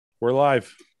We're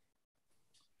live.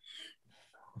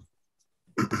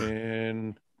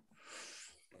 And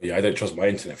yeah, I don't trust my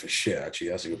internet for shit, actually.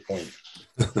 That's a good point.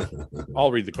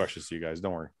 I'll read the questions to you guys.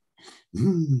 Don't worry.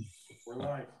 We're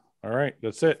live. All right.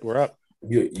 That's it. We're up.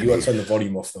 You got to turn the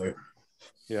volume off, though.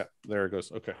 Yeah, there it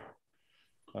goes. Okay.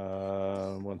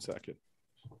 1 second.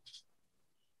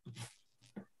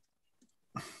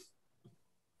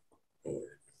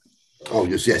 Oh,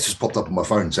 yes, it just popped up on my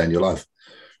phone saying you're live.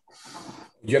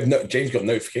 You have James got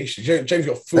notifications. James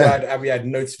got Fouad Abiad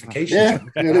notifications. Yeah,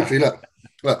 literally.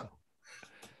 Look.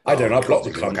 I don't. I blocked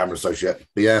the camera associate.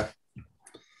 But yeah,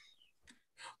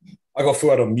 I got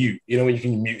Fouad on mute. You know when you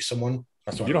can mute someone.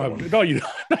 That's what you don't have. No, you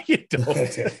don't. No, you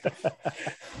don't.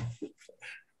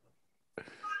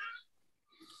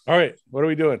 All right, what are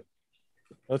we doing?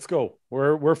 Let's go.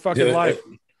 We're fucking live.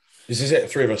 This is it.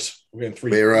 3 of us. We're in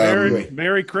 3.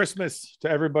 Merry Christmas to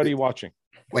everybody watching.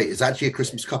 Wait, is that actually a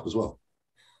Christmas cup as well?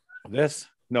 This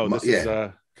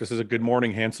is a Good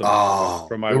Morning Handsome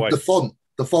from my wife.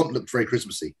 The font looked very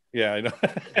Christmassy. Yeah, I know.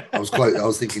 I was close. I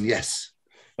was thinking yes.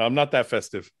 No, I'm not that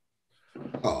festive.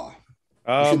 Oh,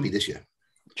 it should be this year.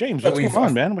 James, what's going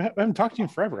on, man? We haven't talked to you in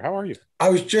forever. How are you? I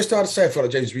was just about to say I felt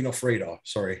like James has been off radar.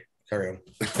 Sorry. Carry on.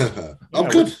 I'm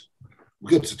good.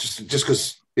 Good. Just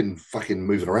because been fucking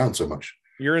moving around so much.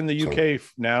 You're in the UK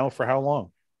now for how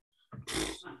long?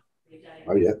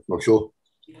 Oh yeah, not sure.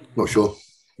 Not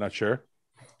sure.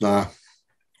 Nah.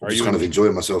 I'm just kind of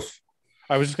enjoying myself.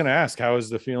 I was just going to ask, how is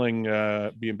the feeling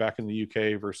being back in the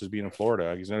UK versus being in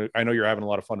Florida? Because I know you're having a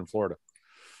lot of fun in Florida.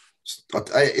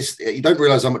 You don't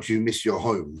realize how much you miss your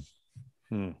home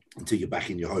until you're back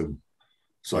in your home.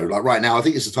 So like right now, I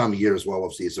think it's the time of year as well.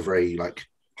 Obviously, it's a very like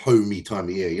homey time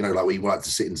of year. You know, like we like to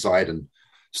sit inside and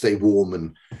stay warm.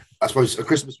 And I suppose a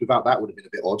Christmas without that would have been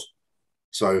a bit odd.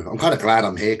 So I'm kind of glad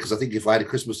I'm here because I think if I had a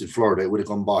Christmas in Florida, it would have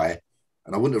gone by,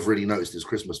 and I wouldn't have really noticed it's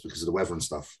Christmas because of the weather and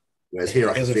stuff. Whereas here,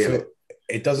 I can feel it.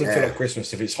 It doesn't feel like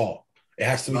Christmas if it's hot. It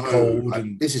has to be cold.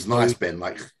 This is nice, Ben.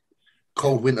 Like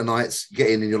cold winter nights, you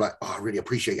get in and you're like, oh, I really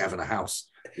appreciate having a house.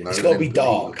 You know, it's got to be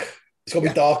dark. It's got to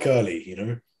be dark early, you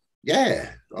know? Yeah,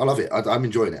 I love it. I'm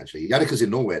enjoying it, actually. Yannika's in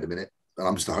Norway at the minute, and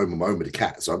I'm just at home on my own with a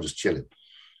cat, so I'm just chilling.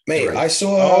 Mate, I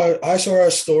saw her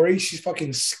story. She's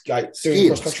fucking like doing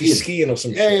cross-country skiing or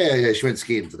something. Yeah. She went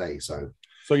skiing today, so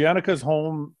Yannika's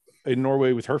home in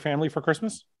Norway with her family for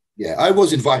Christmas? Yeah, I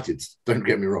was invited. Don't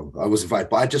get me wrong. I was invited,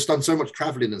 but I'd just done so much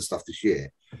traveling and stuff this year.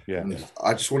 Yeah.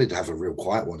 I just wanted to have a real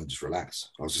quiet one and just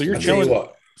relax. So you're chilling.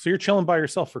 So you're chilling by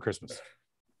yourself for Christmas?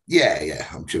 Yeah.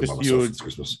 I'm chilling by myself for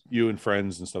Christmas. You and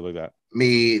friends and stuff like that.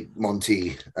 Me,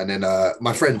 Monty, and then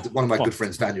my friend, one of my good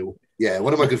friends, Daniel. Yeah,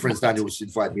 one of my good friends, Daniel, was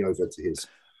invited me over to his.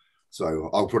 So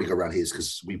I'll probably go around his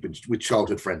because we're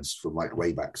childhood friends from like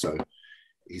way back. So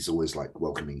he's always like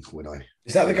welcoming when I.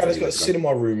 Is that the guy that's got a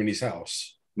cinema room in his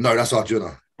house? No, that's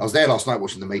Arjuna. I was there last night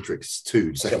watching The Matrix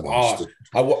 2, the second one.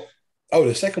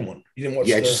 The second one. You didn't watch?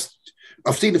 Yeah,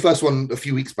 I've seen the first one a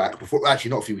few weeks back. Before I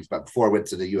went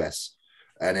to the US,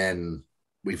 and then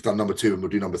we've done number 2, and we'll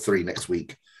do number 3 next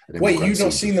week. And then wait, you've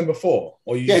not seen them before?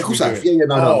 Or you of course I have. Yeah,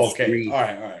 no. Okay, all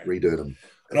right. Redoing them.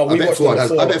 No, I bet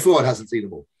Fouad hasn't seen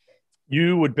them all.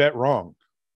 You would bet wrong.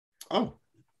 Oh.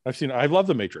 I love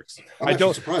The Matrix. I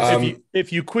don't.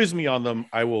 If you quiz me on them,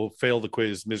 I will fail the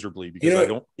quiz miserably because I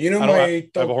don't. I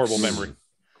have a horrible memory.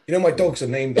 You know, my dogs are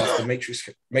named after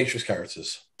Matrix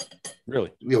characters. Really?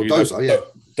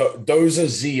 Dozer,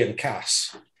 Z, and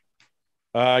Cass.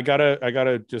 I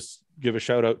gotta just give a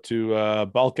shout out to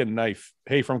Balkan Knife.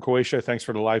 Hey, from Croatia. Thanks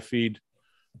for the live feed.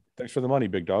 Thanks for the money,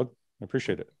 big dog. I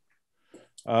appreciate it.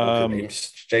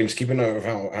 James, keep a note of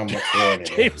how much we're earning.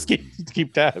 James,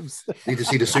 keep tabs. Need to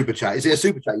see the super chat. Is it a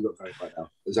super chat you got going right now?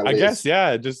 Is that what I guess,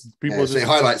 yeah. Just people. So it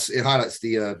highlights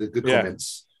the good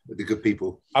comments, the good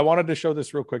people. I wanted to show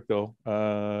this real quick though.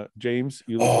 James,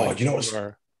 you look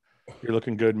you're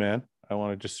looking good, man. I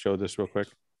want to just show this real quick.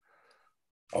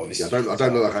 Oh, I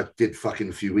don't look like I did fucking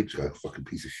a few weeks ago. Fucking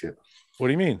piece of shit. What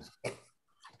do you mean?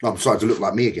 I'm starting to look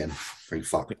like me again. Thank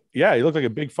fuck. Yeah, you look like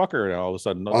a big fucker now all of a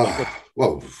sudden.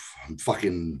 Well, I'm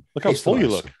fucking. Look how full you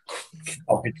look.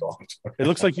 Oh my god! It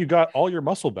looks like you got all your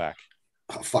muscle back.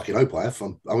 I fucking hope I have.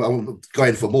 I'm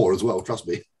going for more as well. Trust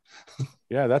me.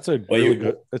 Yeah, that's a really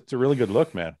good. That's a really good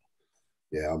look, man.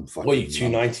 Yeah, I'm fucking. What are you,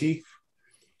 290?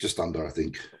 Just under, I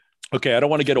think. Okay, I don't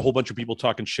want to get a whole bunch of people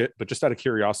talking shit, but just out of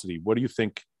curiosity, what do you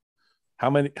think? How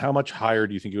much higher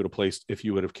do you think you would have placed if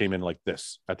you would have came in like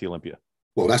this at the Olympia?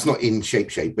 Well, that's not in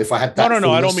shape. If I had that,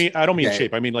 no. I don't mean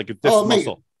shape. I mean like this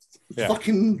muscle. Mate,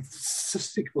 fucking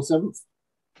 6th or 7th.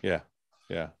 Yeah.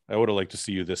 I would have liked to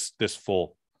see you this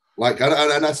full. Like,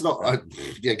 and that's not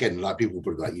again, like people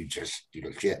put like you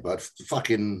look shit, but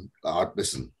fucking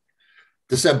listen,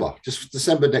 just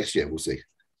December next year, we'll see.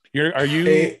 Are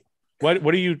you what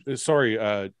are you sorry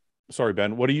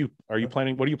Ben, what are you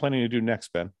planning to do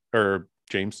next, Ben or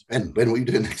James? Ben, what are you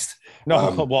doing next?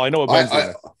 No, well, I know what Ben's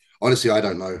doing. Honestly, I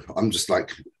don't know. I'm just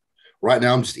like right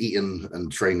now I'm just eating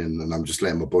and training and I'm just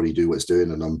letting my body do what it's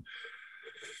doing, and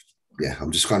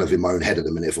I'm just kind of in my own head at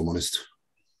the minute, if I'm honest.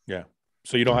 Yeah.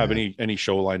 So you don't have any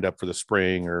show lined up for the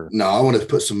spring or? No, I want to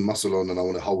put some muscle on and I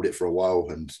want to hold it for a while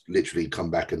and literally come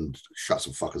back and shut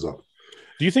some fuckers up.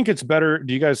 Do you think it's better?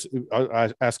 Do you guys,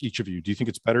 I ask each of you, do you think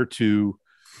it's better to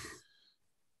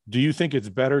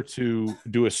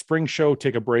do a spring show,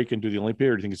 take a break and do the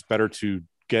Olympia? Or do you think it's better to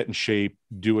get in shape,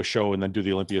 do a show and then do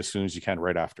the Olympia as soon as you can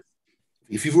right after?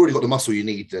 If you've already got the muscle you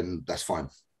need, then that's fine.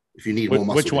 If you need more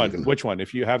muscle. Which one?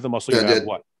 If you have the muscle, you have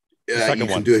what? The second one.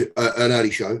 You can do an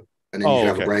early show. And then you can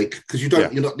have a break because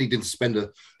you're not needing to spend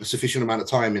a sufficient amount of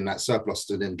time in that surplus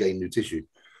to then gain new tissue.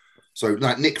 So,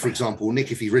 like Nick, for example,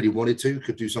 if he really wanted to,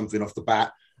 could do something off the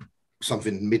bat,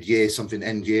 something mid-year, something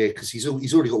end-year, because he's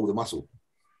already got all the muscle.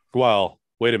 Well,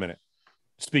 wait a minute.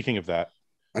 Speaking of that,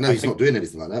 I know he's not doing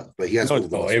anything like that, but he has. All the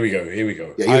muscle. Here we go. Yeah,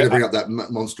 you're going to bring up that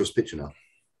monstrous picture now.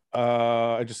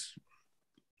 I just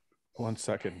 1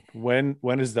 second. When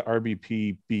is the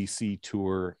RBP BC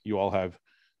tour? You all have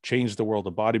changed the world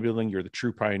of bodybuilding. You're the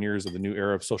true pioneers of the new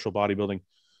era of social bodybuilding.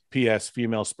 P.S.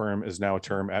 Female sperm is now a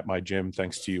term at my gym.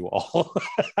 Thanks to you all.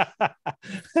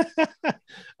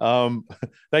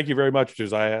 Thank you very much,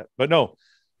 Josiah. But no,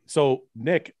 so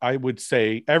Nick, I would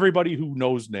say everybody who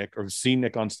knows Nick or has seen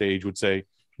Nick on stage would say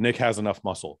Nick has enough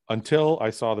muscle until I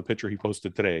saw the picture he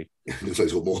posted today. Looks like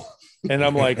he's got more. And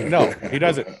I'm like, no, he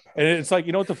doesn't. And it's like,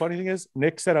 you know what the funny thing is?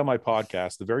 Nick said on my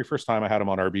podcast, the very first time I had him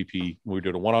on RBP, we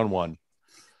did a one-on-one.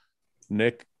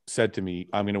 Nick said to me,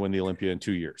 I'm going to win the Olympia in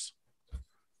 2 years.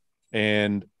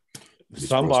 And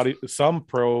some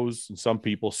pros and some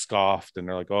people scoffed and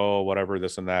they're like, oh, whatever,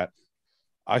 this and that.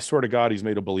 I swear to God, he's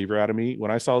made a believer out of me. When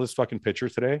I saw this fucking picture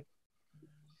today,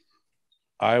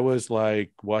 I was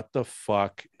like, what the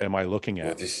fuck am I looking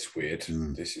at? This is weird.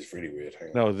 This is really weird.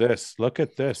 Look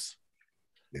at this.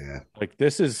 Yeah. Like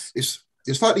this is...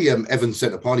 It's like the Evan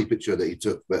Center party picture that he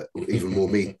took, but even more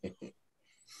meat.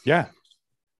 Yeah.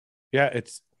 Yeah,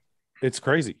 it's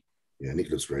crazy. Yeah, Nick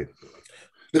looks great.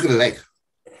 Look at the leg.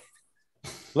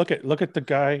 Look at the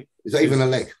guy. Is that even a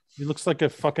leg? He looks like a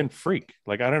fucking freak.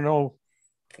 Like, I don't know.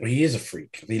 Well, he is a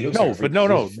freak. He looks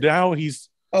no. Now he's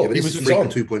he was freak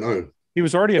 2.0. He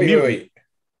was already a mutant,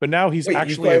 but now he's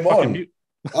actually a fucking mutant.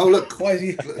 Oh look! Why is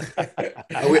he?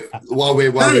 while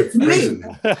we're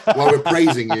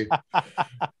praising you,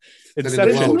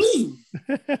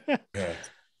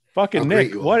 Fucking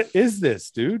Nick, what is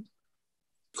this, dude?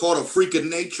 Called a freak of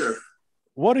nature.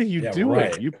 What are you doing?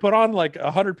 Right. You put on like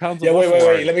 100 pounds. Yeah,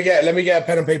 wait. Let me get a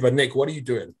pen and paper. Nick, what are you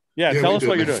doing? Yeah, tell us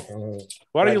what you're doing.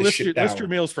 Why don't you list your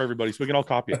meals for everybody so we can all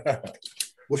copy it?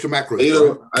 What's your macro?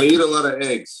 I eat a lot of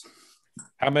eggs.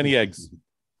 How many eggs?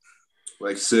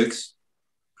 Like 6.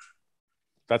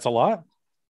 That's a lot?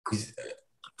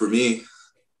 For me.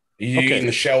 You eating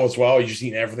the shell as well? You just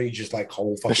eating everything? You just like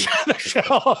whole fucking the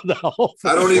shell?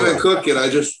 I don't even cook it. I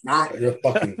just you're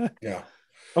fucking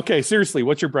Okay, seriously,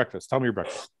 what's your breakfast? Tell me your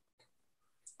breakfast.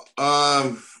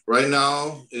 Right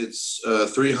now it's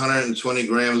 320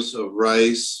 grams of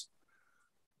rice,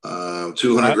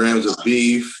 200 grams of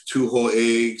beef, 2 whole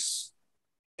eggs,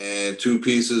 and 2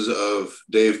 pieces of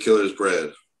Dave Killer's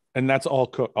bread. And that's all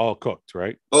cooked,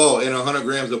 right? Oh, and 100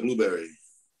 grams of blueberry.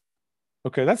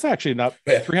 Okay, that's actually not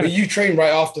 300. But you train right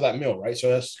after that meal, right? So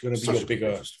that's going to be your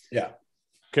bigger. Yeah.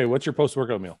 Okay, what's your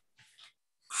post-workout meal?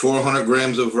 400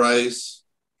 grams of rice,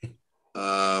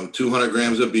 200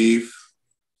 grams of beef,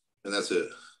 and that's it.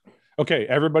 Okay,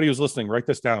 everybody who's listening, write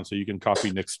this down so you can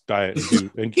copy Nick's diet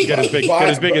and get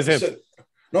as big as him. So,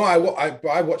 no,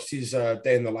 I watched his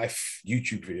day in the life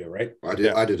YouTube video, right? I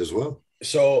did as well.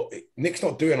 So Nick's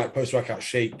not doing like post-workout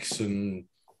shakes and.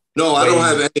 No, I don't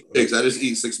have any shakes. I just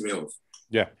eat 6 meals.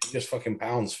 Yeah, just fucking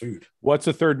pounds food. What's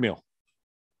the third meal?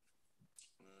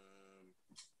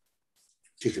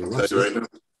 Chicken and rice. Right now.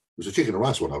 It was a chicken and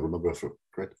rice one. I remember,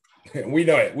 correct? We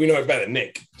know it. We know it better than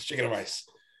Nick. It's chicken and rice.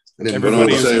 And then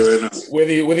everybody's right now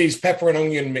with these pepper and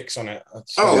onion mix on it.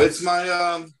 It's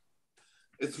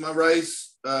my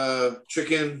rice,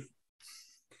 chicken,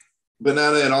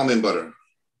 banana, and almond butter.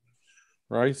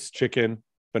 Rice, chicken,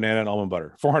 banana, and almond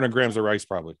butter. 400 grams of rice,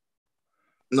 probably.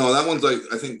 No, that one's like,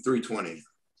 I think 320.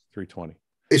 320.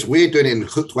 It's weird doing it in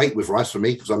cooked weight with rice for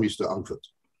me because I'm used to uncooked.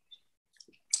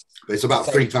 But it's about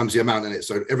 3 times the amount in it.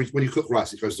 So when you cook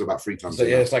rice, it goes to about 3 times. So,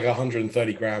 it's like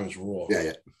 130 grams raw.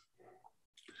 Yeah.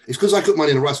 It's because I cook mine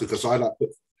in a rice cooker, so I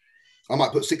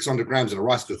might put 600 grams in a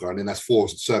rice cooker, and then that's 4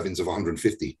 servings of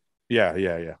 150. Yeah.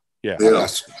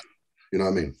 That's, you know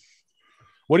what I mean?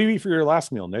 What do you eat for your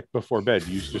last meal, Nick, before bed?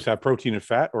 Do you just have protein and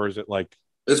fat, or is it like...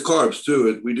 It's carbs,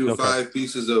 too. We do 5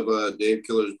 pieces of Dave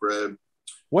Killer's bread.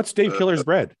 What's Dave Killer's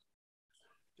bread?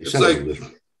 It's like...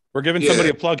 We're giving somebody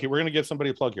a plug here. We're going to give somebody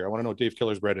a plug here. I want to know what Dave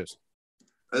Killer's bread is.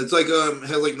 It's like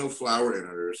has like no flour in it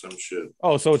or some shit.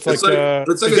 Oh, so it's like Ezekiel.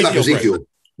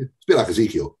 It's a bit like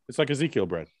Ezekiel. It's like Ezekiel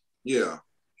bread. Yeah.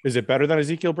 Is it better than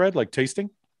Ezekiel bread, like tasting?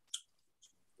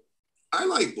 I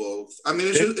like both. I mean,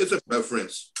 it's a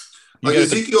preference. Like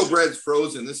Ezekiel bread's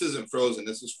frozen. This isn't frozen.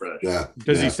 This is fresh. Yeah.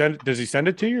 Does he send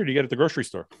it to you, or do you get it at the grocery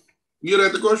store? You get it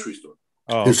at the grocery store.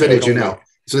 Oh, Who sent it to you now?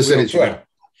 So send it to you now.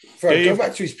 Dave, go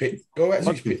back to his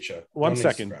picture. One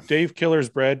second. Dave Killer's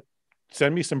bread.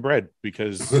 Send me some bread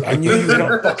because I knew you were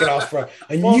gonna fucking ask for.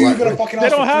 I knew you were gonna fucking ask.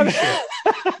 They don't have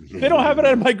it. They don't have it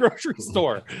at my grocery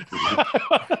store.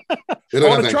 I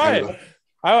want to try it.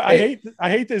 I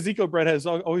hate the Ezekiel bread has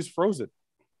always frozen.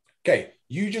 Okay,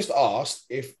 you just asked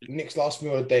if Nick's last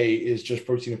meal of the day is just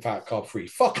protein and fat, carb free.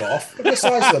 Fuck off! Look at the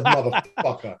size of the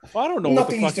motherfucker. Well, I don't know.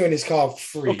 Nothing he's doing is carb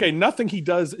free. Okay, nothing he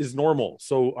does is normal.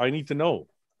 So I need to know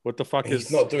what the fuck he's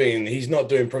not doing. He's not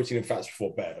doing protein and fats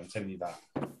before bed. I'm telling you that.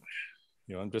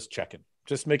 You know, I'm just checking,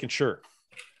 just making sure.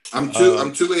 I'm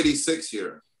 286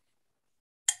 here.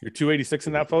 You're 286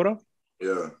 in that photo?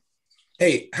 Yeah.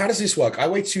 Hey, how does this work? I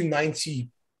weighed 290,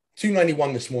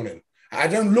 291 this morning. I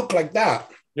don't look like that.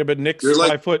 Yeah, but Nick's you're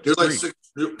 5 foot. You're like 6.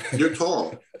 You're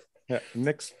tall. Yeah,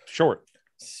 Nick's short.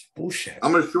 It's bullshit.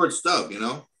 I'm a short stub, you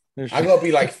know. I gotta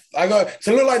be like,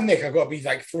 to look like Nick. I gotta be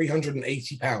like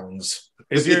 380 pounds.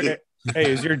 Is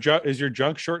your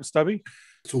junk short and stubby?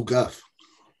 It's all guff.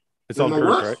 It's all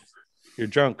girth, right? Your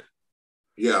junk.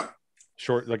 Yeah.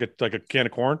 Short, like a can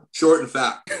of corn. Short and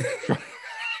fat.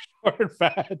 Short and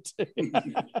fat.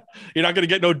 You're not gonna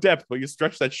get no depth, but you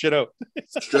stretch that shit out.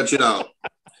 Stretch it out.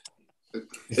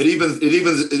 It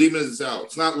evens out.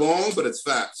 It's not long, but it's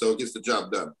fat, so it gets the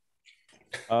job done.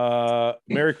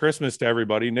 Merry Christmas to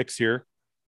everybody. Nick's here.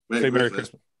 Merry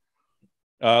Christmas.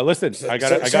 Listen, I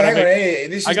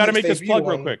gotta make this plug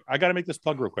real quick. I gotta make this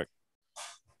plug real quick.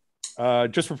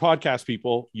 Just for podcast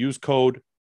people, use code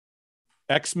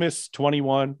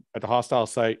XMIS21 at the Hostile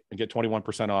site and get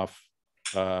 21% off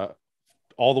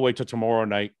all the way to tomorrow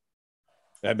night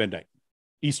at midnight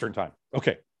Eastern time.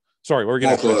 Okay. Sorry, we're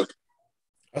going to.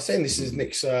 I was saying this is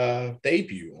Nick's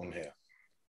debut on here.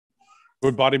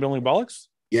 With Bodybuilding Bollocks?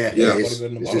 Yeah.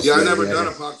 I never done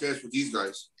a podcast with these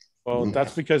guys. Well,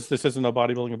 that's because this isn't a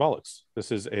Bodybuilding Bollocks.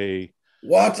 This is a...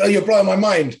 What? Oh, you're blowing my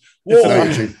mind. Whoa.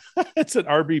 It's an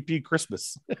RBP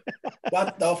Christmas.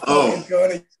 What the fuck is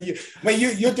going on?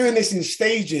 You're doing this in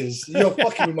stages. You're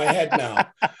fucking with my head now.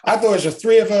 I thought it was just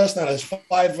 3 of us. Now there's 5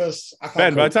 of us.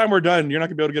 Ben, by the time we're done, you're not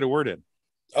going to be able to get a word in.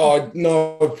 Oh,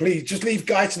 no, please. Just leave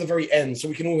Guy to the very end so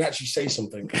we can all actually say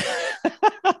something.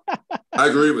 I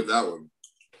agree with that one.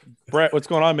 Brett, what's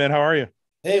going on, man? How are you?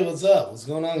 Hey, what's up? What's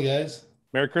going on, guys?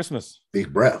 Merry Christmas.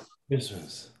 Big Brett.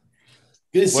 Christmas.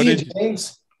 Good to see you,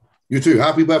 James. You too.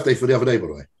 Happy birthday for the other day, by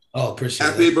the way. Oh, appreciate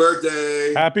it. Happy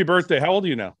birthday. Happy birthday. How old are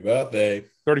you now? Birthday.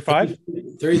 35?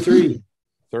 33.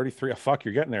 33. Oh, fuck,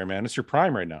 you're getting there, man. It's your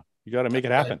prime right now. You got to make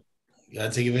it happen. You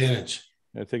got to take advantage.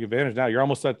 You got to take advantage now. You're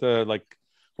almost at the,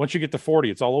 once you get to 40,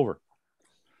 it's all over.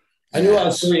 I knew I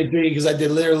was 33 because I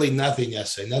did literally nothing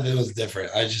yesterday. Nothing was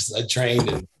different. I trained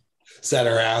and sat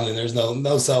around, and there's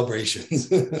no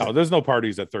celebrations. No, there's no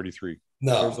parties at 33.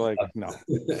 No. There's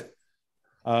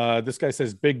no. This guy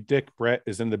says Big Dick Brett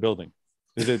is in the building.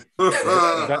 Is it?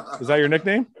 Is that your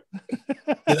nickname?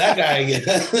 That guy again.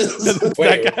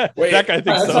 That guy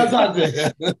thinks so. I was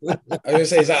gonna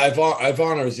say, is that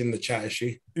Ivana is in the chat? Is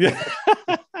she? Yeah.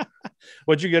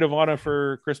 What'd you get Ivana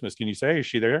for Christmas? Can you say? Is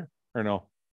she there or no?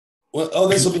 Well,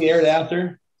 this will be aired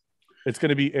after. It's going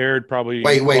to be aired probably.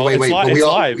 Wait. It's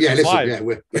live. Yeah, it's listen.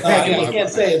 live. Yeah, I can't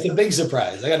say. It's a big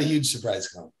surprise. I got a huge surprise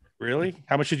coming. Really?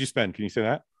 How much did you spend? Can you say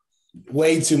that?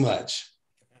 Way too much.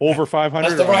 Over 500.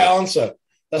 That's the right answer.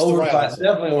 That's over the right answer.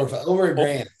 Definitely over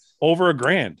 $1,000. Over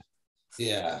 $1,000.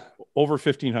 Yeah. Over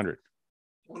 1,500.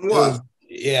 What?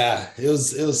 It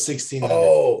was 1,600.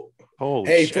 Oh, holy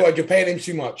hey, shit. Fouad, you're paying him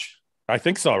too much. I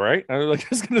think so, right? I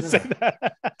was going to say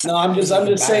that. No, I'm just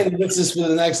saying that this is for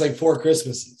the next 4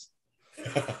 Christmases.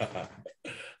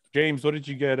 James, what did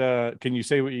you get? Can you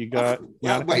say what you got?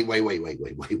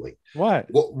 Wait. What?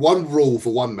 One rule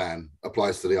for one man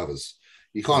applies to the others.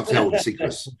 You can't tell the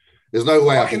secrets. There's no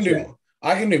way I can do.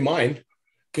 I can do mine.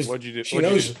 Because What'd you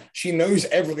do? She knows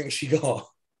everything she got.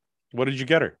 What did you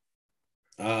get her?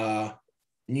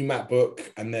 New MacBook,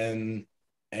 and then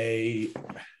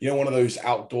one of those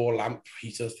outdoor lamp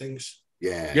heater things.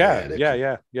 Yeah.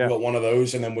 We got one of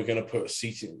those, and then we're gonna put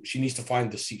seating. She needs to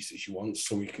find the seats that she wants,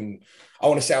 so we can. I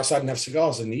want to sit outside and have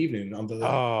cigars in the evening under the.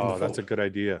 Oh, that's a good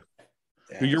idea.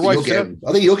 Yeah. Your wife.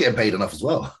 I think you're getting paid enough as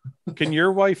well. Can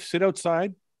your wife sit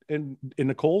outside in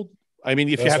the cold? I mean,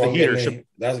 if you have the heater,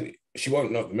 she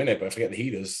won't know at the minute. But if I get the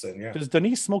heaters, then yeah. Does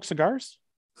Denise smoke cigars?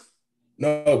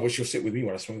 No, but she'll sit with me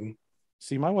when I smoke them.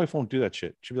 See, my wife won't do that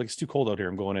shit. She'll be like, "It's too cold out here.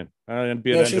 I'm going in."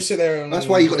 She'll sit there. That's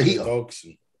why you got the heater. Dogs.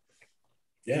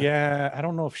 Yeah, I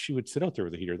don't know if she would sit out there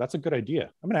with a heater. That's a good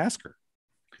idea. I'm gonna ask her.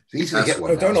 It's easy to get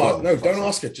one. Don't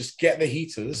ask her. Just get the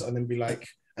heaters and then be like,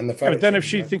 and the. But then if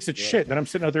she thinks it's shit, then I'm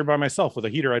sitting out there by myself with a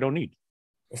heater I don't need.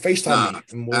 Well, FaceTime me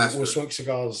and we'll smoke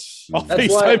cigars. Oh,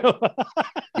 FaceTime.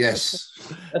 Yes.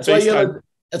 That's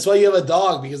why you have a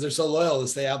dog, because they're so loyal to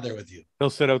stay out there with you. He'll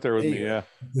sit out there with me. Yeah.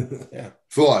 Yeah.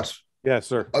 Fouad. Yeah,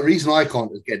 sir. A reason I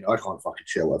can't fucking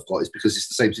share what I've got is because it's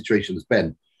the same situation as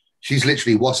Ben. She's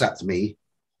literally WhatsApped me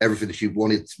everything that she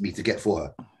wanted me to get for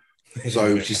her.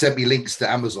 So she sent me links to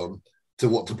Amazon to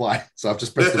what to buy. So I've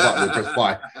just pressed the button and pressed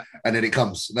buy, and then it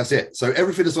comes. And that's it. So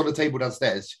everything that's on the table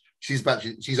downstairs, she's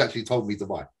actually told me to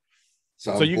buy.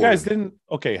 So you guys didn't.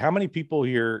 Okay, how many people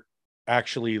here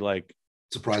actually tried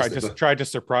to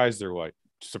surprise their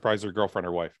girlfriend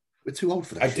or wife? We're too old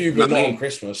for that. I do, but not on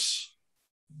Christmas.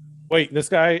 Wait, this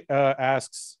guy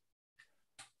asks.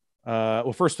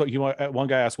 Well, first, one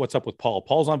guy asked, "What's up with Paul?"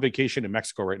 Paul's on vacation in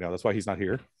Mexico right now. That's why he's not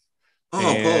here.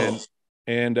 Paul.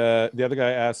 And the other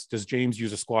guy asked, "Does James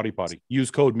use a squatty potty?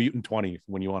 Use code Mutant20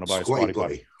 when you want to buy a squatty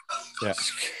potty." Yeah.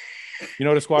 You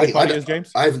know what a squatty potty is,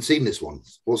 James? I haven't seen this one.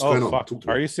 What's going on?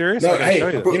 Are you serious? No,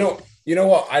 hey, you know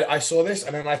what? I saw this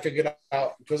and then I figured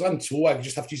out, because I'm tall, I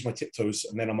just have to use my tiptoes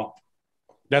and then I'm up.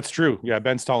 That's true. Yeah,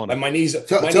 Ben's tall enough. And my knees.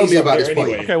 Tell me about this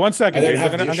anyway. Okay, 1 second. James.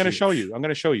 I'm going to show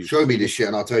you. Show me this shit,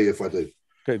 and I'll tell you if I do.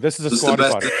 Okay, this is a squatty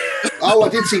potty. Oh, I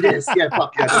did see this. Yeah,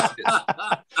 fuck yeah.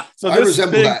 So I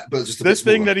resemble that, but just this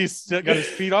thing that he's got his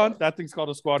feet on, that thing's called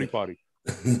a squatty potty.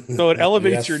 So it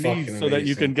elevates your knees so that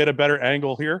you can get a better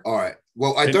angle here. All right.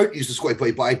 Well, I don't use the squatty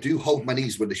potty, but I do hold my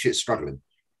knees when the shit's struggling.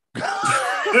 So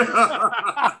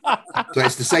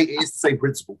it's the same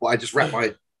principle, but I just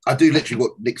I do literally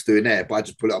what Nick's doing there, but I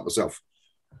just pull it up myself.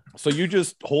 So you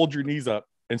just hold your knees up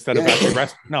instead of actually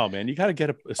rest. No, man, you got to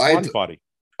get a squatty potty.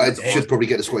 I should probably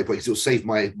get the squatty potty because it'll save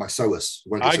my psoas.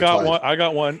 I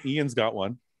got one. Ian's got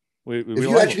one.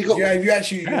 You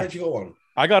actually got one.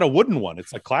 I got a wooden one.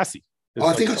 It's like classy.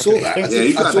 I think I saw that. Yeah,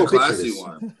 you got a classy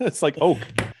one. It's like oak.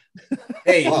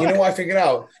 Hey, you know what I figured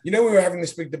out? You know, we were having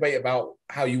this big debate about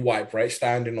how you wipe, right?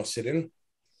 Standing or sitting.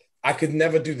 I could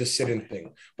never do the sitting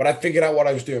thing, but I figured out what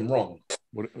I was doing wrong.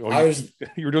 You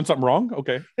were doing something wrong?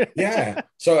 Okay. Yeah.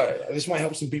 So this might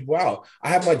help some people out. I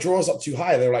had my drawers up too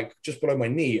high. They're like just below my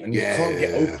knee, and you can't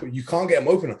get open. You can't get them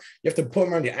open. You have to put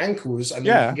them around your ankles, and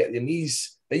then you can get your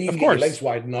knees. Then you can get your legs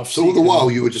wide enough. So all the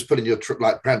while you were just putting your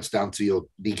pants down to your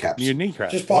kneecaps. Your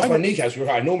kneecaps. Just past my kneecaps, which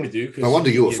I normally do. No wonder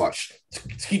you were fucked.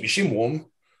 To keep your shin warm.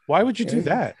 Why would you do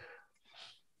that?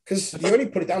 Because you only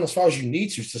put it down as far as you need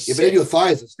to sit. But then your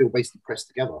thighs are still basically pressed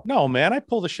together. No, man, I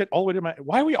pull the shit all the way to my.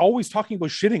 Why are we always talking about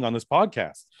shitting on this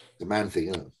podcast? The man thing,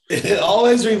 isn't it? It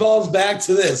always revolves back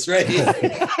to this, right? You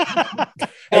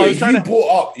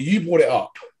brought it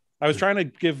up. I was trying to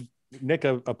give Nick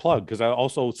a plug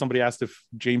because somebody asked if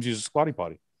James uses a squatty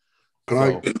potty. Can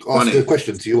I ask a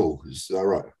question to you all? Is that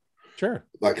right? Sure.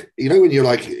 Like, you know, when you're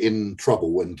like in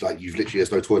trouble and like you've literally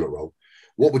there's no toilet roll.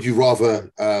 What would you rather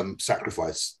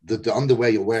sacrifice? The underwear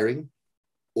you're wearing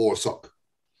or a sock?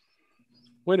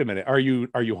 Wait a minute. Are you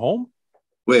home?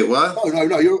 Wait, what?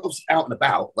 No. You're obviously out and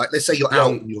about. Like, let's say you're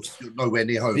out and you're nowhere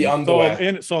near home. The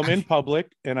underwear. So I'm in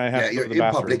public and I have to go to the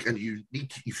bathroom. Public and you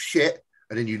shit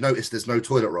and then you notice there's no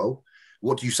toilet roll.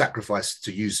 What do you sacrifice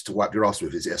to use to wipe your ass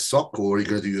with? Is it a sock or are you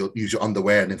going to use your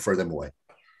underwear and then throw them away?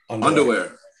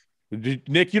 Underwear.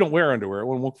 Nick, you don't wear underwear. It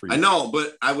won't work for you. I know,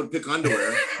 but I would pick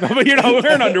underwear. No, but you're not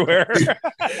wearing underwear.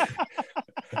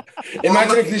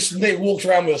 Imagine if this Nick walked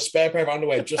around with a spare pair of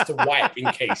underwear just to wipe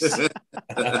in case.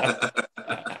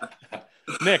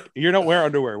 Nick, you're not wearing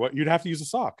underwear. What? You'd have to use a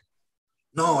sock.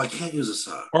 No, I can't use a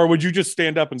sock. Or would you just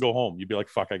stand up and go home? You'd be like,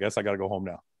 fuck, I guess I got to go home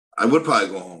now. I would probably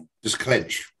go home. Just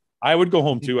clench. I would go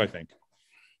home too, I think.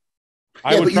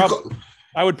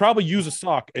 I would probably use a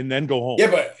sock and then go home.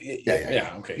 Yeah, but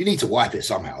yeah, okay. You need to wipe it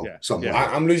somehow.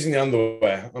 I'm losing the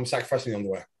underwear. I'm sacrificing the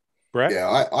underwear. Brett? Yeah,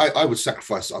 I would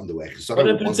sacrifice underwear because I What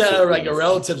don't if it's want like a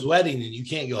relative's wedding and you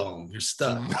can't go home? You're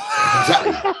stuck.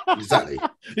 Exactly.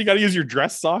 You got to use your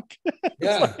dress sock.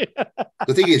 Yeah.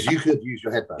 The thing is, you could use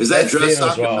your headband. Is that dress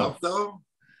sock enough though?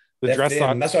 The dress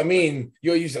sock. That's what I mean.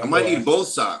 You're using. I might need both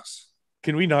socks.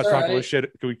 Can we not talk about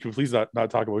shit? Can we please not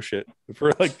talk about shit?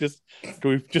 For like can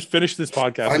we just finish this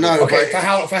podcast? I know. Okay, for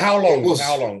how long? For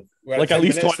how long? Like at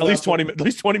least 20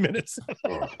 minutes.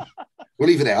 Right. We'll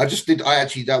leave it there.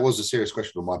 That was a serious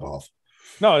question on my behalf.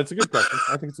 No, it's a good question.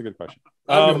 I think it's a good question.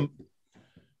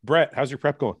 Brett, how's your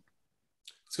prep going?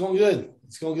 It's going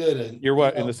good. You're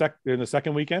what, in the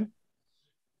second weekend?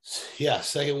 Yeah,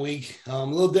 second week. A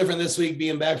little different this week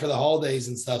being back for the holidays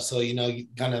and stuff. So, you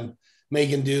kind of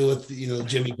making do with,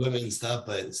 gym equipment and stuff,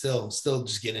 but still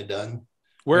just getting it done.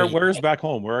 Where is back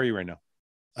home? Where are you right now?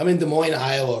 I'm in Des Moines,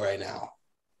 Iowa right now.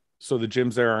 So the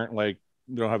gyms there aren't like,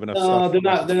 they don't have enough stuff?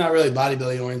 No, they're not really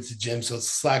bodybuilding oriented gyms. So it's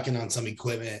slacking on some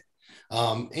equipment.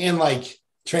 And like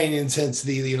training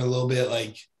intensity, a little bit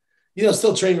like,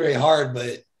 still train very hard,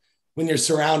 but when you're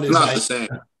surrounded by,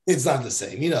 it's not the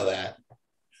same. You know that.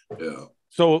 Yeah.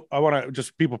 So I want to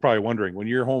just, people probably wondering, when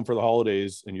you're home for the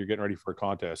holidays and you're getting ready for a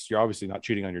contest, you're obviously not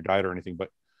cheating on your diet or anything, but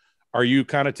are you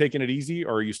kind of taking it easy,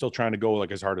 or are you still trying to go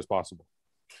like as hard as possible?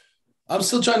 I'm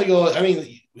still trying to go. I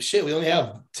mean, shit, we only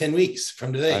have 10 weeks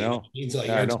from today. I know.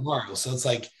 Tomorrow. So it's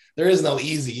like, there is no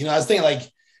easy, I was thinking like,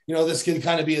 this could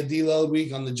kind of be a deload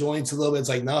week on the joints a little bit. It's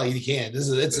like, no, you can't. It's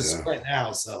a sprint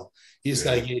now. So you just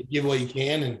got to give what you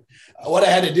can. And what I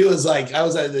had to do is like, I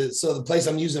was at the place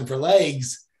I'm using for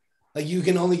legs, like you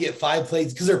can only get 5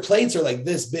 plates because their plates are like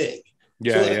this big.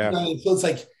 Yeah. So it's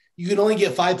like, you can only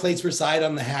get 5 plates per side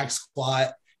on the hack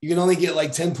squat. You can only get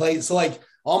like 10 plates. So like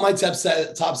all my top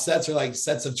sets are like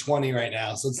sets of 20 right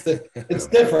now. So it's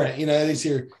different, at least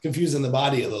you're confusing the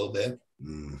body a little bit.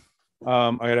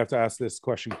 I'd have to ask this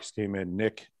question just came in.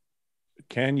 Nick,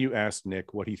 can you ask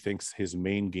Nick what he thinks his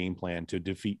main game plan to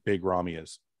defeat Big Ramy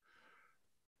is?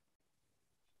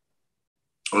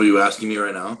 Oh, you asking me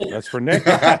right now? That's for Nick.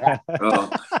 Oh.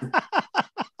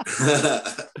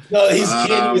 No, he's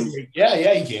yeah,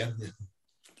 he can.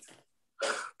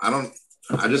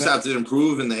 I just have to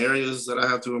improve in the areas that I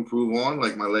have to improve on,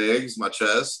 like my legs, my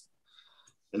chest,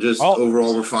 and just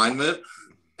overall refinement.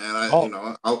 And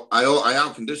I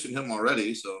out-conditioned him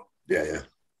already, so yeah.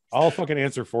 I'll fucking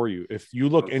answer for you. If you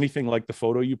look anything like the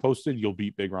photo you posted, you'll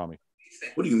beat Big Ramy.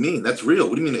 What do you mean? That's real.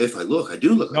 What do you mean? If I look, I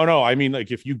do look. No. I mean,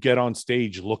 like if you get on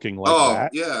stage looking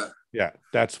like that. Yeah.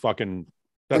 That's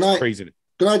crazy.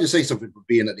 Can I just say something for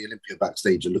being at the Olympia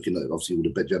backstage and looking at obviously all the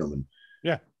big gentlemen?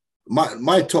 Yeah.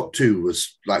 My top 2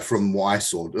 was like from what I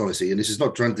saw, honestly, and this is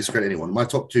not trying to discredit anyone. My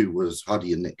top 2 was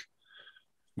Hadi and Nick.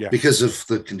 Yeah. Because of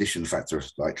the condition factor.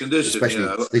 Especially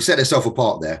they set themselves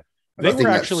apart there. They were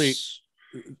actually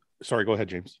sorry, go ahead,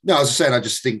 James. No, I was just saying, I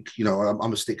just think,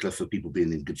 I'm a stickler for people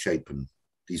being in good shape, and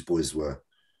these boys were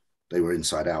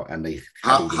inside out, and they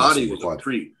Hadi was a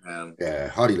treat, man. Yeah,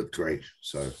 Hadi looked great.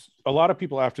 So a lot of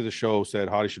people after the show said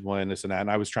Hadi should win this and that,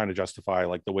 and I was trying to justify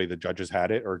like the way the judges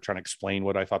had it, or trying to explain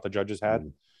what I thought the judges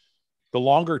had. The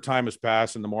longer time has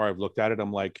passed and the more I've looked at it,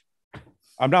 I'm like,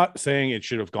 I'm not saying it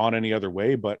should have gone any other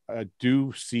way, but I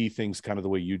do see things kind of the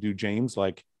way you do, James.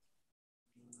 Like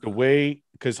the way,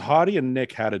 because Hadi and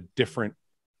Nick had a different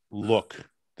look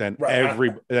than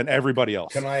everybody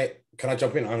else. Can I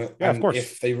jump in? Of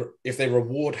course. If they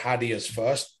reward Hadi as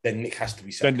first, then Nick has to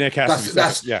be second. Then Nick has to be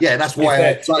second. That's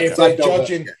why if they're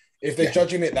judging. If they're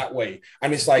judging it that way,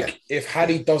 and it's like if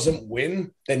Hadi doesn't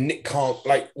win, then Nick can't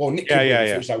Nick could win.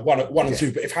 So it's like one and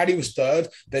 2. But if Hadi was third,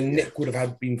 then Nick would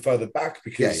have been further back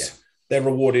because they're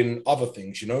rewarding other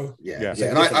things, And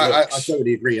I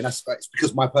totally agree, and that's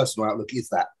because my personal outlook is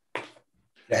that.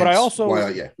 But I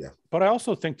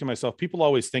also think to myself, people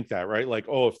always think that, right? Like,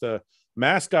 oh, if the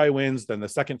mask guy wins, then the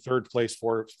second, third place,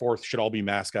 fourth should all be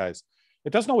mask guys.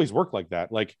 It doesn't always work like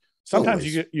that. Like sometimes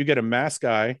you get a mask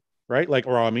guy, right? Like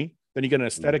Ramy, then you get an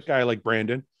aesthetic guy like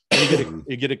Brandon, and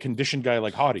you get a conditioned guy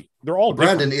like Hadi. They're all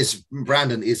Brandon is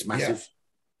massive. Yeah.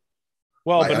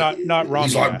 Well, but not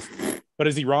Ramy. But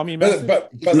is he Ramy massive?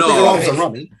 But no, arms are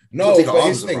Ramy. No, but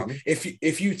here's the thing.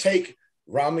 If you take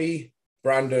Ramy,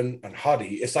 Brandon, and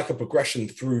Hadi, it's like a progression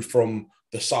through from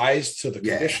the size to the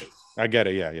condition. I get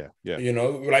it. Yeah.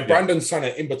 Like Brandon's kind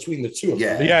of in between the two of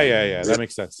them. Yeah. That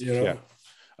makes sense. Yeah.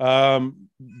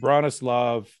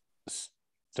 Bronislav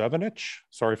Stevanich.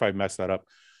 Sorry if I messed that up.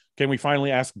 Can we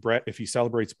finally ask Brett if he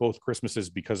celebrates both Christmases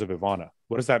because of Ivana?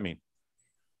 What does that mean?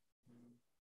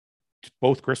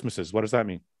 Both Christmases. What does that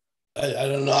mean? I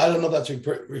don't know. I don't know if that's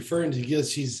referring to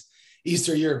because she's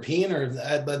Eastern European,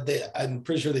 but I'm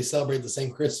pretty sure they celebrate the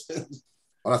same Christmas.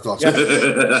 I'll have to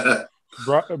ask.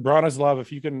 Bronislav,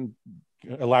 if you can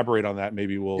elaborate on that,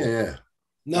 maybe we'll. Yeah.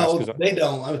 No, they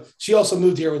don't. I mean, she also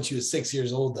moved here when she was 6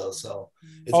 years old, though. So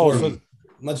it's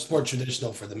much more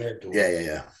traditional for the American.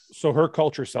 Yeah. So her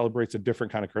culture celebrates a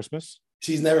different kind of Christmas?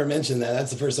 She's never mentioned that.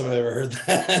 That's the first time I've ever heard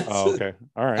that. Oh, okay.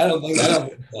 All right. I don't think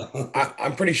so.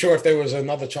 I'm pretty sure if there was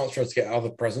another chance for us to get other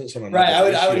presents on right,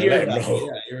 I would hear that.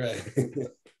 Yeah, you're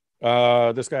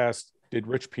right. This guy asked, did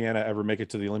Rich Piana ever make it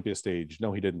to the Olympia stage?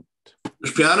 No, he didn't.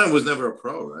 Rich Piana was never a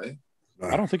pro, right?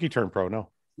 I don't think he turned pro, no.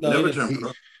 Never turned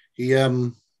pro. He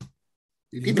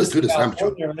looked good as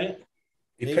amateur. Right?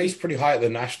 He placed pretty high at the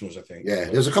Nationals, I think. Yeah,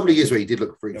 there was a couple of years where he did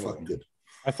look pretty fucking good.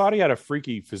 I thought he had a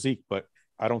freaky physique, but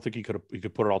I don't think he could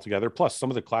put it all together. Plus,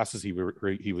 some of the classes he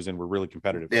was in were really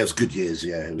competitive. Yeah, it was good years.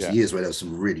 Yeah, it was years where there was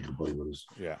some really good bodybuilders.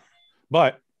 Yeah,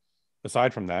 but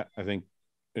aside from that, I think,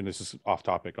 and this is off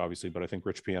topic, obviously, but I think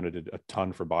Rich Piana did a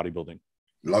ton for bodybuilding.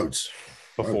 Loads.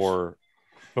 Before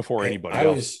anybody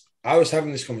else. I was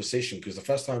having this conversation because the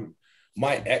first time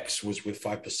my ex was with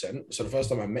 5%. So the first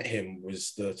time I met him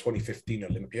was the 2015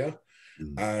 Olympia.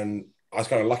 And I was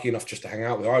kind of lucky enough just to hang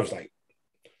out with her. I was like,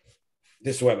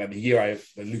 this is where like the year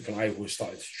that Luke and I were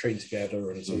started to train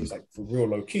together. And so it was like for real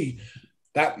low key.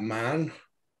 That man,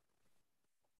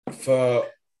 for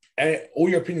all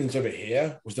your opinions over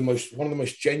here, was one of the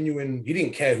most genuine. He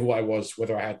didn't care who I was,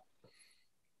 whether I had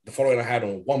the following I had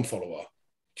or one follower.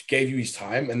 He gave you his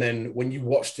time. And then when you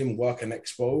watched him work an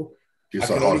expo,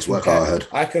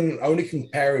 I can only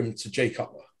compare him to Jay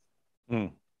Cutler.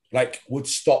 Like, would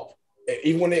stop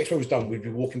even when the expo was done. We'd be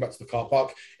walking back to the car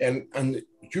park, and do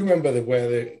you remember where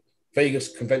the Vegas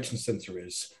Convention Center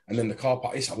is, and then the car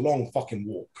park? It's a long fucking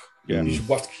walk. Yeah,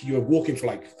 you were walking for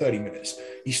like 30 minutes.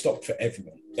 He stopped for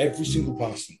everyone, every single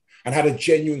person, and had a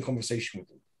genuine conversation with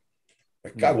them.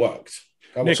 Like, guy worked.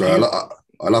 Nick, I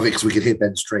love it because we could hear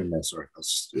Ben's train there. Sorry,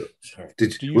 was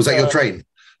that your train?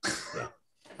 Yeah.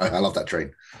 I love that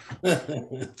train.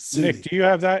 Nick, do you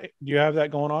have that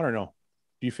going on or no?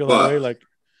 Do you feel that way? Like,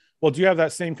 well, do you have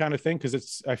that same kind of thing?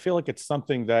 Because I feel like it's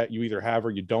something that you either have or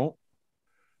you don't.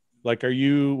 Like,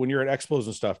 when you're at expos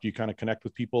and stuff, do you kind of connect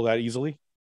with people that easily?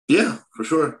 Yeah, for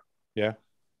sure. Yeah.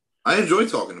 I enjoy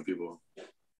talking to people.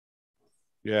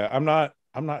 Yeah, I'm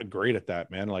not great at that,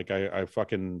 man. Like, I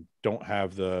fucking don't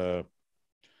have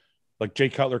like Jay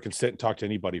Cutler can sit and talk to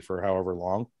anybody for however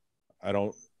long.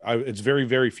 It's very,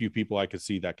 very few people I could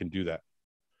see that can do that.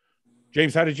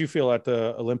 James, how did you feel at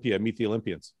the Olympia, meet the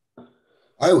Olympians?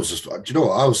 I was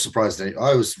I was surprised.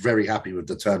 I was very happy with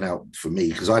the turnout for me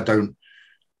because I don't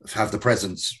have the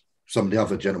presence some of the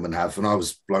other gentlemen have, and I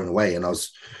was blown away. And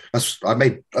I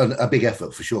made a big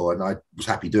effort for sure, and I was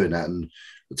happy doing that. And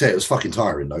I'll tell you, it was fucking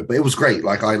tiring though, but it was great.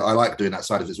 Like I like doing that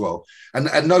side of it as well, and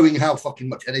knowing how fucking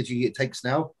much energy it takes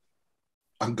now,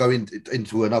 I'm going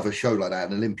into another show like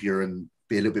that, an Olympia, and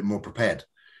be a little bit more prepared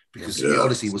because it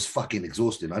honestly was fucking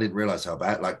exhausting. I didn't realize how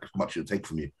much it would take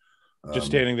from you. Just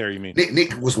standing there, you mean?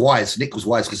 Nick was wise. Nick was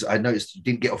wise because I noticed you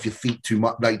didn't get off your feet too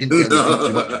much. Like, you didn't get off your feet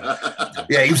too much.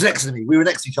 Yeah, he was next to me. We were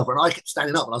next to each other, and I kept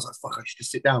standing up, and I was like, "Fuck, I should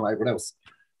just sit down like everyone else."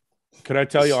 Could I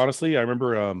tell you honestly? I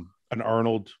remember an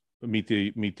Arnold meet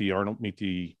the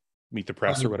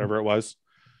press or whatever it was.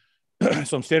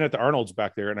 So I'm standing at the Arnold's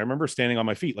back there, and I remember standing on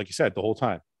my feet, like you said, the whole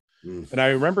time. And I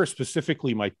remember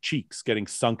specifically my cheeks getting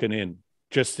sunken in,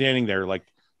 just standing there, like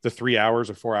the 3 hours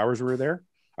or 4 hours we were there.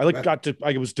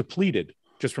 I was depleted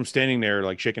just from standing there,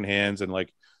 like shaking hands and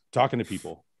like talking to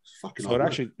people. So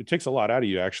it takes a lot out of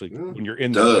you actually when you're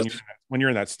in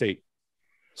that state.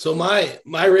 So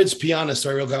my Rich Piana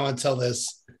story, real quick, I want to tell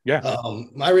this. Yeah.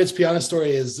 My Rich Piana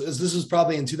story is this was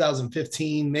probably in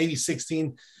 2015, maybe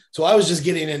 16. So I was just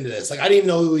getting into this. Like, I didn't even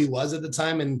know who he was at the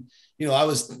time. And, I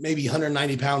was maybe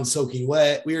 190 pounds soaking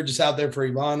wet. We were just out there for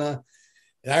Ivana.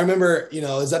 And I remember, it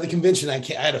was at the convention. I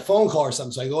had a phone call or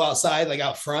something. So I go outside, like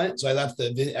out front. So I left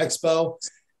the expo.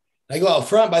 I go out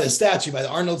front by the statue, by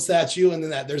the Arnold statue. And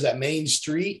then there's that main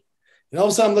street. And all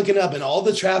of a sudden I'm looking up and all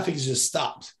the traffic is just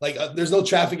stopped. Like there's no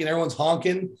traffic and everyone's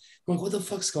honking. I'm like, what the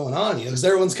fuck's going on? Because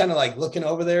everyone's kind of like looking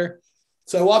over there.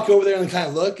 So I walk over there and kind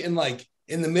of look, and like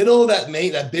in the middle of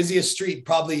that busiest street,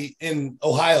 probably in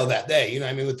Ohio that day,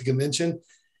 with the convention,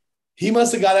 he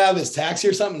must've got out of his taxi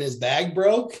or something. His bag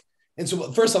broke. And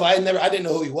so first of all, I didn't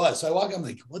know who he was. So I walk, I'm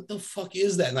like, what the fuck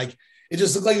is that? And like, it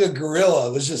just looked like a gorilla.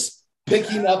 It was just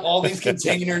picking up all these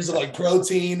containers of like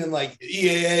protein and like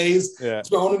EAAs,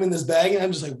 throwing them in this bag. And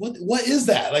I'm just like, what is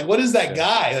that? Like, what is that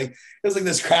guy? Like, it was like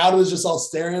this crowd was just all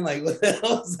staring like, what the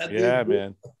hell is that? Yeah,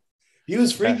 man. He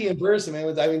was freaky in person,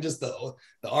 man. Just the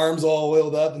arms all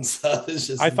oiled up and stuff. It's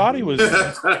just, I thought he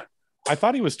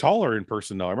was taller in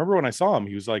person though. I remember when I saw him,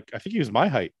 he was like, I think he was my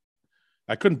height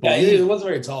I couldn't believe it wasn't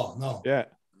very tall. No. Yeah.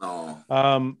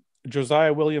 No.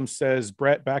 Josiah Williams says,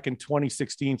 Brett, back in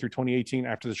 2016 through 2018,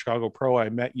 after the Chicago Pro, I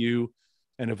met you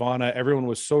and Ivana. Everyone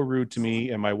was so rude to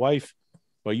me and my wife,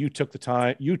 but you too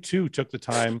took the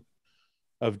time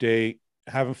of day.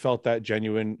 Haven't felt that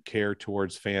genuine care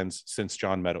towards fans since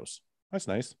John Meadows. That's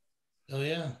nice. Oh,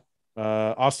 yeah.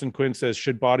 Austin Quinn says,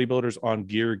 should bodybuilders on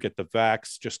gear get the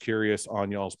vax? Just curious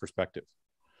on y'all's perspective.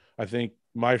 I think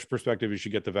my perspective, you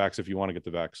should get the vax if you want to get the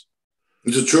vax.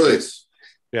 It's a choice.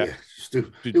 Yeah. Just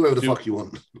do whatever the fuck you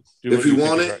want. If you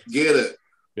want it, get it.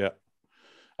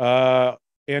 Yeah.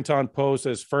 Anton Poe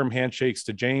says, firm handshakes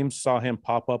to James. Saw him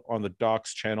pop up on the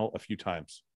Docs channel a few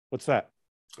times. What's that?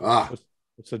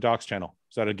 What's the Docs channel?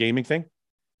 Is that a gaming thing?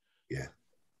 Yeah.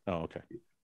 Oh, okay.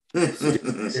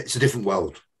 It's a different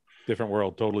world. Different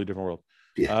world. Totally different world.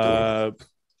 Yeah.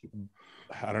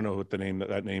 I don't know what the name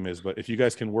that name is, but if you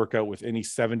guys can work out with any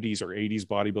 70s or 80s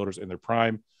bodybuilders in their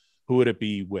prime, who would it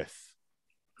be with?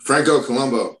 Franco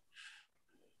Colombo.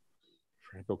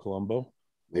 Franco Colombo?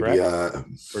 Maybe or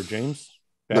James?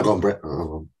 No, go on, Brett.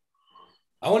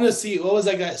 I want to see, what was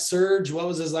that guy? Serge, what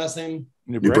was his last name?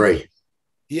 Nubray.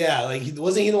 Yeah, like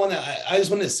wasn't he the one that I just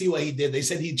wanted to see what he did? They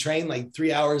said he trained like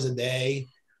 3 hours a day,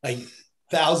 like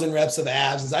 1,000 reps of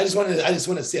abs. I just want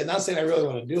to see it. Not saying I really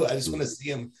want to do it. I just want to see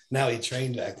him now. He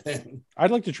trained back then.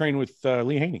 I'd like to train with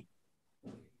Lee Haney.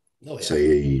 Oh, yeah.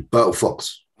 Say Bertel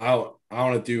Fox. I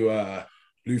want to do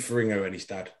Lou Ferrigno and his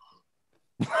dad.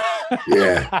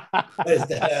 Yeah. His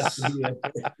dad has to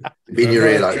be In your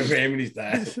ear, like. Him and his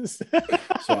dad. So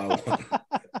I want.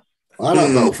 I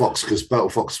like Bertel Fox because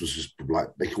Bertel Fox was just like,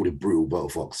 they called him brutal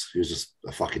Bertel Fox. He was just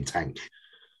a fucking tank.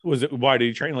 Was it, why did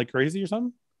he train like crazy or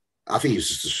something? I think he was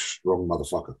just a strong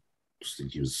motherfucker. Just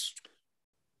think he was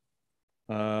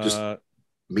just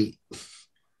meat.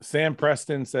 Sam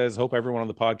Preston says, hope everyone on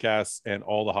the podcast and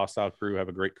all the Hostile crew have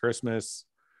a great Christmas.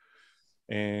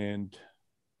 And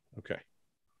okay.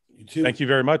 You too. Thank you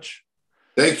very much.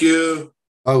 Thank you.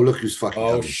 Oh, look who's fucking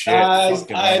coming. Shit.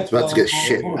 It's about to get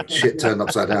shit turned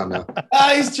upside down now.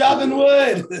 He's chopping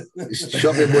wood. He's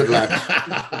chopping wood,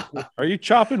 lad. Are you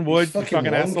chopping wood, you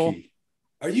fucking asshole?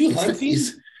 Are you hunting?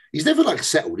 He's never like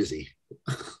settled, is he?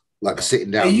 Like sitting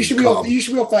down. Hey, you should be off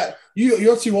that.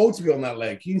 You're too old to be on that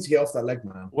leg. You need to get off that leg,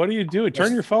 man. What are you doing?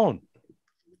 Turn your phone.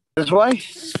 This way?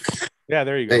 Yeah,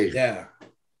 there you go. Hey. Yeah.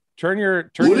 Turn your.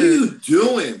 What are you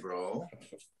doing, bro?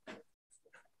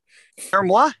 Turn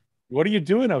what? What are you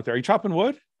doing out there? Are you chopping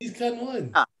wood? He's cutting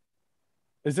wood.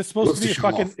 Is this supposed to be a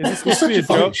fucking? Is this supposed to be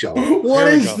a joke? What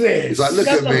is this? He's like, look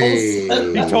at me.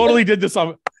 He totally did this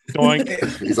on.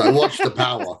 Doink. He's like, watch the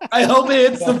power. I hope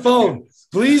it hits the phone.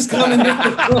 Please come and hit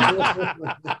the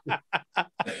phone.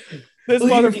 This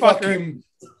motherfucker.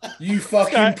 You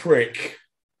fucking prick.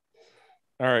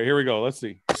 All right, here we go. Let's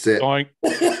see. Sit. Doink.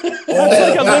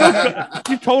 Like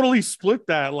you totally split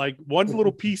that. Like one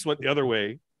little piece went the other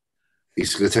way.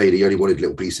 He's going to tell you he only wanted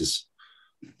little pieces.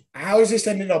 How is this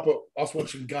ending up at us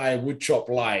watching Guy Woodchop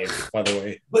live, by the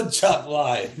way? Woodchop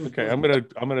live. Okay, I'm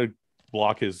gonna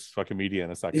block his fucking media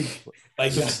in a second.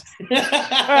 Like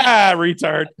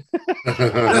retard.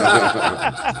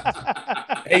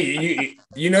 Hey,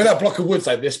 you know that block of wood's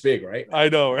like this big, right? I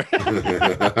know, right?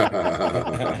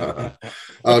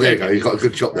 Oh, there you go. You got a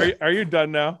good shot there. Are you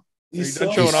done now? He's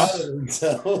done showing off?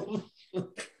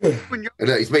 And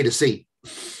he's made a seat.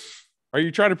 Are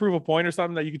you trying to prove a point or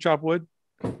something that you can chop wood?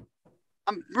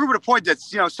 I'm proving a point that,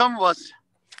 some of us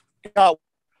got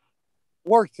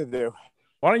work to do.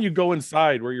 Why don't you go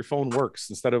inside where your phone works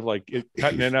instead of like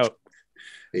cutting it out?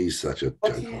 He's such a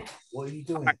jerk. What are you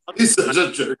doing? He's such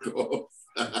a jerk off.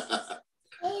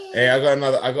 Hey, I got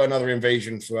another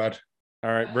invasion, Fouad.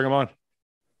 All right, bring him on.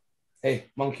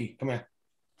 Hey, monkey, come here.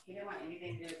 He didn't want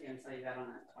anything to do with you until you got on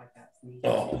that podcast.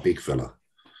 Oh, big fella.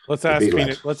 Let's ask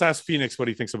Phoenix. Let's ask Phoenix what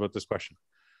he thinks about this question.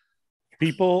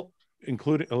 People,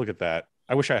 including look at that.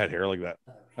 I wish I had hair like that.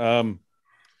 Hi.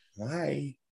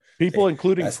 People,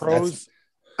 including pros.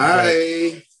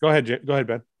 Hi. Go ahead,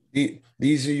 Ben.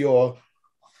 These are your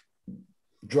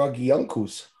druggy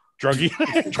uncles. The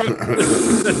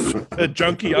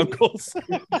junkie uncles.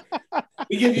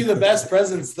 We give you the best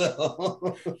presents,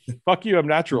 though. Fuck you, I'm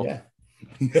natural. Yeah.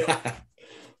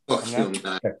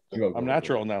 I'm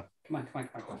natural now. Come on.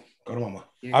 Go to mama.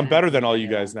 I'm better than all you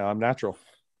guys now. I'm natural.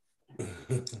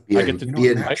 Yeah, I get to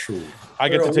natural. I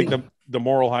get to take the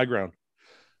moral high ground.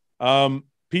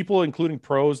 People, including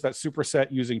pros, that superset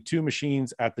using 2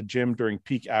 machines at the gym during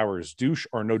peak hours. Douche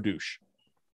or no douche?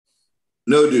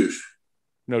 No douche.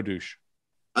 No douche.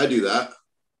 I do that.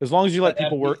 As long as you let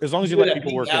people work. As long as you let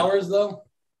people work. Hours though.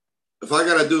 If I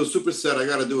gotta do a superset, I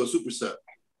gotta do a superset.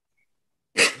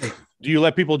 Do you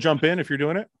let people jump in if you're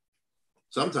doing it?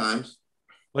 Sometimes.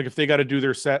 Like if they got to do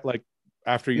their set, like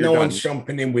after you're no done. one's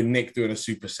jumping in with Nick doing a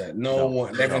superset. No one.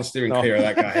 Everyone's steering clear of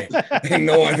that guy.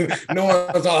 no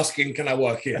one's asking, can I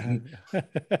work in?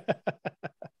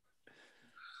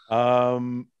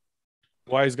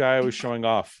 Wise guy was showing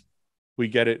off. We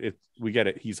get it. We get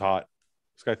it. He's hot.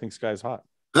 This guy thinks Guy's hot.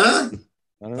 Huh?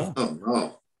 I don't know. Oh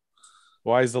no.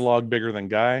 Why is the log bigger than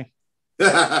Guy?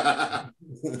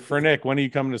 For Nick, when are you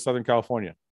coming to Southern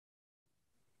California?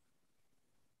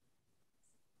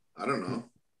 I don't know.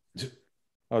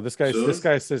 Oh, this guy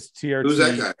says TRT. Who's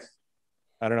that guy?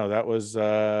 I don't know. That was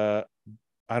I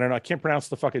don't know. I can't pronounce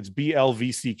the fuck. It's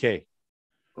BLVCK.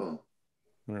 Oh.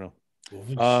 I don't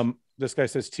know. This guy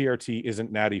says TRT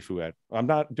isn't natty, Fouad. I'm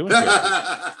not doing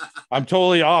TRT. I'm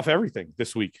totally off everything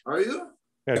this week. Are you?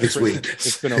 Yeah, this week.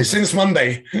 It's been since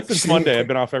Monday. Since Monday, I've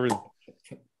been off everything.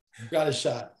 Got a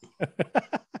shot.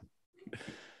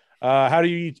 How do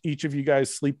you each of you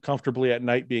guys sleep comfortably at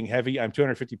night being heavy? I'm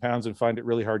 250 pounds and find it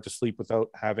really hard to sleep without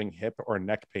having hip or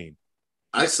neck pain.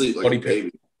 I sleep like a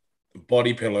baby.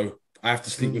 Body pillow. I have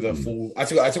to sleep with a full. I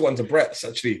took one to Brett's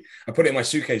actually. I put it in my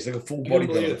suitcase like a full body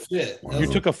pillow. You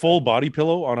took a full body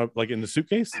pillow on in the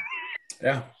suitcase?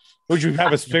 Yeah. Would you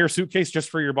have a spare suitcase just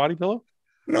for your body pillow?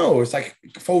 No, it's like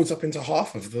it folds up into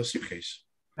half of the suitcase.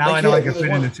 Now I know I can fit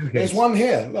in the suitcase. There's one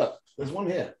here. Look, there's one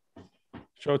here.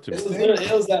 Show it to me.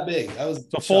 It was that big.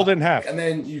 So fold in half, and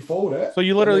then you fold it. So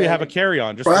you literally have a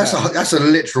carry-on. Just that's a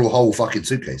literal whole fucking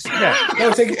suitcase. Yeah.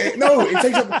 it takes up. No.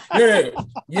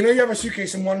 You know, you have a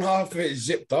suitcase and one half of it is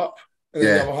zipped up, and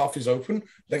then the other half is open.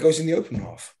 That goes in the open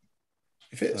half.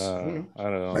 It fits. I don't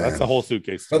know. That's the whole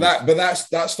suitcase. But that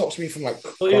stops me from like.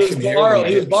 So he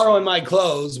was borrowing my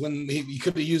clothes when he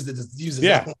could have used it to use it.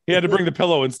 Yeah, he had to bring the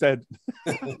pillow instead.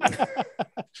 You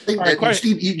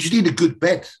just need a good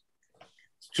bed.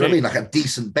 Do you know what I mean? Like a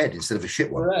decent bed instead of a shit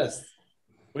one.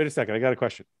 Wait a second. I got a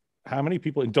question. How many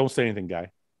people, and don't say anything, Guy.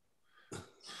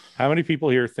 How many people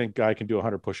here think Guy can do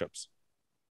 100 push-ups?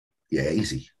 Yeah,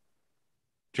 easy.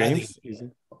 James?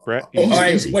 Easy. Brett?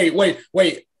 Easy.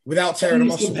 Wait. Without tearing a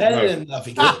muscle. Without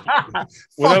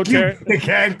tearing.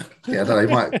 Yeah, I don't know. He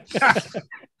might.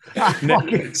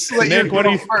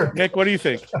 Nick, what do you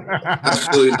think?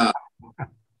 Absolutely not.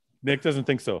 Nick doesn't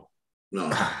think so. No.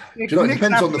 Do you know, it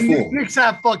depends on the form. Nick's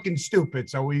not fucking stupid,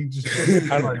 so we just.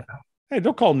 Hey,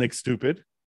 don't call Nick stupid.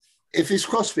 If it's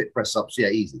CrossFit press ups, yeah,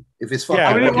 easy. If it's fucking,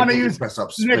 I didn't want to use press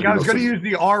ups. Nick, I was going to use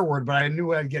the R word, but I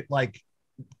knew I'd get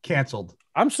canceled.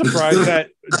 I'm surprised that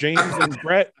James and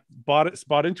Brett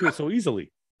bought into it so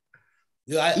easily.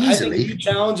 I think if you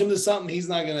challenge him to something, he's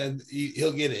not gonna.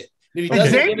 He'll get it. If he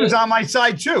James was on my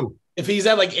side too. If he's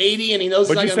at like 80 and he knows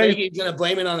he's not gonna make it, he's gonna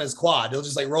blame it on his quad. He'll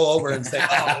just roll over and say,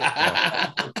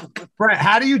 "Oh." Brett,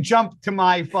 how do you jump to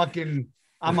my fucking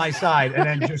on my side and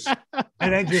then just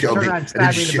turn around and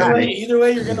stab me in the back? Either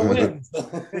way, you're gonna win.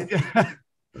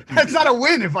 That's not a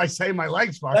win if I say my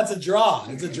legs fucked. That's a draw.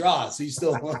 It's a draw. So you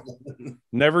still won.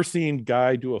 Never seen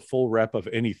Guy do a full rep of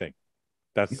anything.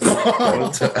 That's one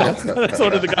of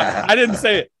the guys. I didn't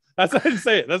say it. I didn't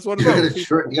say it. That's one of those. You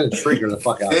got to trigger the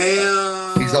fuck out.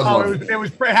 He's on it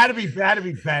had to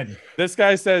be Ben. This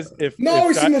guy says it's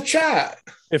in the chat.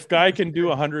 If Guy can do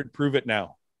 100, prove it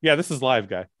now. Yeah, this is live,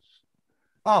 Guy.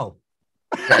 Oh.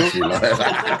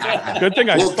 Good thing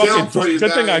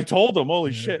I told him.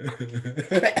 Holy shit.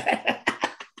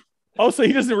 Oh, so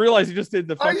he doesn't realize he just did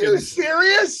the fucking... Are you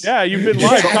serious? Yeah, you've been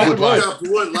live.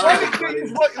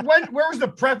 Where was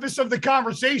the preface of the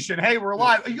conversation? Hey, we're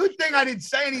live. You think I didn't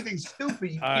say anything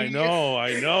stupid? I know.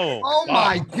 Oh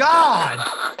my God.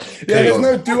 Yeah, there's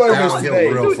no do-overs today.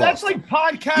 Dude, that's like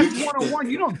podcast 101.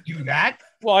 You don't do that.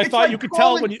 Well, I thought you could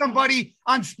tell when somebody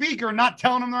on speaker, not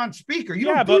telling them they're on speaker.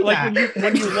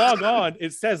 When you log on,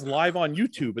 it says live on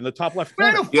YouTube in the top left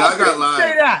corner. Yeah, I got live.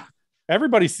 Say that.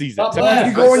 Everybody sees it.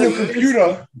 You go on your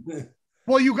computer.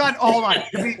 Well, hold on.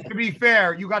 To be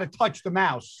fair, you got to touch the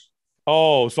mouse.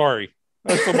 Oh, sorry.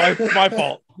 That's my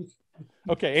fault.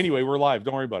 Okay. Anyway, we're live.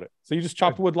 Don't worry about it. So you just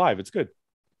chopped wood live. It's good.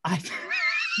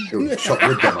 Chop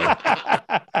wood demo.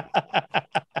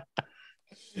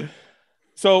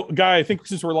 So, Guy, I think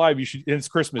since we're live, it's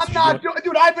Christmas. I'm not,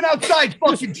 dude. I've been outside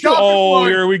fucking chopping wood.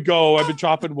 Here we go. I've been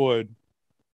chopping wood.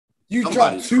 You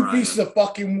chopped 2 pieces of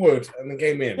fucking wood and then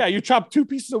came in. Yeah, you chopped 2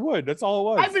 pieces of wood. That's all it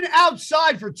was. I've been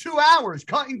outside for 2 hours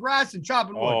cutting grass and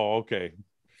chopping wood. Oh, okay.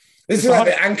 This is like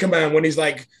the Anchorman when he's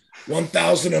like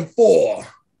 1004,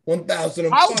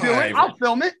 1005. I'll do it. I'll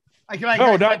film it. You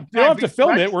don't have to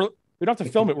film it. We don't have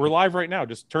to film it. We're live right now.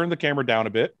 Just turn the camera down a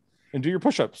bit and do your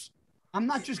push-ups. I'm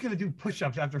not just going to do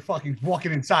push-ups after fucking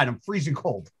walking inside. I'm freezing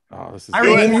cold. Oh, this is... I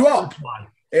warm you up.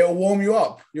 It'll warm you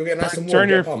up. You'll get nice and warm.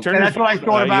 That's what I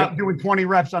thought about doing 20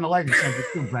 reps on the leg extension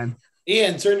too, Ben.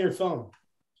 Ian, turn your phone.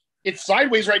 It's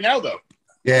sideways right now, though.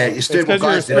 Yeah, it's doing what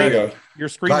guys did. Your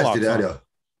screen lock.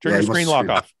 Turn your screen lock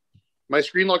off. My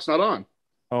screen lock's not on.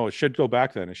 Oh, it should go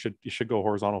back then. It should go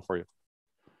horizontal for you.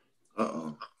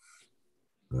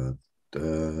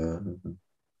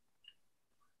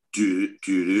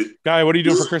 Guy, what are you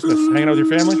doing for Christmas? Hanging out with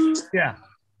your family? Yeah.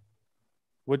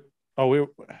 What? Oh,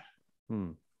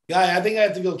 Guy, I think I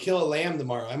have to go kill a lamb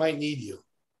tomorrow. I might need you.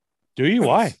 Do you?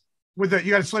 Why? You got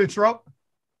to slit its throat?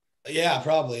 Yeah,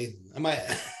 probably. I might.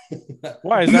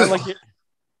 Why is that like?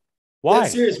 Why?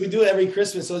 That's serious. We do it every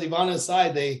Christmas. So Ivana's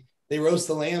side, they roast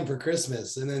the lamb for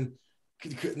Christmas, and then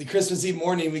Christmas Eve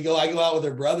morning I go out with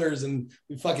her brothers and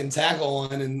we fucking tackle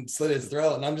one and slit its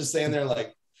throat. And I'm just saying there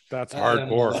like that's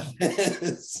hardcore.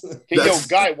 Hey, yo,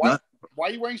 Guy, why are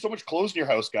you wearing so much clothes in your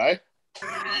house, Guy?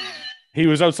 He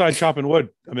was outside chopping wood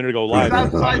a minute ago, live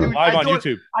on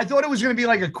YouTube. I thought it was going to be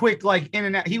like a quick in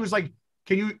and out. He was like,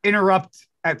 "Can you interrupt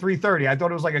at 3:30?" I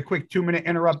thought it was like a quick 2-minute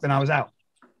interrupt, and I was out.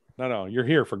 No, you're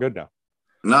here for good now.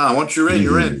 Nah, once you're in,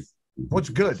 you're in. What's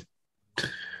good?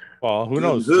 Well, who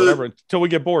knows? Whatever. Until we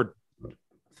get bored.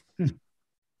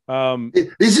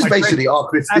 This is basically our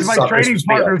Christmas. As my training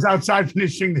partner is outside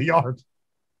finishing the yard.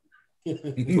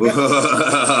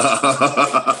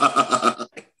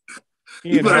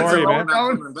 Ian, how are you, man?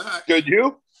 Good,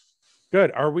 you?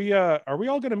 Good. Are we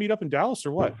all going to meet up in Dallas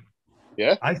or what?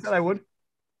 Yeah, I said I would.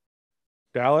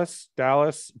 Dallas.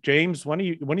 James, when are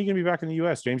you going to be back in the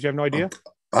U.S.? James, you have no idea?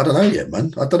 I don't know yet,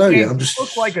 man. I don't know yet. I'm just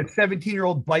look like a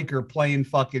 17-year-old biker playing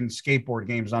fucking skateboard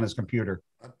games on his computer.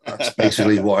 That's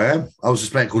basically what I am. I was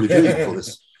just playing Call of Duty before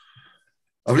this.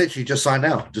 I've literally just signed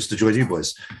out just to join you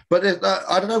boys. But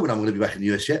I don't know when I'm going to be back in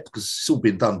the US yet because it's all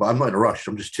been done. But I'm not in a rush.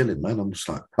 I'm just chilling, man. I'm just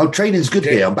like, training's good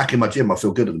here. I'm back in my gym. I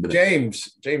feel good at the minute.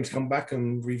 James, come back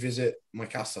and revisit my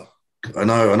casa. I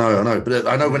know. But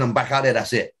I know when I'm back out there,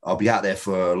 that's it. I'll be out there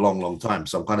for a long, long time.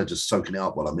 So I'm kind of just soaking it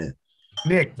up while I'm here.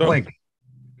 Nick, Blink.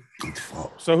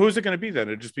 So who's it going to be then?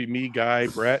 It'd just be me, Guy,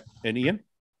 Brett, and Ian.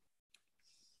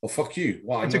 Well, fuck you.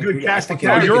 Wow, it's a good cast.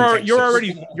 You're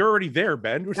already there,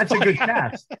 Ben. That's a good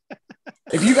cast.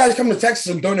 If you guys come to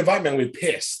Texas and don't invite me, I'm gonna be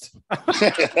pissed.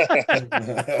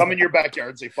 Come in your backyard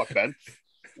and say fuck Ben.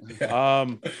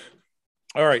 All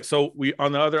right. So we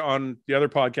on the other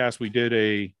podcast we did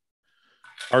the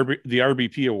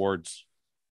RBP awards,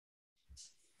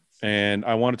 and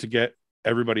I wanted to get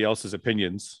everybody else's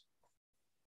opinions.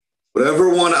 Whatever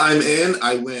one I'm in,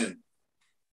 I win.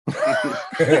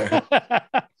 I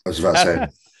was about to say.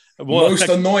 Most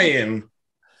annoying.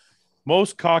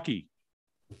 Most cocky.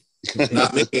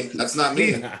 Not me. That's not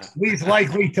me. He's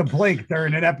likely to blink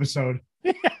during an episode.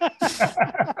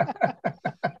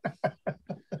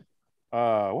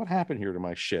 What happened here to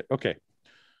my shit? Okay.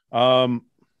 You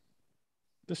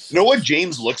know what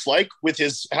James looks like with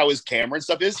how his camera and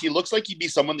stuff is? He looks like he'd be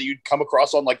someone that you'd come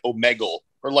across on like Omegle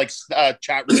or like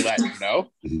chat roulette, you know?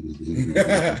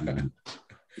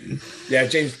 Yeah,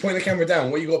 James, point the camera down.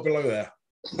 What you got below there?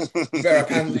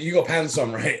 You got pants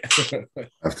on, right? After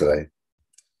that,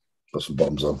 got some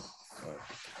bottoms on.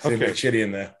 Okay, a bit chilly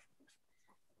in there.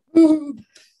 No.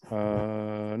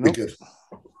 Good.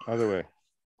 Either way.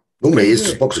 Normally, it's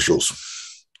just boxer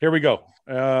shorts. Here we go.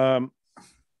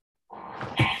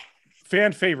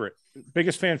 Fan favorite,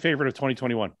 biggest fan favorite of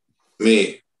 2021.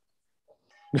 Me.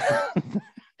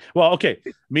 Well, okay.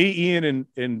 Me, Ian,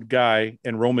 and Guy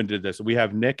and Roman did this. We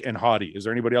have Nick and Hottie. Is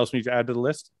there anybody else we need to add to the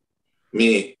list?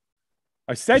 Me.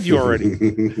 I said you already.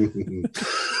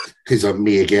 He's on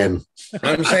me again.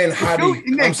 I'm saying Hottie.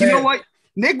 Nick, you know what?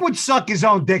 Nick would suck his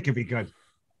own dick if he could.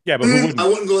 Yeah, but who wouldn't? I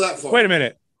wouldn't go that far. Wait a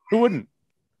minute. Who wouldn't?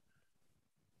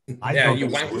 You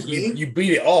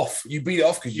beat it off. You beat it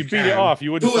off because you beat it off.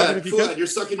 You wouldn't suck it if you could. You're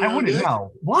sucking your I wouldn't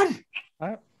know. What?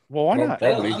 Well, why not?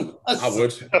 Probably. I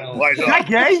would. Why Is that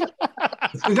gay?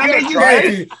 Is that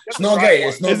gay? It's not gay.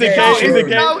 It's not Is it gay. gay? Is it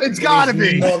gay? No, it's gotta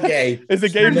be. Not gay. Is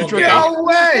it gay if you jerk off? No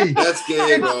way. That's gay,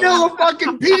 It's bro. still a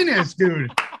fucking penis,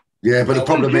 dude. Yeah, but the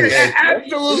problem is,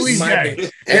 Absolutely gay.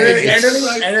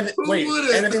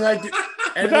 Anything I do.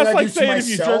 But that's like saying if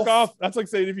you jerk off. That's like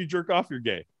saying if you jerk off, you're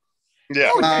gay. Yeah.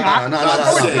 No.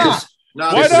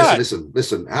 Why not?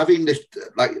 Listen. Having this,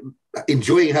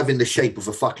 enjoying having the shape of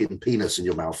a fucking penis in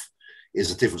your mouth is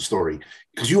a different story.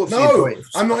 Because you obviously enjoy it.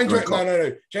 I'm not enjoying.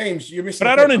 No, James, you're missing.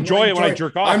 But I don't enjoy it when I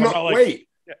jerk off. I'm not. Wait.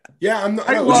 Yeah, I'm not.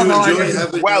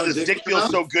 Wow, this dick feels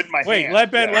so good in my hand. Wait,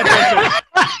 let Ben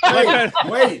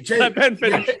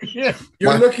finish.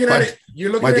 You're looking at it.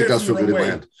 You're looking my at dick it does from feel the good in my way.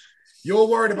 hand. You're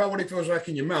worried about what it feels like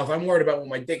in your mouth. I'm worried about what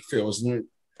my dick feels. And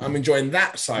I'm enjoying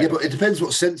that side. Yeah, but it depends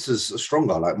what sensors are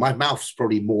stronger. Like my mouth's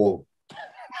probably more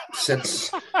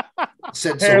sense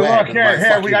Here, aware. look,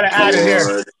 here, we got to add it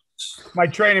here. My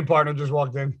training partner just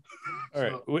walked in. All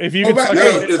right, if you could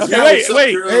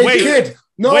wait, kid.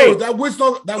 No, wait. that was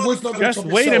not. Just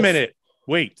wait a minute.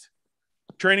 Wait,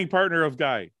 training partner of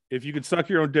Guy. If you could suck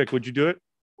your own dick, would you do it?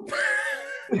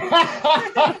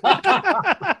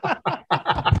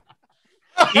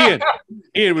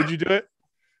 Ian, would you do it?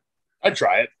 I'd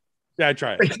try it. Yeah, I'd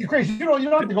try it. Chris, you don't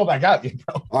have to go back out yet,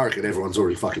 bro. I reckon everyone's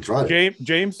already fucking tried it.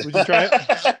 James, would you try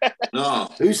it? No.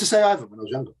 I used to say I haven't when I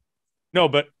was younger. No,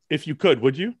 but if you could,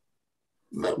 would you?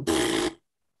 No.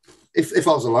 If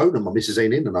I was alone and my missus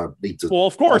ain't in, and I need to. Well,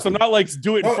 of course, I'm not like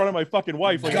do it in front of my fucking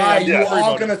wife. Like, Guy, you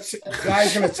are gonna.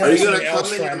 Guy's gonna tell you gonna come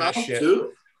in your mouth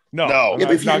too. No, yeah,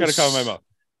 I'm not gonna come in my mouth.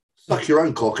 Suck your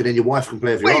own cock, and then your wife can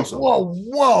play with your ass.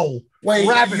 Whoa! Wait,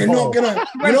 you're not gonna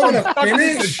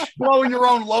finish blowing your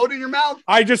own load in your mouth.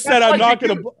 I just said I'm not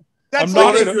gonna. That's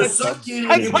like a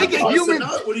human.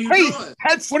 What are you doing?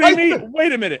 What do you mean?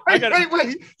 Wait a minute. Wait.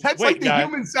 That's like the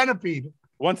human centipede.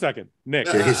 1 second, Nick.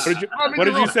 What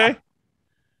did you say?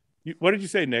 What did you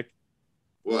say, Nick?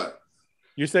 What?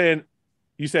 You said,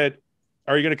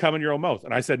 are you going to come in your own mouth?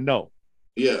 And I said, no.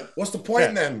 Yeah. What's the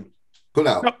point then? Pull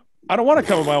out. No, I don't want to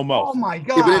come in my own mouth. Oh my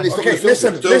God. Yeah, okay,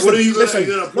 listen. What are you listen.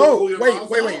 Gonna no,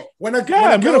 wait.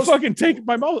 I'm going to fucking take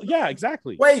my mouth. Yeah,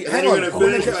 exactly. Wait, hang on. You're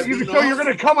going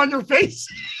to come on your face?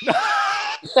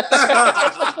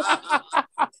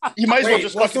 You might as well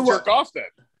just fucking jerk off then.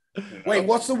 Wait,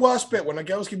 what's the worst bit when a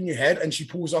girl's giving you head and she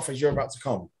pulls off as you're about to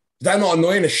come? Is that not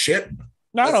annoying as shit?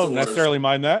 No, I don't necessarily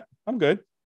mind that. I'm good.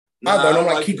 I don't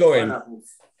like keep going.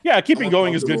 Yeah, keeping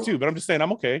going is good too, but I'm just saying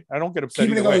I'm okay. I don't get upset.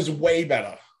 Keeping it going is way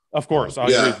better. Of course, I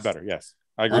agree it's better. Yes,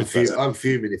 I agree. I'm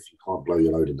fuming if you can't blow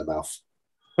your load in the mouth.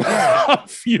 I'm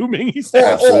fuming. He's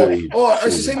absolutely. Or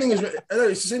it's the same thing as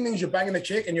it's the same thing as you're banging a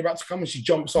chick and you're about to come and she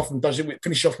jumps off and does it.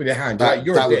 Finish off with your hand. That would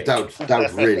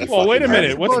really. Well, wait a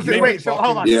minute. Wait. So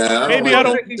hold on. Yeah. Maybe I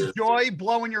don't enjoy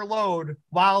blowing your load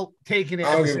while taking it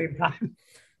at the same time.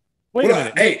 Wait a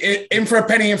minute. Hey, in for a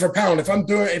penny, in for a pound.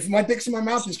 If my dick's in my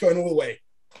mouth, it's going all the way.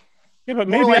 Yeah, but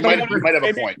maybe I might have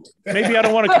a point. Maybe I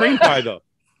don't want a cream pie though.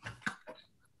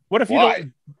 What if you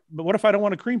don't? But what if I don't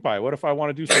want a cream pie? What if I want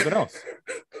to do something else?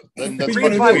 Cream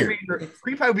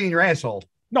pie would be in your asshole.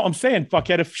 No, I'm saying,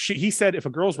 fuckhead. He said if a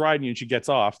girl's riding you and she gets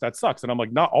off, that sucks. And I'm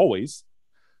like, not always.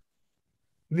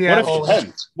 Yeah.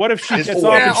 What if she gets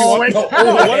off? And she wants,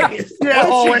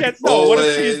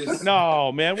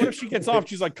 no, man. What if she gets off?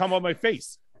 She's like, come on my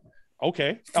face.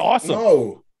 Okay, awesome.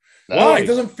 No. Why? It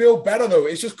doesn't feel better though.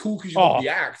 It's just cool because you got the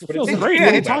act. But feels it's great.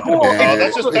 It's cool.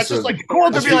 That's just like cool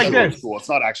to be like this. Cool. It's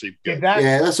not actually good.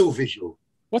 Yeah, that's all visual.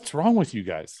 What's wrong with you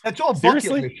guys? That's all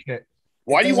seriously. Bucket list shit.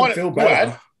 Why do you want to feel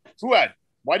better? Fouad,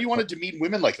 why do you want to demean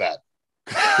women like that?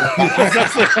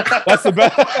 that's the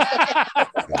best.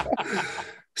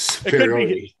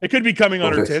 It could be coming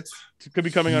on her tits. It could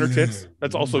be coming on her tits.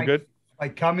 That's also good.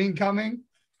 Like coming.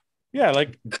 Yeah,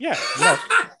 No.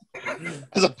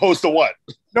 As opposed to what?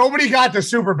 Nobody got the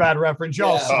super bad reference.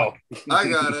 Y'all suck. I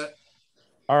got it.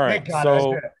 All right.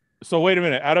 So wait a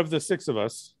minute. Out of the six of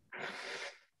us,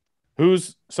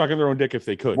 who's sucking their own dick if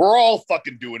they could? We're all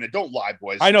fucking doing it. Don't lie,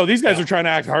 boys. I know these guys are trying to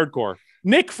act hardcore.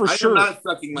 Nick for sure. I'm not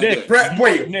sucking my dick.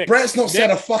 Brett's not said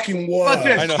a fucking word. What's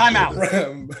this? Time out.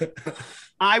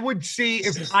 I would see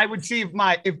if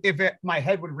my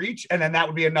head would reach, and then that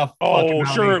would be enough. Oh,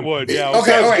 sure it would. Yeah.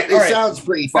 Okay. All right. It sounds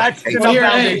pretty fun. That's enough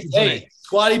foundation for me.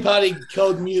 Squatty Potty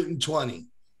Code Mutant 20. Do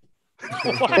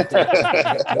you know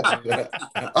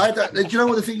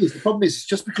what the thing is? The problem is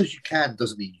just because you can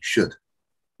doesn't mean you should.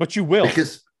 But you will.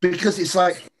 Because it's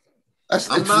like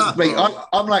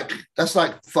I'm like that's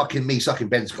like fucking me sucking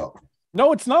Ben's cock.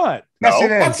 No, it's not.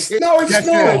 Yes, No, it's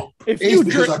not. If you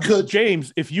jerk,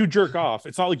 James, if you jerk off,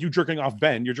 it's not like you jerking off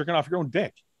Ben. You're jerking off your own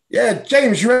dick. Yeah,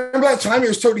 James, you remember that time? It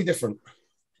was totally different.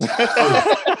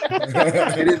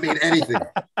 It didn't mean anything.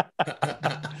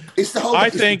 It's the whole.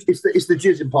 It's the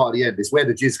jizzing part at the end. It's where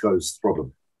the jizz goes. The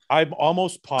problem. I'm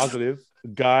almost positive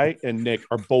Guy and Nick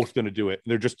are both going to do it.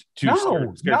 They're just too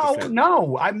scared.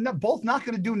 No. I'm both not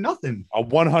going to do nothing.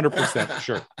 100%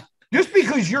 sure. Just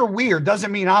because you're weird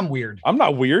doesn't mean I'm weird. I'm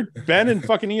not weird. Ben and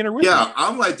fucking Ian are weird. Yeah,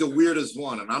 I'm like the weirdest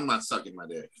one, and I'm not sucking my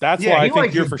dick. That's why I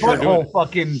think you're for sure doing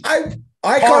it.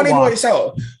 I can't even work this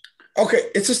out. Okay,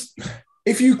 it's just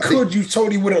if you could, you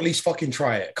totally would at least fucking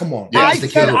try it. Come on. Yeah, I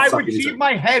said I would see if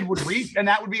my head would reach, and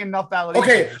that would be enough validation.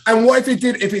 Okay, and what if it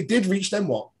did? If it did reach, then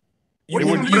what?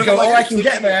 You go, I can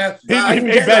get there.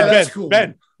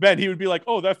 Ben, he would be like,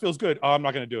 oh, that feels good. Oh, I'm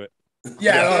not going to do it.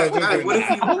 Yeah. What if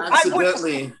you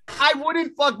accidentally I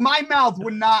wouldn't fuck. My mouth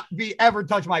would not be ever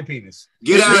touch my penis.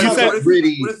 Get out of here.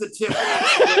 Really. What is the tip?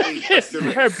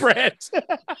 Brett.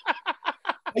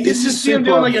 I can see him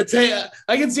doing like a taste.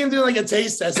 I can see him doing like a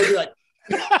taste test. He'd be like,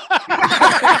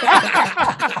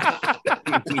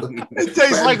 it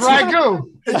tastes like ragu.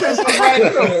 It tastes like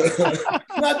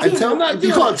ragu.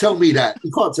 You can't tell me that.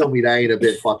 You can't tell me that ain't a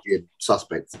bit fucking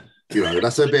suspect. You know,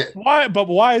 that's a bit. Why? But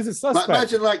why is it suspect? Like,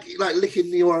 imagine like licking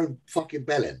your own fucking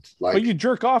bellend. Like, but you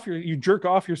jerk off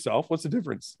yourself. What's the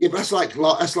difference? Yeah, but that's like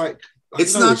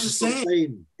it's not the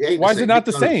same. Why is it not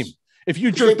the same? If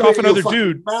you jerked off another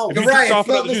dude,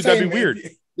 that'd be weird.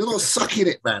 You're not sucking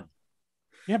it, man.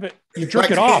 Yeah, but you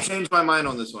jerk it off. Change my mind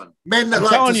on this one. Men that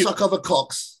like to suck other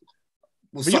cocks.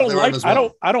 But you don't like.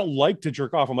 Well. I don't like to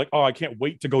jerk off. I'm like, oh, I can't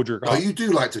wait to go jerk off. Oh, you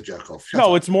do like to jerk off.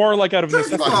 No, it's more like out of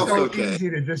necessity. Easy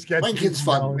to just get. Wanking's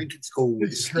fun. Wanking's cool.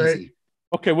 It's great. Easy.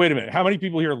 Okay, wait a minute. How many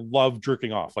people here love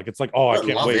jerking off? Like, it's like, oh, I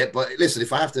can't wait. It, but listen,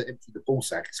 if I have to empty the ball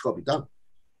sack, it's got to be done.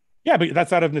 Yeah, but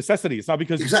that's out of necessity. It's not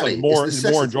because it's like more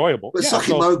enjoyable. But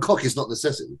sucking my own cock is not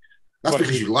necessity. That's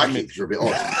because you like it because you're a bit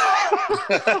odd.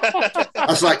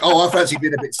 That's like, oh, I fancy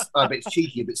being a bit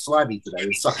cheeky, a bit slimy today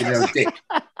and sucking your own dick.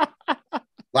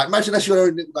 Like, imagine that's your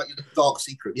own like dark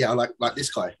secret. Yeah, like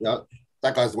this guy. Yeah,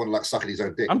 that guy's the one like sucking his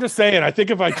own dick. I'm just saying. I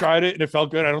think if I tried it and it felt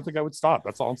good, I don't think I would stop.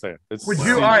 That's all I'm saying. Would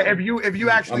you? All right, if you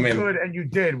actually could and you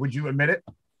did, would you admit it?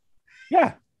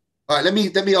 Yeah. All right, let me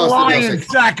ask. Lying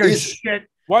sack of shit.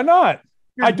 Why not?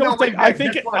 I don't think. I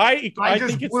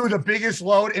just blew the biggest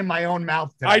load in my own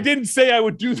mouth today. I didn't say I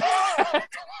would do that.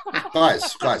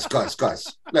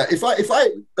 guys. Look, if I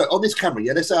look, on this camera,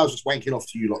 yeah, let's say I was just wanking off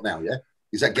to you lot now, yeah.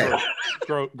 Is that gay?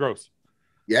 Gross.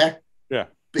 Yeah? Yeah.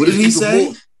 But what did he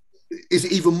say? Is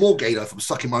it even more gay though if I'm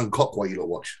sucking my own cock while you lot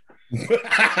watch?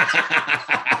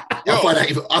 I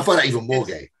find that even more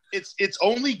gay. It's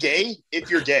only gay if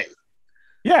you're gay.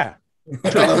 Yeah. I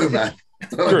don't know, man.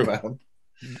 Man.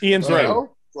 Ian's right.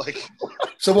 Like,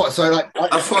 so what? So like,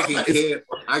 I fucking can't.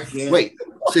 I can't. Wait.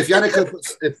 So if Yannicka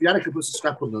puts a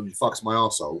strap on and fucks my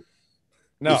arsehole.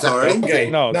 No, sorry. Gay.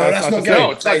 No, that's not gay.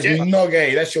 No, that is not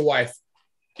gay. That's your wife.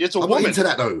 It's a I'm woman. not into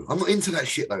that though. I'm not into that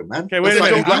shit though, man. Okay, wait a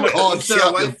minute.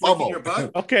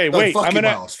 Okay, wait. I'm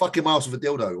gonna fucking miles with a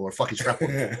dildo or a fucking strap on.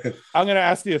 I'm gonna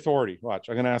ask the authority. Watch.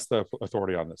 I'm gonna ask the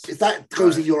authority on this. If that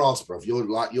goes in your ass, bro,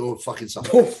 you're fucking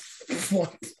something.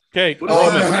 What? Okay.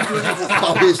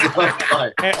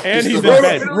 And he's in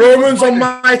bed. Roman's on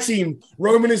my team.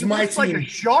 Roman is my team. Like a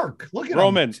shark. Look at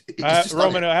Roman.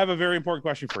 Roman, I have a very important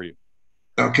question for you.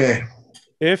 Okay.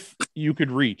 If you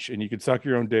could reach and you could suck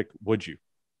your own dick, would you?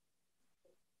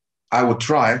 I would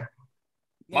try.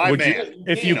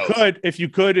 If you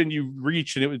could and you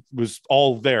reach and it was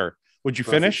all there, would you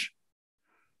finish?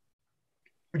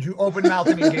 Would you open mouth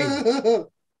and engage?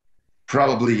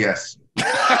 Probably yes.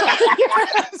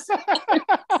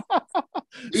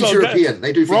 He's European.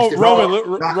 They do things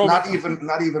Roman,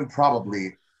 not even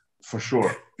probably, for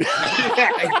sure.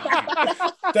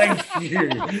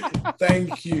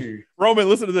 Thank you. Roman,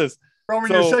 listen to this.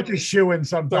 Roman, you're such a shoo-in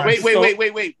sometimes.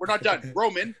 Wait. We're not done.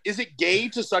 Roman, is it gay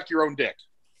to suck your own dick?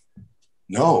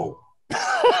 No.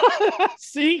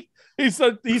 See? He's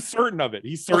certain of it.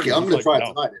 He's certain. Okay, I'm going to try it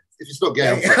tonight. If it's not gay,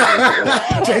 I'm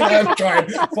trying.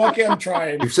 Fuck it, I'm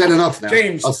trying. You've said enough now.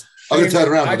 James, I'm going to turn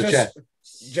around in the chair.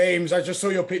 James, I just saw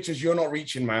your pictures. You're not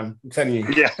reaching, man. I'm telling you.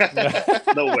 Yeah.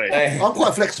 No way. I'm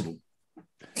quite flexible.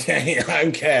 I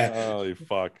don't care. Holy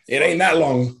fuck. It ain't that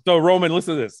long. So, Roman,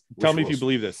 listen to this. Tell me if you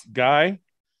believe this. Guy,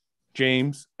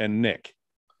 James, and Nick,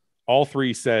 all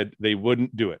three said they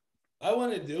wouldn't do it. I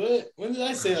want to do it. When did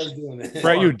I say I was doing it?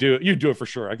 Right, you do it. You do it for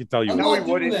sure. I can tell you. No, he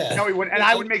wouldn't. No, he wouldn't. And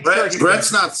I would make sure.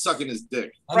 Brett's not sucking his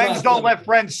dick. Friends don't let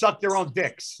friends suck their own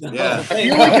dicks. Yeah.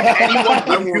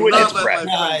 Anyone will not let my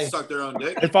friends suck their own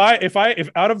dick. If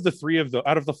out of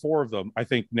the four of them, I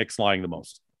think Nick's lying the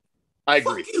most. I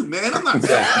agree. Fuck you, man. I'm not saying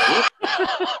that.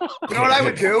 You know what I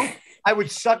would do? I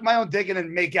would suck my own dick and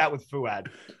then make out with Fouad.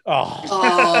 What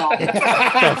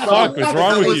the fuck is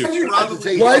wrong with you?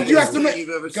 Why'd you have to make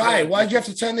Guy? Why'd you have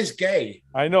to turn this gay?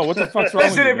 I know. What the fuck's wrong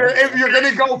Listen, with you? If you're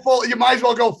gonna go full, you might as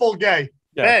well go full gay.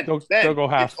 Yeah, don't go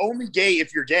half. It's only gay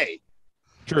if you're gay.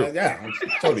 True. Yeah,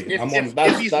 totally.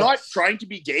 If he's not trying to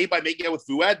be gay by making out with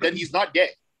Fouad, then he's not gay.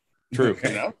 True.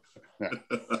 You know? Yeah.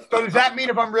 So does that mean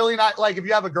if I'm really not if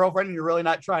you have a girlfriend and you're really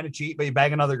not trying to cheat, but you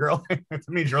bang another girl, it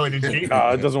means you really didn't cheat?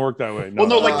 It doesn't work that way. No. Well,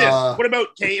 no, like this. What about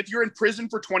if you're in prison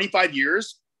for 25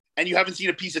 years and you haven't seen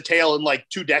a piece of tail in like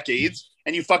 2 decades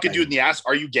and you fucking do it in the ass?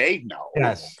 Are you gay? No.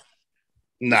 Yes.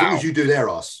 No. As long as you do their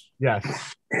ass. Yes.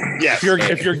 Yes.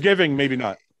 If you're giving, maybe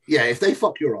not. Yeah, if they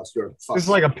fuck your ass, you're a fuck. This is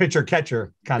like a pitcher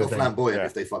catcher kind of thing. Flamboyant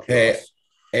if they fuck your ass.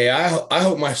 Hey, I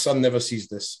hope my son never sees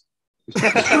this. He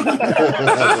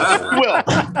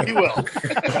will.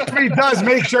 If he does,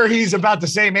 make sure he's about the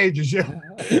same age as you.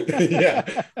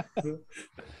 Yeah.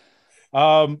 Okay.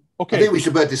 I think we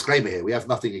should put a disclaimer here. We have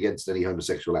nothing against any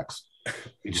homosexual acts.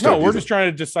 We're just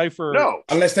trying to decipher. No,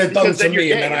 unless they're done to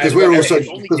me, and then because we're all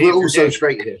so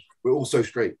straight here. We're all so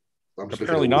straight.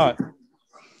 Apparently not.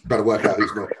 Trying to work out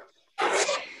who's not.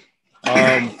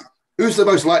 Who's the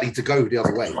most likely to go the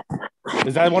other way?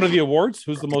 Is that one of the awards?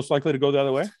 Who's the most likely to go the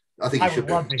other way? I think you should.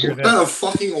 What kind of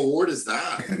fucking award is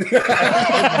that?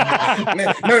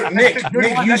 Nick,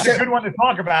 that's a good one to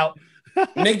talk about.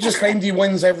 Nick just claimed he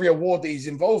wins every award that he's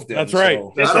involved in. That's right.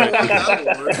 So. That's right.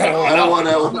 I don't want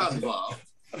that.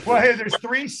 Well, hey, there's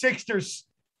 3 Sixters,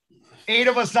 8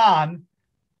 of us on.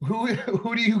 Who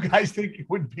do you guys think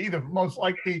would be the most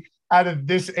likely out of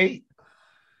this 8?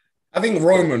 I think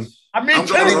Roman. I mean,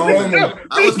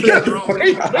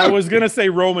 I was gonna say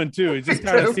Roman too. It just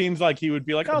kind of seems like he would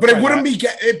be like, but it wouldn't be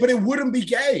gay. But it wouldn't be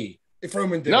gay if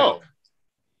Roman did it.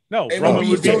 No, Roman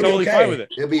would be totally fine with it.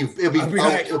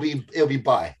 It'll be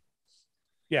bi.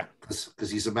 Yeah, because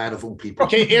he's a man of all people.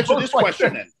 Okay, answer this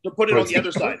question then. To put it on the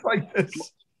other side.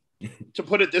 To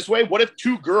put it this way, what if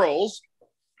 2 girls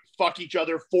fuck each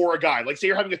other for a guy? Like, say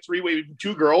you're having a 3-way with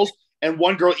 2 girls, and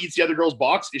one girl eats the other girl's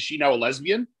box. Is she now a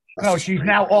lesbian? No, she's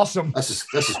now awesome. That's just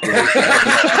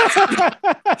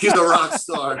He's a rock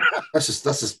star. That's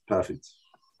just perfect.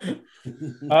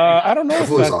 I don't know.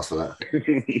 I've always asked for that.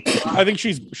 I think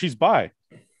she's bi.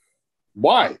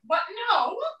 Why? What?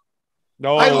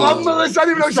 No. I love Melissa. I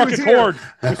didn't even know she was here.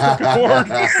 We struck a chord.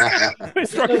 We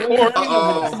struck a chord.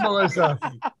 Melissa.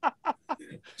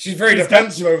 She's very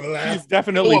defensive over that. She's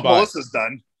definitely bi. Melissa's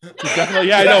done. She's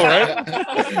definitely, I know,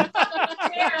 right?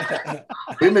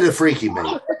 Women are freaky,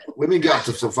 mate. Women get up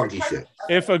to some funky shit.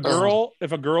 If a girl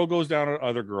goes down on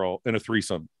another girl in a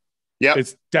threesome,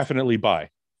 it's definitely bi.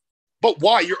 But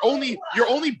why? You're only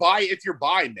bi if you're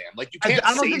bi, man. Like, you can't.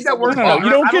 I don't think that works. No,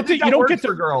 you don't get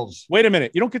to girls. Wait a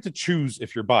minute. You don't get to choose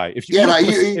if you're bi. If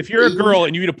you're a girl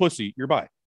and you eat a pussy, you're bi.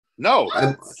 No,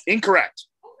 incorrect.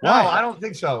 Why? No, I don't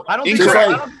think so. I don't think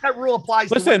that rule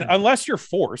applies. Listen, unless you're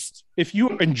forced, if you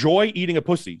enjoy eating a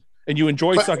pussy and you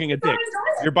enjoy sucking a dick,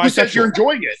 you're bisexual. Who says you're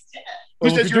enjoying it? Who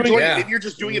says you're enjoying it? Yeah. If you're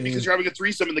just doing it because you're having a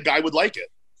threesome and the guy would like it.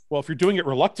 Well, if you're doing it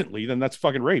reluctantly, then that's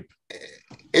fucking rape.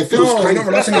 If it was crazy,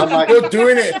 you're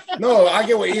doing it. No, I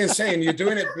get what Ian's saying. You're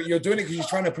doing it, but you're doing it because you're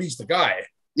trying to please the guy.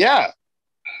 Yeah.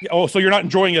 Oh, so you're not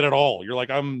enjoying it at all. You're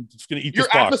like, I'm just gonna eat this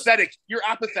box. Apathetic. You're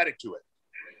apathetic to it.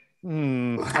 I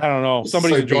don't know.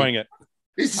 Somebody's enjoying it.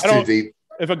 It's too deep.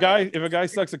 If a guy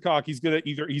sucks a cock, he's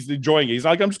enjoying it. He's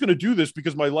like, I'm just gonna do this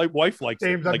because my wife likes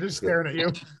James, it. I'm just staring at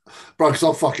you, bro. Because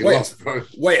I'm fucking lost, bro.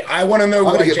 Wait, I want to know.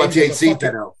 I'm gonna get my THC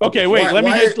pen out. Okay, wait. Let me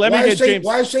get James.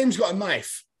 Why has James got a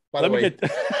knife? By the way,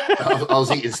 I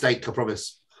was eating steak. I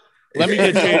promise. Let me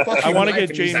get James. I want to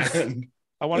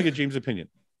get James' opinion.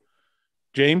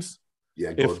 James.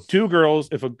 Yeah. If 2 girls,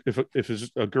 if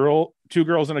a girl, 2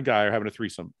 girls and a guy are having a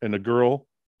threesome, and the girl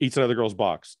eats another girl's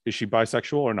box, is she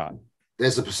bisexual or not?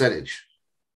 There's a percentage.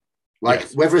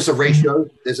 Whether it's a ratio,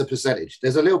 there's a percentage.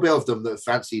 There's a little bit of them that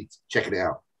fancied checking it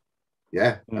out.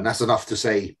 Yeah. And that's enough to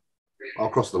say, I'll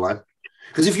cross the line.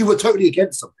 Because if you were totally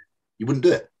against something, you wouldn't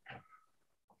do it.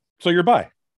 So you're bi.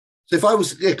 So if I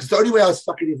was, because the only way I was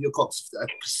fucking in your cocks, a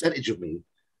percentage of me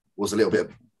was a little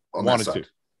bit on that side.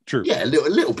 True. Yeah, a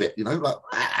little bit, like,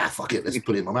 fuck it, let's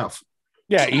put it in my mouth.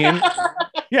 Yeah, Ian.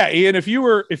 Ian, if you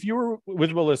were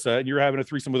with Melissa and you were having a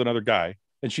threesome with another guy,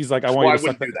 and she's like, I want you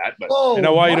to suck that, and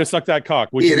I want you to suck that cock.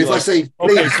 Ian, if I say,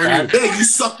 okay, for you. Hey, you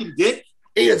sucking dick?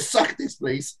 Ian, suck this,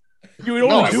 please. You would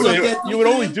only do it. You would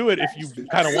only do it if you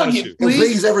kind of wanted to.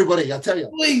 Please, everybody, I tell you.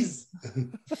 Please.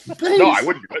 No, I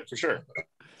wouldn't do it for sure.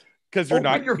 Because you're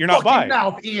not bi.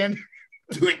 Mouth, Ian.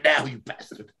 Do it now, you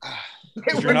bastard.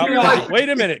 You're not bi. Wait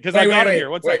a minute, because I got him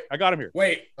here. I got him here.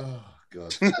 Wait. Oh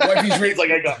God. What if he's really like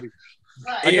I got me?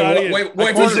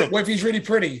 What if he's really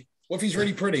pretty? What if he's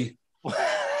really pretty?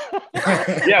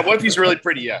 Yeah, what if he's really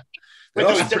pretty? Yeah. But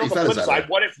no, instead on the flip side, there.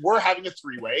 what if we're having a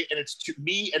 3-way and it's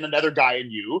me and another guy and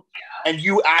you, and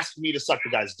you asked me to suck the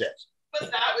guy's dick?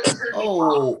 But that was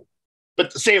turning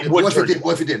But say it would. What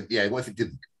if it didn't? Yeah, what if it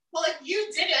didn't? Well, if you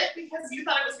did it because you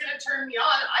thought it was going to turn me on,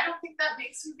 I don't think that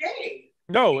makes you gay.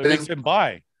 No, it makes him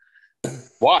bi.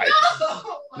 Why?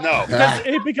 No.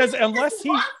 Because unless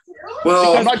he...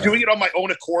 Well, I'm not doing it on my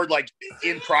own accord, like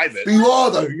in private. You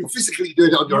are, though. You're physically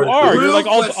doing it on your own. You are. You're like,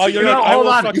 I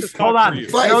will suck this cock for you.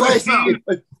 Sorry.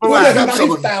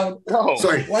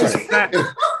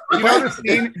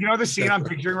 You know the scene I'm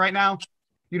picturing right now?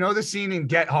 You know the scene in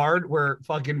Get Hard where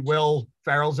fucking Will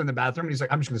Farrell's in the bathroom. He's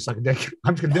like, I'm just gonna suck a dick.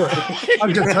 I'm just gonna do it.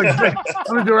 I'm just gonna suck a dick.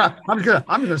 I'm gonna do it.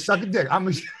 I'm gonna suck a dick.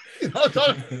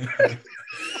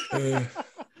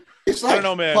 It's like, I don't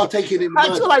know, man. Partaking in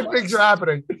that's what I picture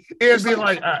happening. It'd be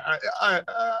like,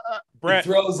 Brett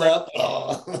throws up.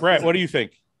 Brett, what do you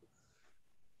think?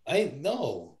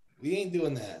 No, we ain't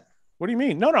doing that. What do you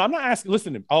mean? No, I'm not asking.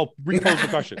 Listen, I'll repose the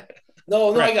question.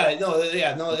 No, Brett, I got it. No,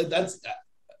 yeah, no, that's.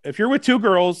 If you're with two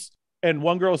girls and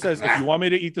one girl says, if you want me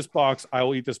to eat this box, I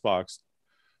will eat this box,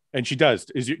 and she does,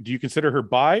 do you consider her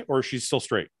bi or she's still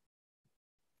straight?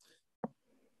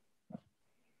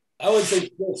 I would say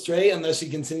straight unless she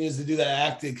continues to do that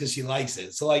acting because she likes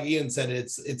it. So, like Ian said,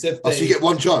 it's if they, so you get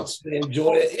one chance. They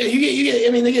enjoy it. Yeah, you get.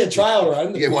 I mean, they get a trial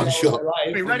run. You get one shot.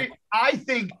 Ready? I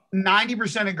think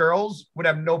 90% of girls would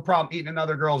have no problem eating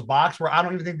another girl's box. Where I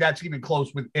don't even think that's even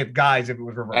close with guys if it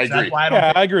was reversed. I agree. That's why I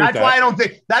don't. I agree. That's why I don't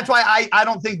think. That's why I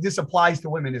don't think this applies to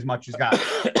women as much as guys.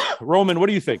 Roman, what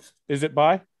do you think? Is it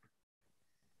bi?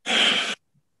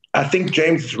 I think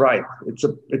James is right.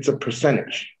 It's a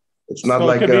percentage. It's not so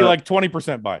like it could be like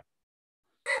 20% bi.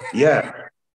 Yeah.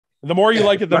 The more you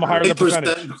like it, the higher the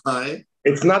percentage.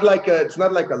 It's not like a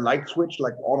light switch,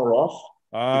 like on or off.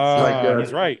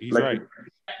 He's right. He's right.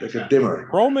 Like a dimmer.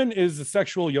 Roman is the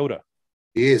sexual Yoda.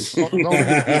 He is.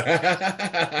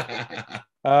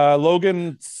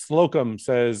 Logan Slocum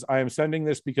says, I am sending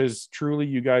this because truly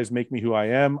you guys make me who I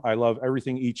am. I love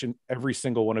everything each and every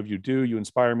single one of you do. You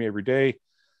inspire me every day.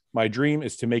 My dream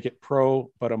is to make it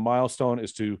pro, but a milestone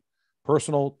is to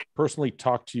personally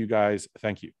talk to you guys.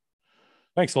 Thank you.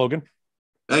 Thanks, Logan.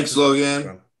 Thanks,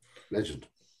 Logan. Legend.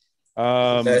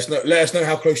 Let us know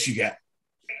how close you get.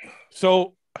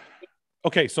 So,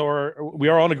 okay, so we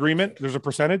are on agreement. There's a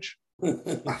percentage.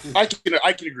 I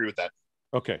can agree with that.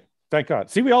 Okay, thank God.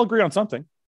 See, we all agree on something.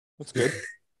 That's good.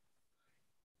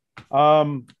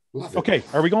 Okay,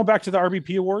 are we going back to the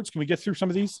RBP awards? Can we get through some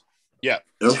of these? Yeah.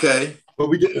 Okay. But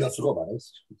we did. That's what about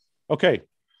this. Okay.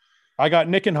 I got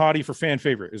Nick and Hottie for fan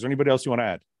favorite. Is there anybody else you want to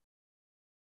add?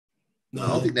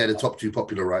 No, I think they're the top two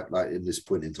popular right in this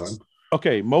point in time.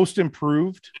 Okay, most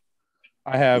improved.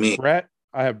 I have Brett.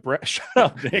 Shut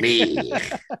up, Nick. Me.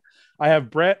 I have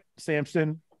Brett,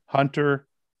 Samson, Hunter,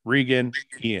 Regan,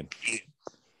 Ian.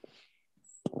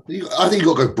 I think you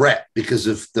got to go Brett because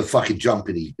of the fucking jump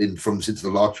since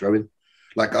the last showing.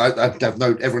 Like I have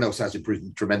everyone else has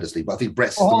improved tremendously, but I think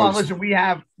Brett's. Hold on, listen.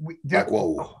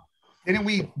 Whoa. Didn't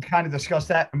we kind of discuss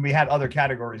that? And we had other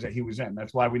categories that he was in.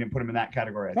 That's why we didn't put him in that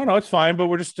category. No, it's fine. But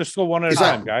we're just go one at a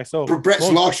time, guys. So Brett's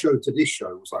last show to this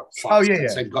show was like, yeah.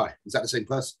 Same guy. Is that the same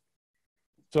person?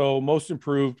 So most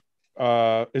improved.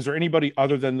 Is there anybody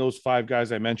other than those five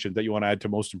guys I mentioned that you want to add to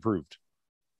most improved?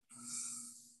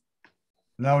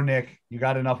 No, Nick, you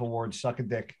got enough awards. Suck a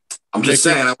dick. I'm just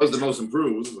saying I was the most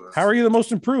improved. How are you the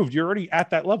most improved? You're already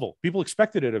at that level. People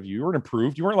expected it of you. You weren't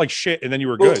improved. You weren't like shit, and then you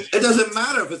were good. It doesn't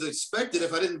matter if it's expected.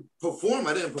 If I didn't perform,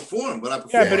 I didn't perform. But I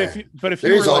performed. Yeah, but if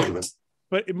you were like,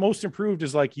 but most improved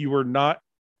is like you were not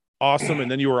awesome, and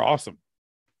then you were awesome.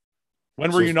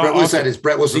 When were you not? Brett said his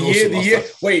Brett was the year.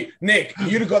 Wait, Nick,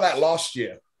 you'd have got that last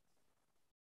year.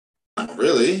 Not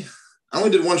really. I only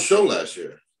did one show last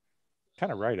year.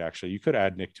 Kind of right, actually. You could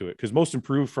add Nick to it because most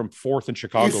improved from fourth in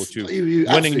Chicago to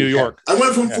winning New York. I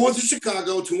went from fourth in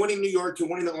Chicago to winning New York to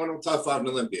winning the Arnold Top 5 in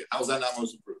Olympia. How's that not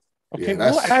most improved? Okay,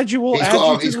 we'll add you. We'll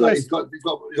add you to the list. He's got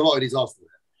a lot in his arsenal.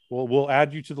 Well, we'll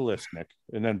add you to the list, Nick,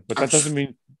 and then. But that doesn't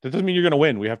mean you're going to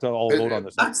win. We have to all vote on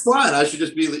this. That's fine. I should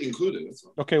just be included.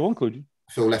 Okay, we'll include you.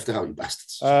 Phil left out, you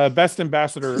bastards. Best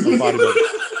ambassador of bodybuilding.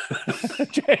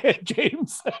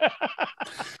 James.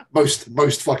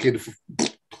 most fucking.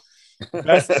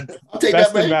 Best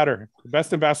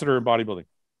ambassador in bodybuilding.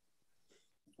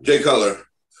 Jay Cutler.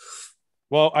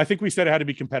 Well, I think we said it had to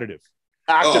be competitive.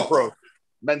 Active pro.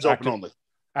 Men's open only.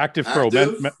 Active pro.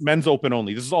 Men's open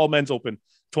only. This is all men's open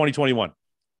 2021.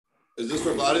 Is this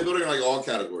for bodybuilding or like all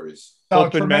categories?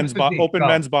 Open men's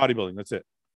bodybuilding. That's it.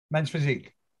 Men's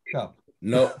physique. Go.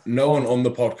 No one on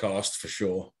the podcast for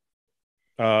sure.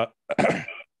 No.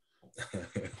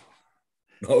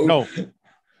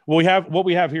 Well, what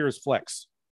we have here is Flex.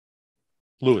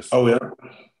 Lewis. Oh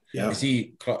yeah. Is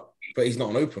he? But he's not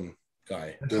an open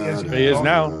guy. He is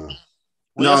now.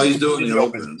 No, he's doing the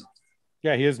open.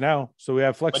 Yeah, he is now. So we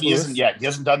have Flex. But he isn't yet. He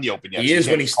hasn't done the open yet. He is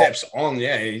when he steps on.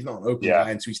 Yeah, he's not an open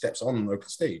guy until he steps on an open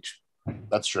stage.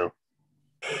 That's true.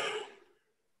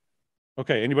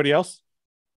 Okay. Anybody else?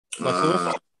 Flex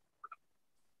Lewis?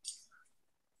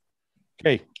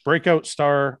 Okay. Breakout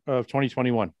star of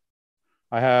 2021.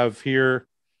 I have here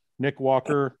Nick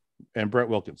Walker and Brett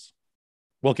Wilkins.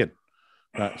 Wilkin.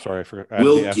 Sorry, I forgot.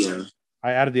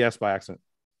 I added the S by accident.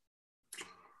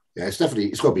 Yeah, it's got to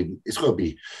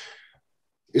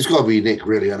be Nick,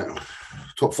 really. And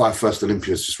top 5 first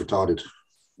Olympia is just retarded.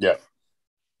 Yeah.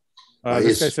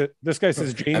 This guy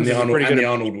says James and the is Arnold, pretty good. And the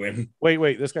Arnold win.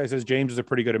 Wait. This guy says James is a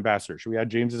pretty good ambassador. Should we add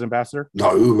James as ambassador?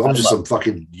 No, I'm just some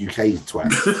fucking UK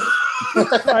twat.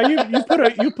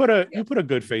 You put a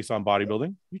good face on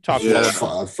bodybuilding. You talk.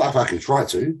 If I could try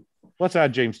to. Let's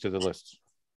add James to the list.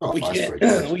 Oh, we can't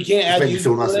add you to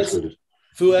the list.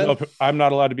 No, I'm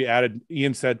not allowed to be added.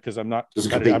 Ian said because I'm not.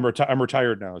 I'm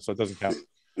retired now, so it doesn't count.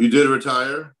 You did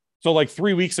retire? So like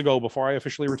 3 weeks ago, before I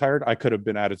officially retired, I could have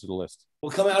been added to the list.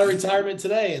 We'll come out of retirement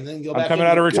today and then go back. I'm coming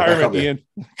out of retirement, Ian.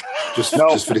 Just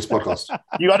for this podcast.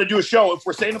 You got to do a show. If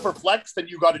we're saying it for flex, then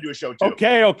you got to do a show too.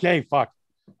 Okay, fuck.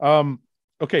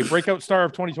 Okay, breakout star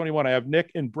of 2021. I have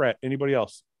Nick and Brett. Anybody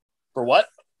else? For what?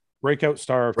 Breakout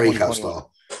star of breakout 2021.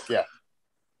 star. Yeah.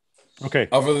 Okay.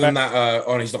 Other than that,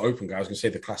 he's not open guy. I was gonna say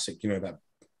the classic. That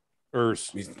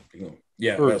Urs.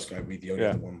 Urs guy be the only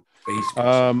one.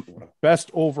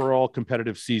 Best overall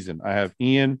competitive season. I have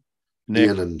Ian, Nick,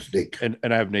 and Nick, and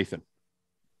I have Nathan.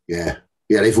 Yeah,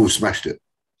 they've all smashed it.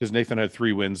 Because Nathan had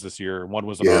 3 wins this year, and one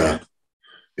was an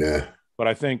Yeah. But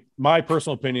I think my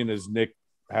personal opinion is Nick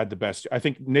had the best. I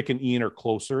think Nick and Ian are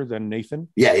closer than Nathan.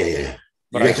 Yeah.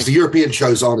 But because the European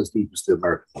shows aren't as deep as the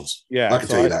American ones. Yeah, I can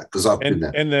tell you that because I've been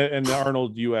there. And the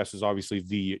Arnold US is obviously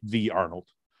the Arnold.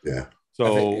 Yeah.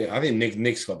 So I think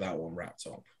Nick's got that one wrapped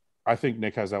up. I think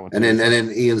Nick has that one. And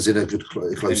then Ian's in a good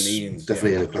close,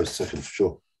 definitely in a close second for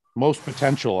sure. Most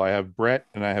potential. I have Brett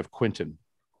and I have Quentin.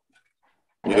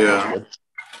 Yeah.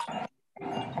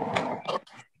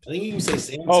 I think you can say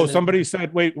Samson. Oh, somebody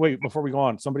said, wait, before we go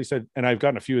on, somebody said, and I've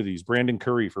gotten a few of these, Brandon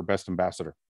Curry for best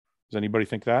ambassador. Does anybody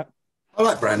think that? I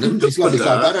like Brandon. He's lovely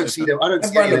guy. I don't see them. I don't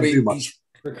see him do much.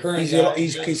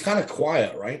 He's kind of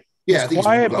quiet, right? Yeah, he's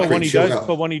quiet, but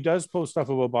when he does post stuff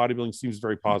about bodybuilding, seems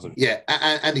very positive. Yeah,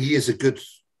 and he is a good,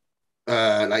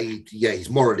 he's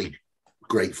morally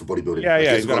great for bodybuilding.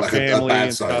 Yeah, he's got like a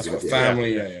bad side.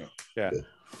 Family, yeah.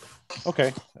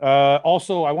 Okay.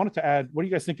 Also, I wanted to add, what do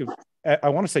you guys think of? I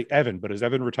want to say Evan, but is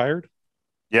Evan retired?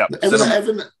 Yeah.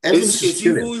 Evan's is he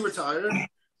fully retired?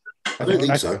 I don't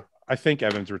think so. I think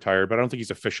Evan's retired, but I don't think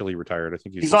he's officially retired. I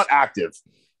think he's not active.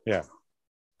 Yeah.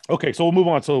 Okay, so we'll move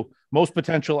on. So most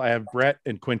potential, I have Brett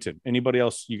and Quentin. Anybody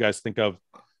else you guys think of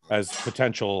as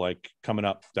potential, like coming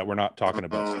up that we're not talking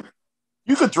about?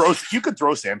 You could throw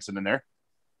Samson in there.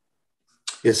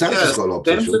 Yeah, Samson's got a lot of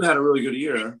potential. Samson had a really good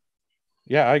year.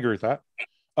 Yeah, I agree with that.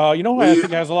 You know who I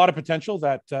think has a lot of potential?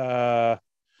 That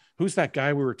who's that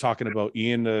guy we were talking about?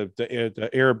 Ian, the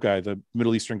Arab guy, the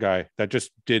Middle Eastern guy that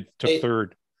just took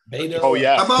third. Oh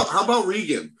yeah. How about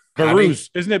Regan? Barouz,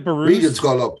 isn't it Barouz? Regan's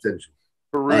got a lot of potential.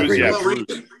 Barouz, yeah.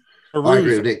 I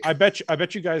agree with Nick. I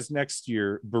bet you guys next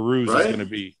year Barouz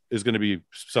is gonna be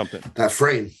something. That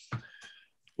frame.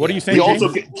 What are you saying? He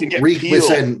also can get We're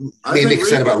saying, me and Nick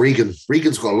said about Regan.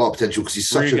 Regan's got a lot of potential because he's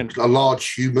such a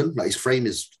large human. Like his frame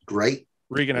is great.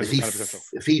 Regan has a ton of potential.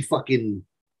 If he fucking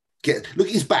look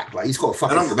at his back, like he's got a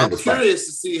fucking tremendous back. I'm curious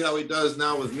to see how he does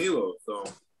now with Milo. So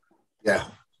yeah,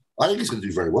 I think he's going to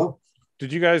do very well.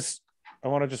 Did you guys? I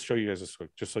want to just show you guys this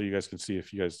quick, just so you guys can see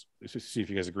if you guys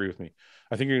agree with me.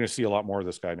 I think you're going to see a lot more of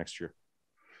this guy next year.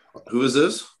 Who is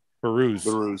this?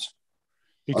 Barouz.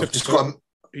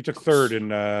 He took third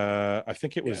in I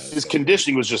think it was his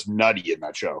conditioning was just nutty in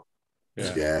that show.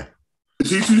 Yeah. Is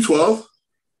he 212?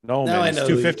 No, man, he's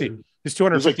 250. He's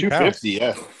 250 pounds.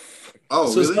 Yeah.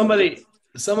 Oh, so really?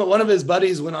 One of his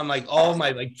buddies went on like all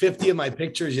my 50 of my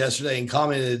pictures yesterday and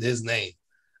commented his name.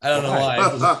 I don't know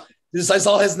why. I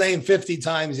saw his name 50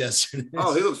 times yesterday.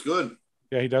 Oh, he looks good.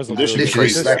 Yeah, he does look good.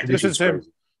 This is him.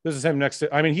 This is him next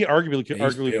to. I mean, he arguably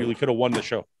could have won the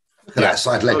show. Yeah,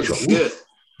 side leg shot.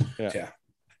 Yeah,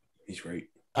 he's great.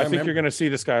 I think you're going to see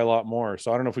this guy a lot more.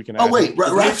 So I don't know if we can. Oh wait,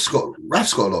 Raf's got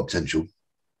a lot of potential.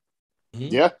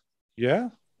 Yeah.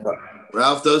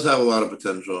 Ralph does have a lot of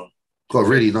potential. Got a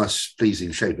really nice,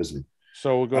 pleasing shape, isn't he?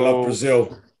 So we'll go. I love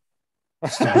Brazil.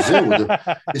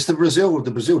 It's the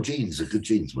Brazil genes are good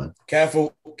genes, man.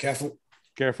 Careful.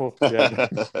 Yeah.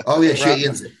 Oh yeah, shit,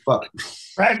 Ian's fuck.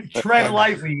 Tread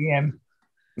lightly, Ian.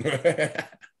 Okay.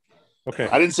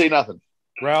 I didn't say nothing.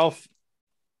 Ralph.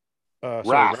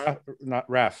 Ralph. Not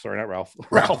Ralph. Sorry, not Ralph.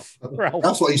 Ralph.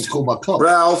 That's what I used to call my cock.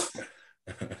 Ralph.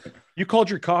 You called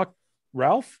your cock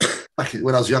Ralph?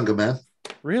 When I was younger, man.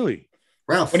 Really?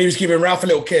 Ralph. When he was giving Ralph a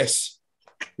little kiss.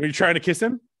 Were you trying to kiss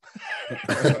him?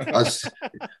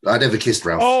 I never kissed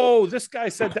Ralph. Oh, this guy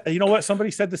said that. You know what?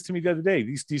 Somebody said this to me the other day.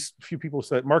 These few people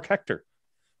said Mark Hector.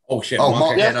 Oh shit! Oh,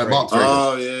 Mark. Yeah, no, Mark's very good.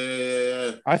 Oh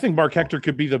yeah. I think Mark Hector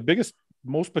could be the biggest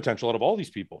most potential out of all these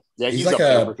people. Yeah, he's like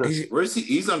a. Where is he?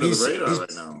 He's under the radar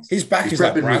right now. His back is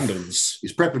like Brandon's.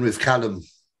 He's prepping with Callum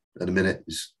in a minute.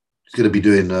 He's going to be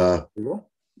doing.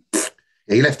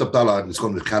 Yeah, he left Abdullah and he's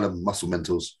gone with Callum Muscle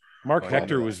Mentors. Mark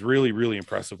Hector was really, really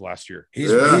impressive last year.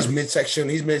 His midsection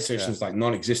is like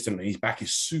non-existent, and his back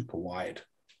is super wide.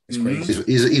 It's crazy.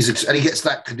 He's and he gets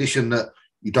that condition that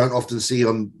you don't often see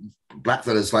on black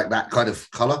fellas, like that kind of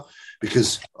color.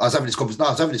 Because I was having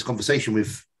this conversation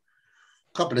with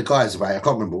a couple of guys about it. I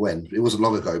can't remember when. It wasn't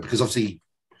long ago. Because obviously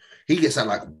he gets that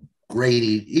like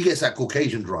grainy. He gets that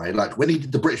Caucasian dry. Like when he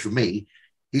did the British with me,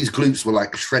 his glutes were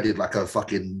like shredded like a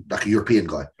European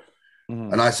guy.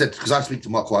 Mm-hmm. And I said, because I speak to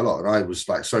Mark quite a lot, and I was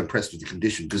like so impressed with the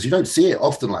condition because you don't see it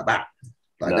often like that.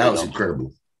 Like that was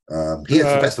incredible. He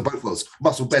has the best of both worlds: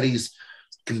 muscle bellies,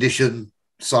 condition,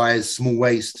 size, small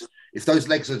waist. If those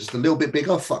legs are just a little bit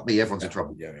bigger, fuck me, everyone's in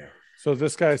trouble. Yeah. So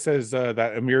this guy says that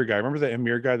Amir guy. Remember the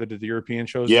Amir guy that did the European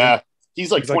shows? Yeah,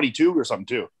 he's like 22 or something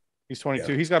too. He's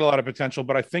 22. Yeah. He's got a lot of potential,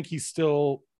 but I think he's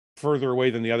still further away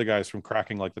than the other guys from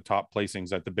cracking like the top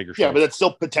placings at the bigger shows. Yeah, but that's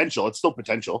still potential. It's still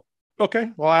potential.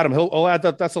 Okay. Well, Adam, I'll add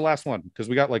that. That's the last one because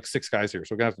we got like 6 guys here.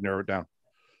 So we're going to have to narrow it down.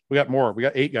 We got more. We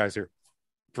got 8 guys here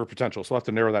for potential. So we'll have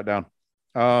to narrow that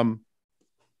down.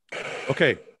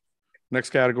 Okay. Next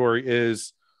category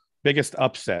is biggest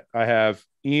upset. I have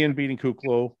Iain beating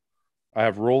Kuklo. I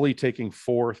have Rolly taking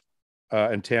 4th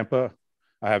in Tampa.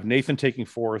 I have Nathan taking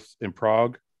 4th in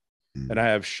Prague. And I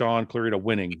have Sean Clarita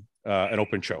winning an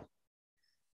open show.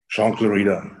 Sean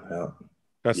Clarita. Yeah.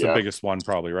 That's the biggest one,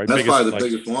 probably, right? That's probably the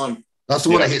biggest one. That's the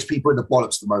one that hits people in the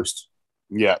bollocks the most.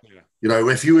 Yeah. You know,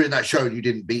 if you were in that show and you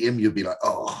didn't beat him, you'd be like,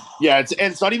 oh. Yeah,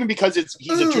 it's not even because he's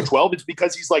a 212. It's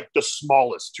because he's like the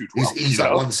smallest 212. He's like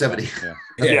 170.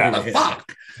 Yeah.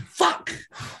 Like, fuck.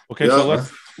 Okay, so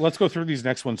let's go through these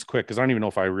next ones quick because I don't even know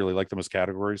if I really like them as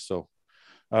categories. So,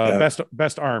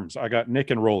 best arms. I got Nick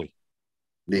and Rolly.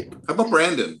 Nick. How about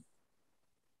Brandon?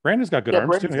 Brandon's got good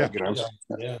arms too. Yeah. Good arms.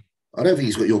 Yeah. I don't think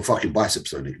he's got your fucking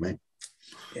biceps, though, Nick, mate.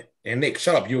 Yeah. And Nick,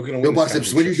 shut up. You're going to win. Your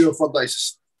biceps, when you do a front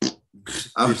dice.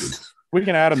 We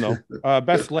can add them, though.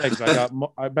 Best legs.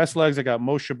 I got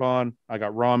Mo Shaban. I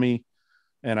got Rami.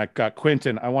 And I got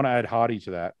Quinton. I want to add Hadi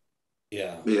to that.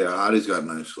 Yeah. Yeah, Hadi's got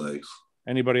nice legs.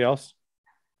 Anybody else?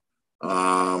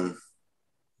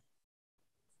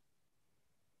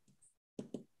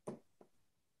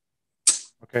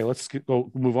 Okay, let's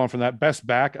move on from that. Best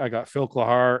back, I got Phil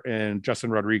Klahar and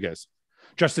Justin Rodriguez.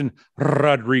 I have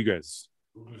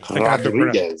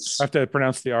to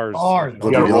pronounce the R's. Do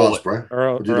the rolls,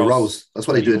 bro. Do the rolls. That's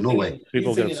what they do in Norway.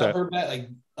 People get upset.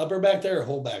 Upper back there or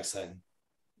whole back side?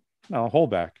 No, whole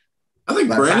back. I think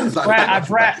Brandon's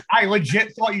Brad, I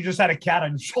legit thought you just had a cat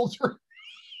on your shoulder.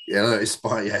 Yeah, no, it's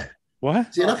fine. Yeah.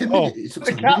 What? See,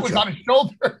 the cat was on his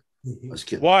shoulder.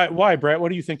 Why, Brett?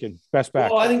 What are you thinking? Best back?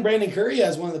 Well, I think Brandon Curry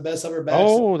has one of the best upper backs.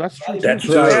 Oh, that's true. That's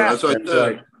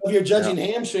right. If you're judging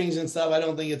hamstrings and stuff, I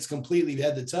don't think it's completely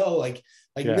head to toe. Like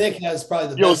Nick has probably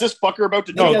the best. Is this fucker about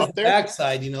to jump up there?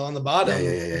 Backside, on the bottom.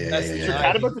 Is your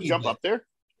cat about to jump up there?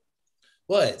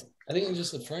 What? I think it's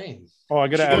just a frame. Oh, I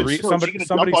gotta add.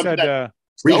 Somebody said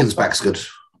Regan's back's good.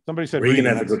 Somebody said Regan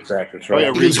has a good back. That's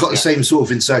right. Regan's got the same sort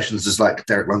of insertions as like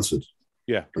Derek Lunsford.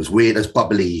 Yeah. Those weird, those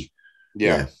bubbly.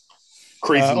 Yeah.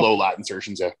 Crazy low lat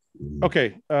insertions. Yeah.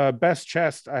 Okay. Best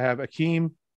chest. I have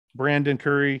Akeem, Brandon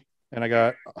Curry, and I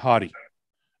got Hadi.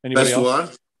 Anybody best else? one?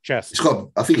 Chest.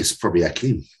 I think it's probably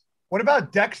Akeem. What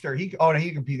about Dexter? He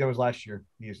competed. That was last year.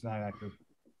 He is not active.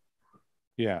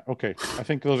 Yeah. Okay. I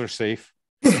think those are safe.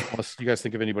 Unless you guys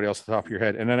think of anybody else at the top of your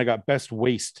head. And then I got best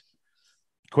waist.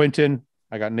 Quinton.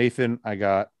 I got Nathan. I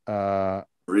got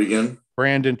Regan.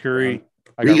 Brandon Curry.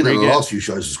 I got Regan. The last few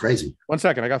shows is crazy. 1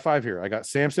 second. I got 5 here. I got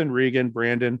Samson, Regan,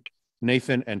 Brandon,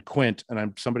 Nathan, and Quint.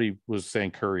 And somebody was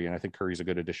saying Curry, and I think Curry's a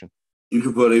good addition. You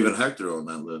could put even Hector on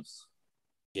that list.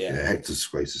 Yeah, Hector's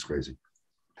crazy.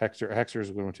 Hector's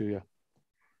a good one too. Yeah.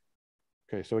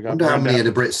 Okay, so we got. I wonder how many of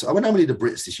the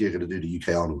Brits this year are going to do the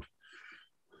UK Arnold.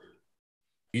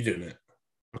 You doing it?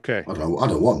 Okay. I don't know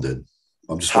what I'm doing.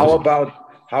 I'm just.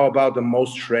 How about the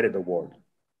most shredded award?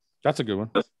 That's a good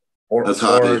one. That's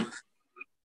Hadi.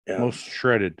 Yeah. Most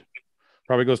shredded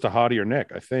probably goes to Hadi or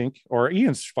Nick, I think, or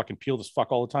Ian's fucking peeled as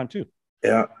fuck all the time too.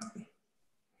 Yeah.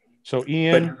 So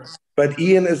Iain, but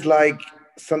Iain is like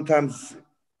sometimes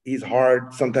he's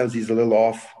hard, sometimes he's a little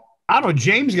off. I don't know.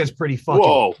 James gets pretty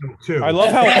fucking too. I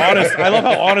love how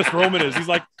honest. Roman is. He's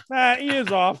like, He is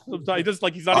off. He just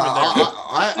like he's not even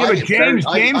there. But James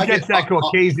gets that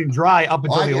Caucasian dry up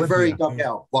until the Olympia. Very dug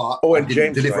out, but I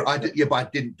didn't deliver. Right? But I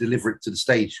didn't deliver it to the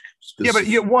stage. Yeah, but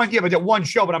one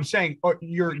show. But I'm saying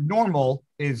your normal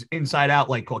is inside out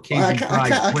like Caucasian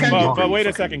dry. But wait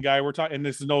a second, guy. We're talking, and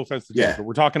this is no offense to James, but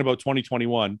we're talking about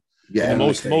 2021. Yeah,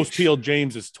 most peeled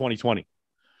James is 2020,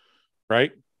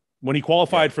 right? When he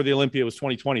qualified for the Olympia, it was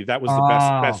 2020. That was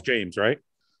the best James, right?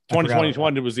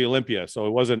 2021 it was the Olympia, so it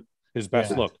wasn't his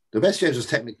best look. The best James was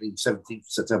technically 17th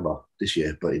September this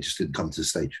year, but it just didn't come to the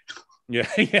stage. Yeah,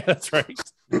 that's right.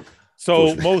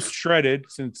 So most shredded,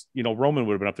 since Roman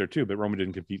would have been up there too, but Roman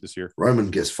didn't compete this year.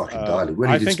 Roman gets fucking dialed.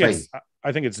 I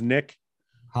think it's Nick,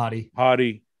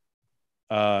 Hottie,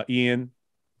 Iain,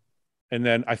 and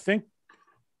then I think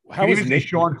was Nick?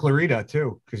 Sean Clarita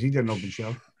too, because he did an open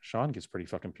show. Sean gets pretty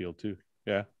fucking peeled too.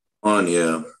 Yeah.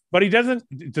 Yeah. But he doesn't.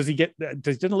 Does he get?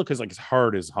 Didn't look as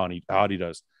hard as Hottie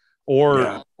does,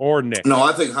 or Nick. No,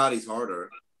 I think Hottie's harder.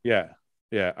 Yeah.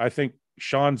 I think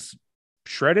Sean's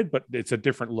shredded, but it's a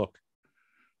different look.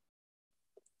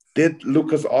 Did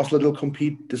Lucas Oslittle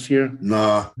compete this year?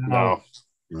 No.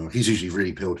 He's usually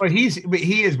really peeled. But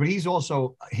he's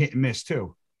also hit and miss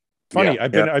too. Funny,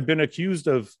 I've been accused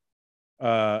of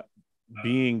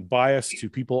being biased to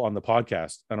people on the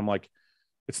podcast, and I'm like,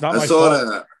 it's not my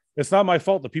fault. It's not my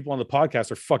fault. The people on the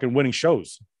podcast are fucking winning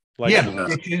shows. Like,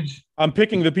 I'm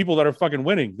picking the people that are fucking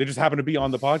winning. They just happen to be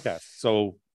on the podcast.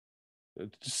 So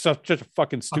it's such a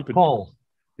fucking stupid poll.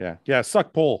 Yeah,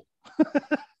 suck poll.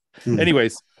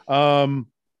 Anyways,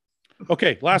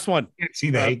 okay, last one. I can't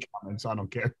see the hate comments. I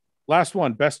don't care. Last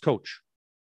one, best coach.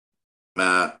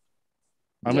 Matt.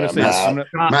 I'm gonna say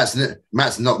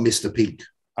Matt's not Mr. Peak.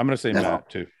 I'm gonna say Matt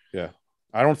too. Yeah,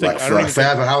 I don't think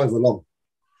however long.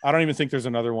 I don't even think there's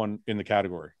another one in the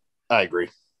category. I agree.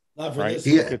 Not for this.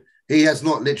 He has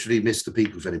not literally missed the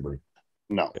peak with anybody.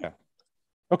 No. Yeah.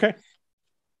 Okay.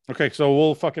 So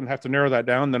we'll fucking have to narrow that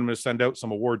down. Then I'm going to send out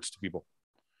some awards to people.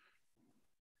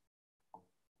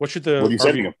 What should the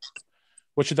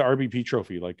RBP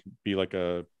trophy be? Like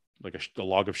a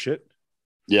log of shit?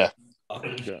 Yeah.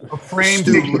 A framed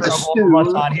picture of all of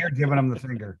us on here giving them the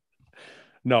finger.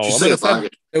 No, we should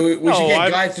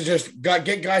get guys to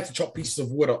get guys to chop pieces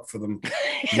of wood up for them.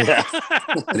 Yeah.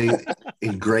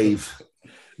 Engrave.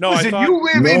 No, listen, you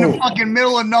live in the fucking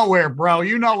middle of nowhere, bro.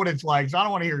 You know what it's like. So I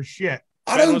don't want to hear shit.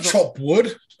 I don't chop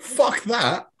wood. Fuck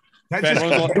that.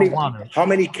 How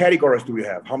many categories do we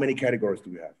have?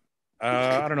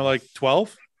 I don't know, like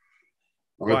 12.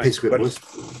 We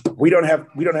don't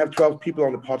have 12 people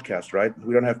on the podcast, right?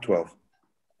 We don't have 12.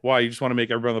 Why? You just want to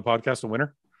make everyone on the podcast a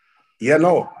winner? Yeah,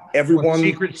 no. Everyone.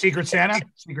 Secret Santa.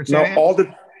 No,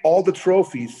 all the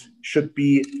trophies should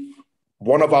be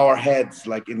one of our heads,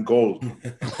 like in gold.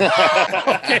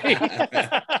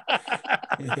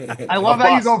 I love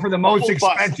how you go for the most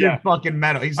expensive fucking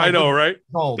metal. He's like, I know, right?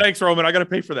 Gold. Thanks, Roman. I got to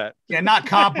pay for that. Yeah, not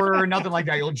copper or nothing like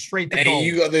that. You look straight to gold.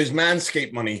 You got those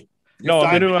Manscaped money. No,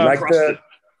 I'm gonna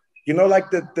like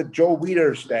the Joe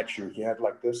Weider statue. He had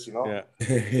like this, Yeah.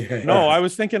 No, I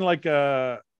was thinking like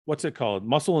what's it called?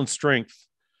 Muscle and Strength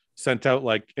sent out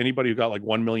like anybody who got like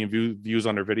 1 million views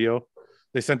on their video.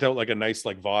 They sent out like a nice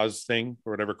like vase thing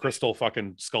or whatever, crystal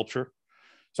fucking sculpture.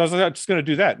 So I was like, I'm just gonna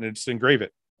do that and just engrave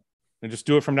it and just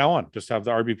do it from now on. Just have the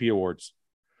RBP awards.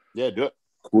 Yeah, do it.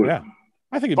 Cool. Yeah,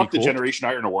 I think it'd be cool. The Generation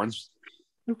Iron Awards.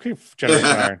 Okay, Generation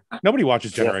Iron. Nobody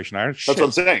watches Generation Iron. That's what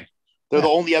I'm saying. They're the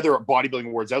only other bodybuilding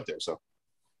awards out there. So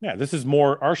yeah, this is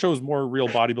more. Our show is more real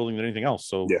bodybuilding than anything else.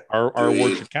 So our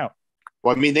award should count.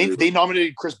 Well, I mean, they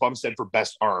nominated Chris Bumstead for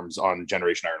best arms on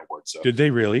Generation Iron Awards. So did they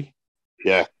really?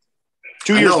 Yeah.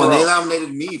 2 years ago. They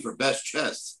nominated me for best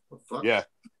chest. Yeah.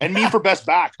 And me for best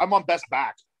back. I'm on best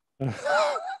back.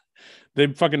 They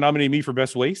fucking nominated me for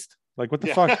best waist? Like, what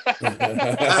the fuck?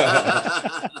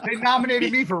 They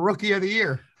nominated me for Rookie of the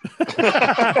Year.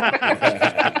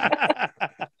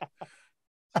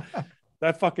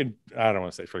 That fucking, I don't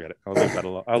want to say, forget it. I'll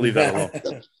leave that alone.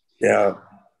 Yeah.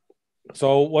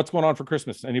 So what's going on for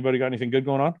Christmas? Anybody got anything good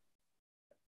going on?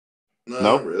 No,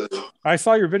 not really. I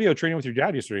saw your video training with your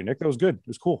dad yesterday, Nick. That was good. It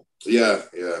was cool. Yeah.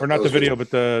 Or not the video, but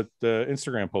the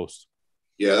Instagram post.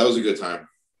 Yeah, that was a good time.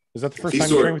 Is that the first time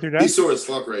you trained with your dad? He's sore as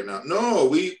fuck right now. No,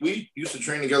 we used to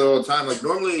train together all the time. Like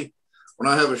normally when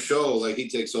I have a show, like he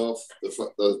takes off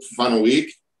the final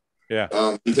week.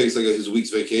 Yeah. He takes like his week's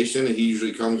vacation and he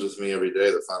usually comes with me every day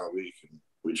the final week. And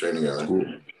we train together.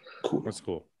 Cool. That's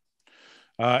cool.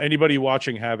 Anybody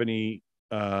watching have any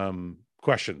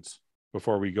questions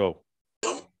before we go?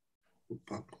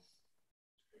 God,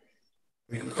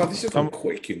 this is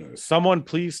quick, Someone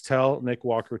please tell Nick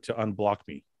Walker to unblock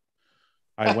me.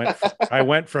 I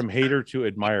went from hater to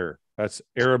admirer. That's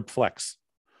Arab flex.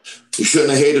 You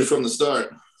shouldn't have hated from the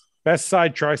start. Best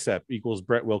side tricep equals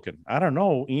Brett Wilkin. I don't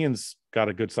know. Ian's got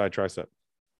a good side tricep.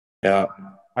 Yeah.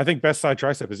 I think best side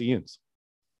tricep is Ian's.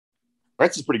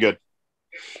 Brett's is pretty good.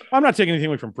 I'm not taking anything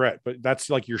away from Brett, but that's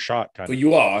like your shot kind but of.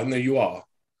 You are. No, you are.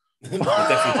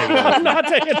 I'm not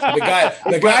taking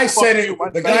the guy said it.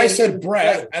 The guy said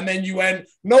Brett, and then you went,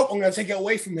 nope, I'm going to take it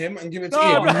away from him and give it to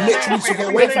Ian. You literally took it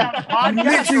away from him. You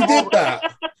literally did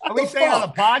that. Are we saying on the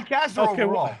podcast or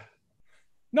overall?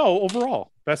 No,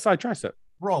 overall. Best side tricep.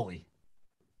 Rolly.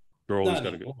 Rolly's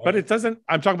got to go. But it doesn't.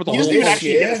 I'm talking about the He whole. doesn't even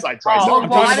actually hit a side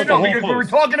tricep. I don't know because we were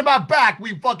talking about back.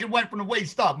 We fucking went from the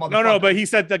waist up. No, but he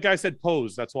said that guy said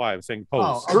pose. That's why I'm saying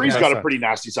pose. Curry's got a pretty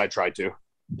nasty side try too.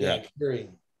 Yeah, Curry.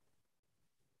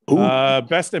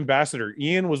 Best ambassador.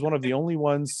 Ian was one of the only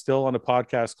ones still on the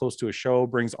podcast close to a show.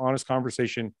 Brings honest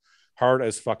conversation, hard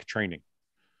as fuck training.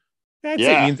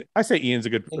 Yeah, I say Ian's a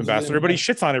good ambassador, but he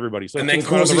shits on everybody. So and then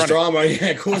causes drama.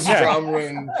 Yeah, causes drama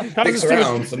and dicks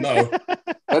around. So no,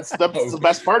 that's the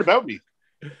best part about me.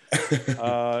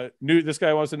 This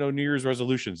guy wants to know New Year's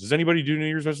resolutions. Does anybody do New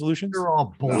Year's resolutions? You're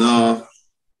all bullshit. No.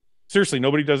 Seriously,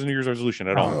 nobody does a New Year's resolution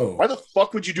at all. Why the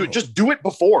fuck would you do it? Just do it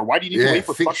before. Why do you need to wait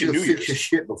for fucking New Year's? Fix your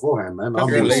shit beforehand, man.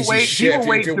 People wait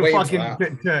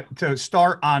to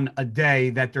start on a day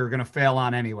that they're gonna fail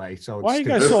on anyway. So why are you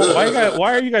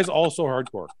guys all so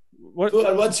hardcore?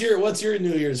 What's your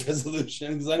New Year's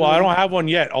resolution? I don't have one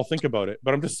yet. I'll think about it.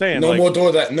 But I'm just saying. No more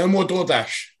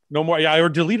DoorDash. No more. Yeah, I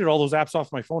deleted all those apps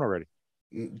off my phone already.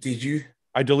 Did you?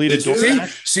 I deleted.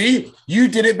 See, you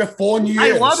did it before New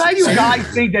Year's. I love how you guys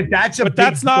think that's a. But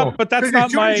that's not. But that's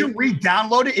not my. As soon as you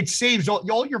re-download it, it saves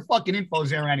all your fucking infos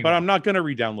there anyway. But I'm not gonna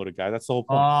re-download it, guy. That's the whole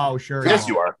point. Oh, sure. Yes,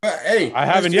 you are. Hey, I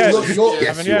haven't yet.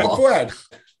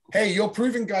 Hey, you're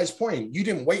proving Guy's point. You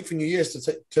didn't wait for New Year's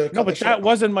to. No, but that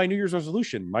wasn't my New Year's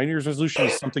resolution. My New Year's resolution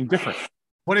is something different.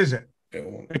 What is it?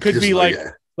 It could be like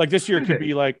this year. It could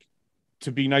be like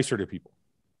to be nicer to people.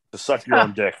 To suck your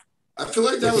own dick. I feel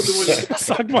like that was the one.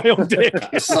 Suck my own dick.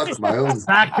 Suck my own.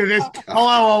 Back to this.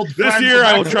 Hello, old this year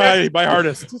I will try my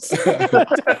hardest. You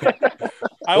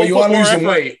are losing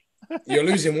weight. You're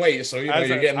losing weight, so you're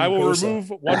getting. I will remove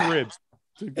one rib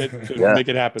to make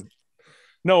it happen.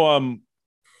 No,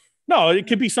 it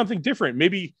could be something different.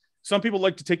 Maybe some people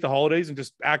like to take the holidays and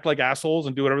just act like assholes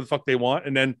and do whatever the fuck they want,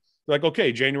 and then they're like,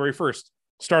 okay, January 1st,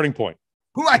 starting point.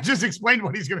 Who I just explained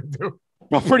what he's gonna do.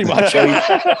 Well, pretty much.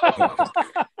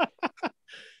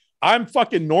 I'm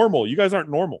fucking normal. You guys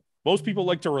aren't normal. Most people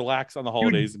like to relax on the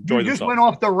holidays and enjoy themselves. You just went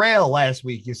off the rail last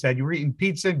week. You said you were eating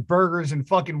pizza, burgers, and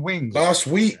fucking wings. Last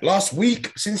week,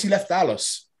 since he left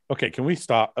Dallas. Okay, can we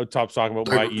stop talking about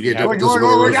my eating habits?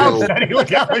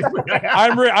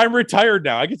 I'm retired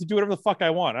now. I get to do whatever the fuck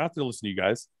I want. I don't have to listen to you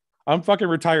guys. I'm fucking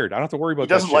retired. I don't have to worry about. He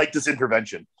doesn't like this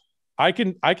intervention. I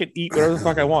can eat whatever the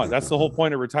fuck I want. That's the whole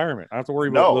point of retirement. I don't have to worry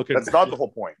about looking. That's not the whole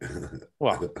point.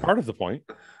 Well, part of the point.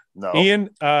 No.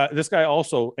 Ian, this guy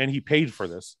also, and he paid for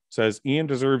this, says Ian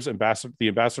deserves the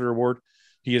ambassador award.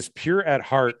 He is pure at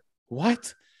heart.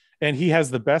 What? And he has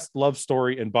the best love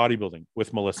story in bodybuilding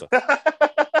with Melissa.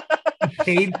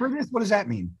 Paid for this? What does that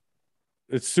mean?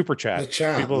 It's super chat.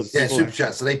 People super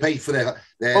chat. So they paid for their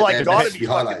well, I gotta be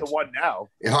highlights. The one now.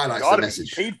 It highlights the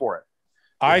message. Paid for it.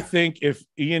 I think if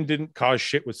Ian didn't cause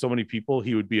shit with so many people,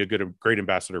 he would be a great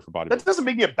ambassador for bodybuilding. That doesn't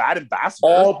make me a bad ambassador.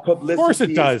 All publicity. Of course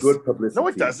it does. Good publicity. No,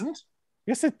 it doesn't.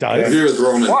 Yes, it does. Here's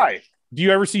Roman. Why? Do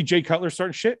you ever see Jay Cutler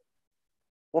starting shit?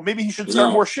 Well, maybe he should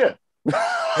start more shit. You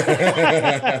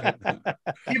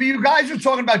guys are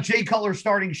talking about Jay Cutler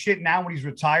starting shit now when he's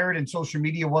retired and social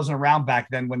media wasn't around back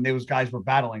then when those guys were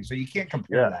battling. So you can't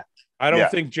compare that. I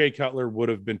don't think Jay Cutler would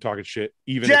have been talking shit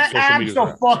even if social media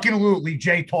was absolutely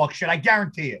Jay talk shit. I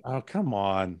guarantee it. Oh, come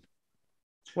on.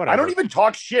 Whatever. I don't even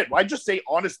talk shit. I just say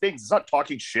honest things. It's not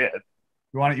talking shit.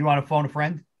 You want to phone a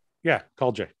friend? Yeah,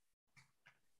 call Jay.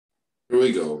 Here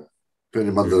we go. Putting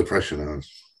him under the pressure now.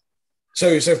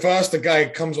 So first the guy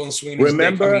comes on Sweeney's.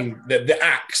 Remember the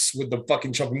axe with the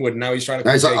fucking chopping wood. Now he's trying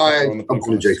to. He's like, I'm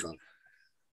calling Jay Cutler.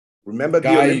 Remember the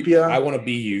Olympia? I want to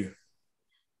be you.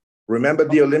 Remember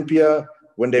the Olympia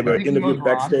when they were interviewed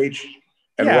backstage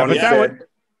and Ronnie said,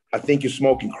 I think you're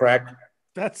smoking crack.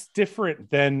 That's different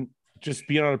than just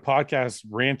being on a podcast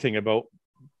ranting about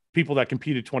people that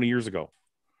competed 20 years ago.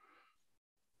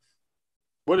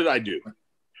 What did I do?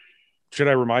 Should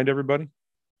I remind everybody?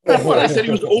 What? I said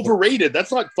he was overrated.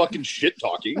 That's not fucking shit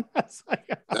talking. That's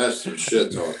some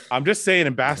shit talk. I'm just saying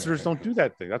ambassadors don't do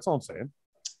that thing. That's all I'm saying.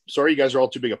 Sorry, you guys are all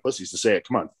too big of pussies to say it.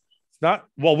 Come on. Not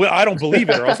well. I don't believe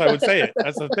it, or else I would say it.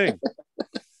 That's the thing.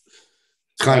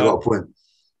 Kind of got a point.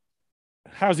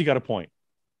 How's he got a point?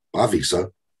 I think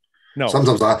so. No.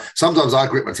 Sometimes I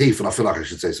grit my teeth and I feel like I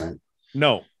should say something.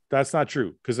 No, that's not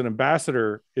true. Because an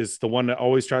ambassador is the one that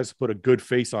always tries to put a good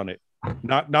face on it.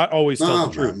 Not always tell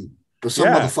the truth. But some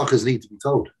motherfuckers need to be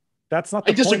told. That's not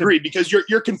the I disagree because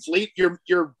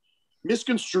you're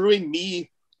misconstruing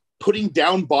me putting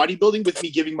down bodybuilding with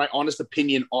me giving my honest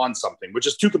opinion on something, which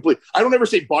is too complete. I don't ever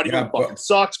say bodybuilding fucking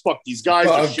sucks. Fuck these guys.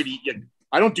 They're shitty.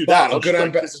 I don't do that.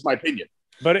 This is my opinion.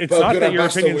 But it's not that your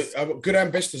opinion. Good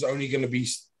ambassador's only going to be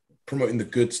promoting the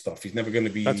good stuff. He's never going to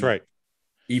be. That's right.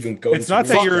 Even going. It's not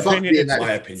that your opinion. It's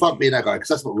my opinion. Fuck being that guy because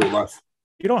that's not real life.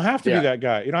 You don't have to be that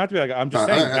guy. You don't have to be that guy. I'm just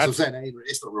saying. That's what I'm saying.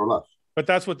 It's not real life. But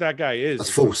that's what that guy is. That's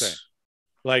false.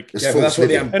 Like, that's false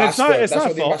living. And it's not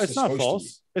false. It's not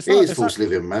false. It is false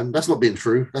living, man. That's not being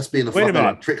true. That's being a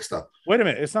fucking trickster. Wait a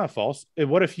minute. It's not false.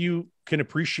 What if you can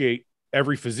appreciate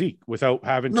every physique without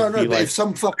having to be like, if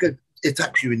some fucker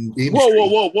attacks you in the industry.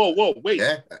 Whoa. Wait.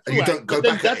 Yeah. You don't go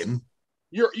back at him.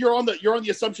 You're on the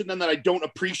assumption then that I don't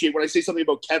appreciate when I say something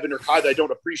about Kevin or Kai that I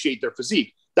don't appreciate their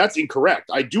physique. That's incorrect.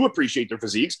 I do appreciate their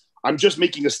physiques. I'm just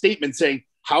making a statement saying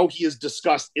how he is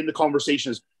discussed in the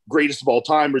conversation as greatest of all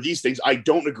time or these things. I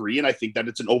don't agree, and I think that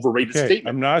it's an overrated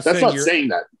statement. That's not saying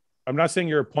that. I'm not saying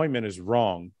your appointment is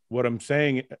wrong. What I'm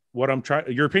saying,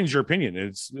 your opinion is your opinion.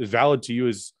 It's as valid to you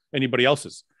as anybody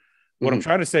else's. What I'm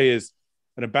trying to say is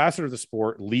an ambassador of the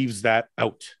sport leaves that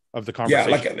out of the conversation.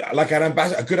 Yeah, like an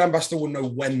ambassador, a good ambassador will know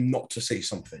when not to say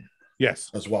something. Yes,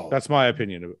 as well. That's my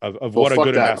opinion of what a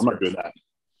good ambassador. I'm not doing that.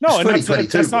 No, and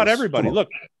that's not everybody. Look,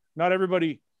 not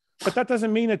everybody, but that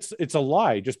doesn't mean it's a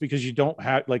lie just because you don't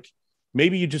have, like,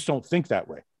 maybe you just don't think that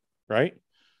way, right?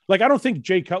 Like, I don't think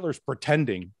Jay Cutler's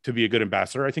pretending to be a good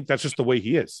ambassador. I think that's just the way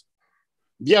he is.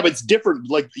 Yeah, but it's different,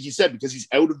 like he said, because he's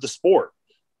out of the sport.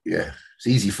 Yeah, it's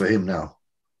easy for him now.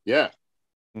 Yeah.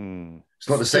 It's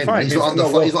not the same. He's not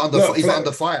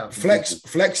under fire. Flex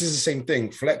is the same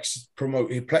thing. Flex promote.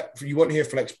 You won't hear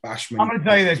Flex bash. I'm going to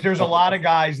tell you this. There's a lot of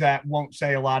guys that won't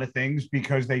say a lot of things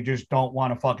because they just don't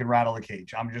want to fucking rattle a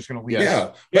cage. I'm just going to leave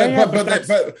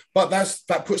it. But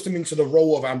that puts them into the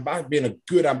role of being a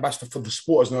good ambassador for the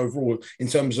sport as an overall in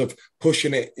terms of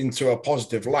pushing it into a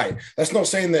positive light. That's not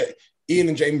saying that Iain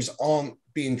and James aren't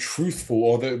being truthful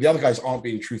or the other guys aren't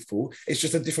being truthful. It's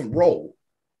just a different role.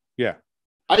 Yeah.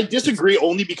 I disagree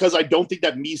only because I don't think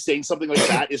that me saying something like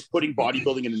that is putting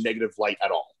bodybuilding in a negative light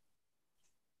at all.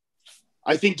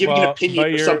 I think giving an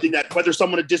opinion or something that whether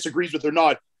someone disagrees with or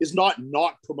not is not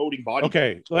promoting bodybuilding.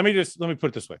 Okay, let me put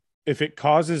it this way. If it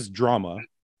causes drama,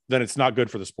 then it's not good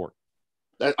for the sport.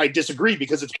 I disagree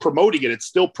because it's promoting it. It's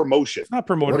still promotion. It's not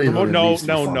promoting. No.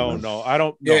 I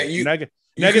don't know. Yeah,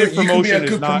 negative promotion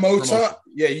is not promotion.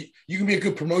 Yeah, you can be a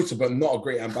good promoter, but not a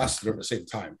great ambassador at the same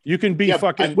time. You can be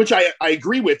which I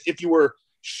agree with if you were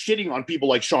shitting on people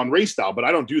like Sean Ray style, but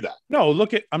I don't do that. No,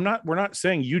 we're not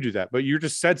saying you do that, but you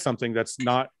just said something that's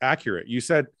not accurate. You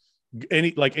said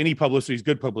any publicity is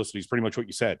good publicity is pretty much what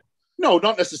you said. No,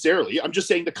 not necessarily. I'm just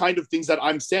saying the kind of things that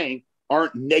I'm saying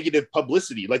aren't negative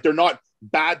publicity. Like they're not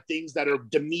bad things that are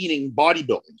demeaning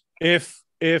bodybuilding. If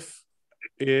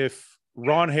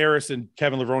Ron Harris and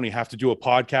Kevin Levrone have to do a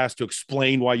podcast to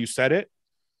explain why you said it,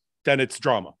 then it's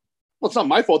drama. Well, it's not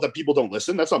my fault that people don't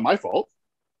listen. That's not my fault.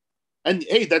 And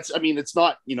hey, it's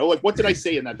not, like, what did I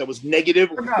say in that was negative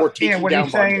or taking down?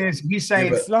 He's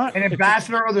saying it's not an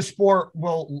ambassador of the sport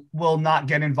will not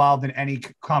get involved in any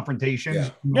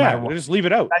confrontations. Yeah, just leave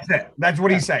it out. That's it. That's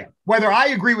what he's saying. Whether I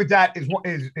agree with that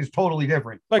is totally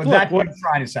different. Like, that's what he's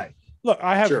trying to say. Look,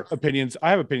 I have opinions. I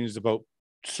have opinions about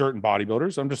certain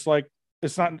bodybuilders. I'm just like,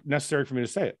 it's not necessary for me to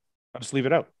say it. I'll just leave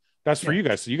it out. That's for you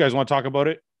guys. So you guys want to talk about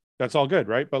it? That's all good,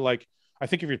 right? But like, I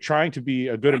think if you're trying to be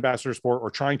a good ambassador of sport or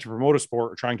trying to promote a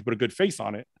sport or trying to put a good face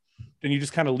on it, then you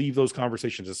just kind of leave those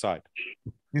conversations aside.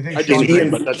 In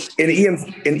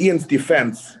Iain's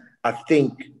defense, I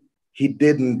think he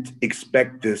didn't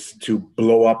expect this to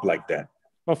blow up like that.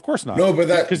 Well, of course not. No, but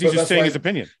because he's just saying his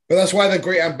opinion. But that's why the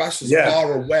great ambassadors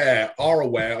are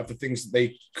aware of the things that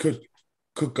they could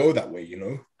go that way,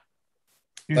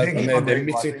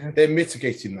 they're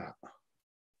mitigating that.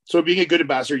 So being a good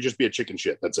ambassador, you just be a chicken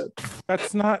shit. That's it.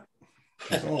 That's not.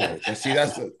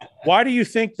 That's why do you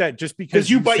think that just because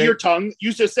you bite your tongue?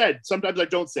 You just said sometimes I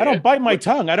don't say. I don't bite my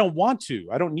tongue. I don't want to.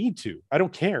 I don't need to. I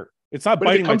don't care. It's not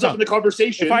biting my tongue. If it comes up in the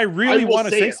conversation, if I really want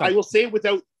to say something, I will say it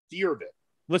without fear of it.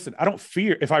 Listen, I don't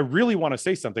fear. If I really want to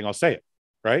say something, I'll say it,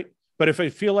 right? But if I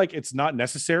feel like it's not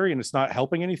necessary and it's not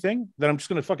helping anything, then I'm just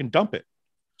going to fucking dump it.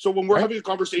 So when we're having a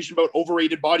conversation about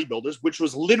overrated bodybuilders, which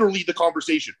was literally the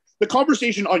conversation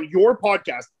on your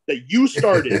podcast that you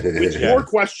started with your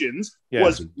questions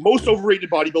was most overrated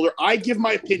bodybuilder. I give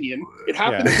my opinion. It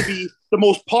happens to be the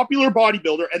most popular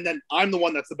bodybuilder, and then I'm the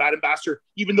one that's the bad ambassador,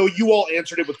 even though you all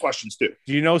answered it with questions too.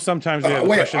 Do you know sometimes we have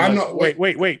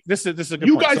wait. This is a good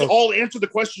you point. guys all answer the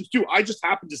questions too. I just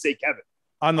happened to say Kevin.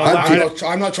 I'm not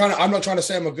trying to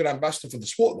say I'm a good ambassador for the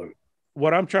sport though.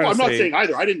 What I'm trying to say, I'm not saying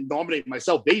either. I didn't nominate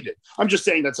myself. They did. I'm just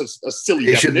saying that's a silly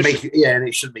it definition. And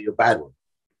it shouldn't make a bad one.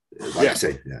 Like I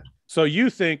say, So you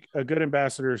think a good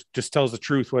ambassador just tells the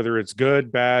truth, whether it's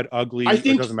good, bad, ugly,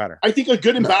 it doesn't matter. I think a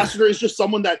good ambassador is just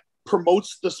someone that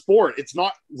promotes the sport. It's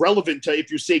not relevant to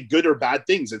if you say good or bad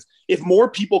things. It's if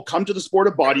more people come to the sport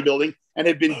of bodybuilding and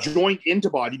have been joined into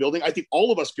bodybuilding, I think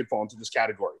all of us could fall into this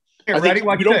category. Hey, ready?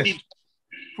 Watch this.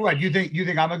 Fouad, you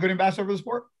think I'm a good ambassador for the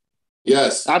sport?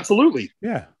 Yes, absolutely.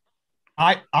 Yeah.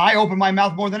 I open my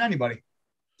mouth more than anybody.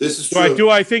 This is true. Do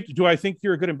I think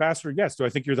you're a good ambassador? Yes. Do I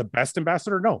think you're the best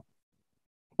ambassador? No.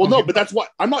 Well, no, but that's what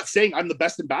I'm not saying. I'm the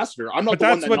best ambassador. I'm not.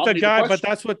 But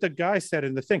that's what the guy said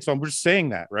in the thing. So I'm just saying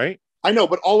that, right? I know,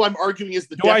 but all I'm arguing is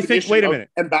the definition of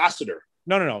ambassador.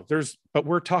 No. But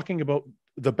we're talking about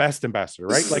the best ambassador,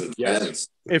 right? Like, yes.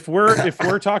 if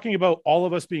we're talking about all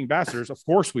of us being ambassadors, of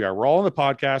course we are. We're all on the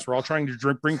podcast. We're all trying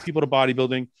to bring people to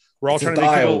bodybuilding. We're all trying to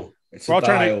make people. It's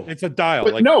a dial.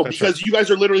 But no, because you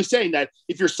guys are literally saying that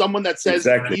if you're someone that says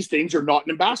these things, you're not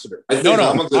an ambassador. No.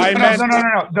 I'm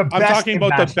talking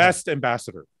about the best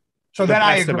ambassador. So then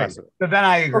I agree.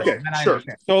 Okay, sure.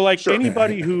 So like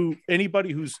anybody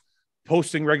who's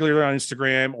posting regularly on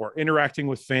Instagram or interacting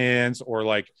with fans or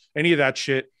like any of that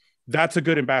shit, that's a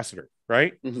good ambassador,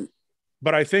 right? Mm-hmm.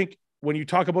 But I think when you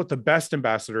talk about the best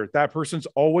ambassador, that person's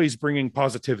always bringing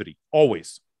positivity.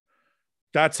 Always.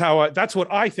 That's what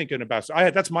I think an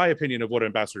ambassador. That's my opinion of what an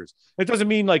ambassador is. It doesn't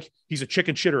mean like he's a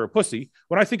chicken shit or a pussy.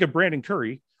 When I think of Brandon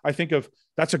Curry, I think of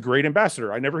that's a great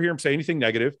ambassador. I never hear him say anything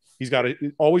negative. He's got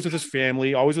always with his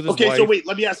family, always with his wife. Okay, so wait,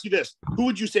 let me ask you this: who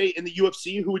would you say in the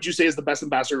UFC? Who would you say is the best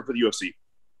ambassador for the UFC?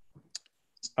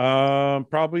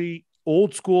 Probably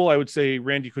old school. I would say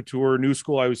Randy Couture. New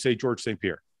school, I would say George St.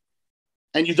 Pierre.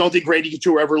 And you don't think Randy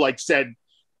Couture ever like said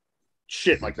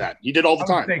shit like that? He did all the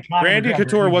time. Randy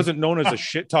Couture wasn't known as a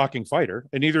shit talking fighter,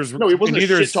 and neither is he wasn't a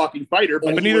shit talking fighter.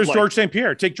 But neither is George St.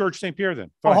 Pierre. Take George St. Pierre then.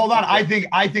 Well, hold on. I think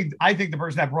the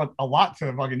person that brought a lot to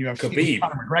the fucking UFC was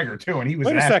Conor McGregor too, and he was.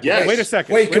 Wait a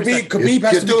second. Wait, Khabib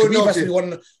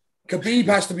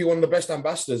has to be one of the best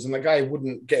ambassadors, and the guy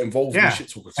wouldn't get involved in shit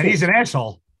talk. And he's an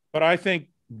asshole. But I think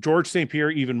George St.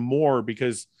 Pierre even more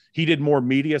because he did more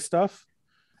media stuff,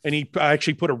 and he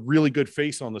actually put a really good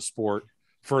face on the sport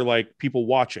for like people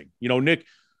watching. You know, Nick,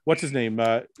 what's his name?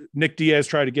 Nick Diaz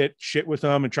tried to get shit with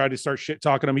him and tried to start shit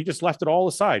talking him. He just left it all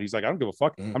aside. He's like, I don't give a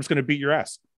fuck. I'm just going to beat your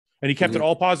ass. And he kept it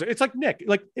all positive. It's like Nick,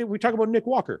 like we talk about Nick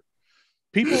Walker.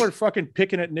 People are fucking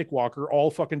picking at Nick Walker all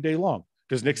fucking day long.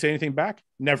 Does Nick say anything back?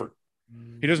 Never.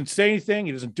 He doesn't say anything.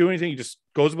 He doesn't do anything. He just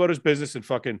goes about his business and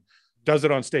fucking does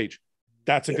it on stage.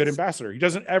 That's a good ambassador. He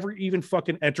doesn't ever even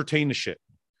fucking entertain the shit.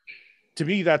 To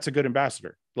me, that's a good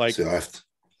ambassador. Like,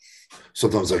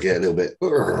 sometimes I get a little bit.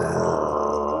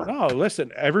 No, listen,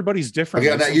 everybody's different. I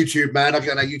get on that YouTube, man. And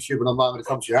I'm not going to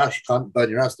come to your house. You can't burn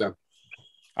your house down.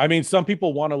 I mean, some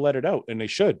people want to let it out, and they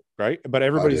should, right? But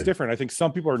everybody's different. I think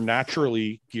some people are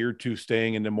naturally geared to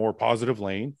staying in the more positive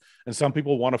lane, and some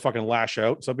people want to fucking lash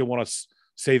out. Some people want to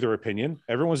say their opinion.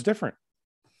 Everyone's different.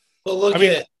 Well,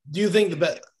 do you think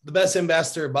the best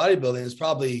ambassador of bodybuilding is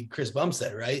probably Chris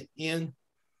Bumstead, right, Ian?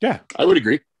 Yeah, I would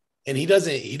agree. And he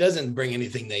doesn't bring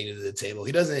anything negative to the table.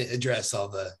 He doesn't address all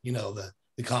the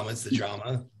comments, the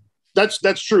drama.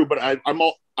 That's true, but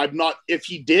I'm not. If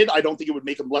he did, I don't think it would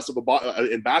make him less of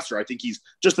an ambassador. I think he's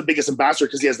just the biggest ambassador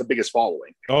because he has the biggest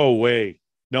following. Oh way,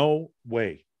 no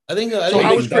way. I think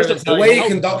the way he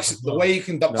conducts himself.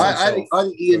 I think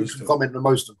Ian can comment the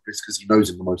most on Chris because he knows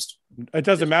him the most. It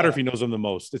doesn't matter if he knows him the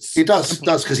most. He does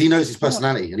because he knows his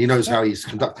personality and he knows how he's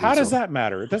conducting. How does that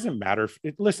matter? It doesn't matter.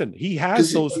 Listen, he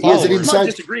has those followers. I'm not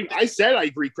disagreeing. I said I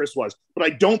agree Chris was, but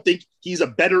I don't think he's a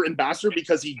better ambassador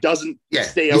because he doesn't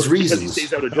stay out because he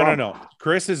stays out of drama. No.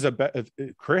 Chris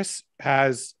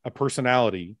has a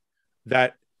personality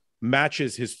that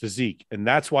matches his physique, and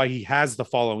that's why he has the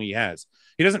following he has.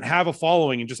 He doesn't have a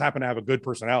following and just happen to have a good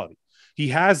personality. He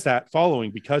has that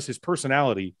following because his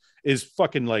personality is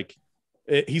fucking like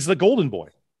he's the golden boy.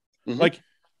 Mm-hmm. Like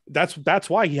that's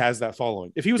why he has that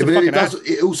following. If he was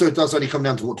it also does only come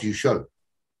down to what do you show.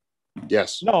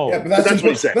 Yes. No. Yeah, but that's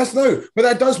what he's saying. But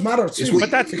that does matter too. But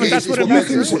that's what it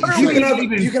matters. What are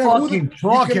we even fucking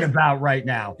talking about right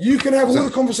now? You can have all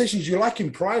the conversations you like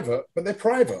in private, but they're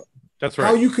private. That's right.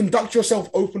 How you conduct yourself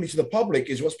openly to the public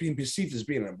is what's being perceived as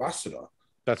being an ambassador.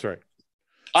 That's right.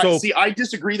 I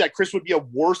disagree that Chris would be a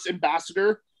worse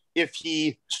ambassador if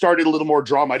he started a little more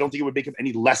drama. I don't think it would make him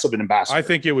any less of an ambassador. I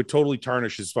think it would totally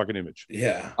tarnish his fucking image.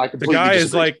 Yeah. The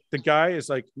guy is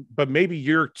like, but maybe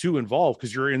you're too involved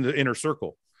because you're in the inner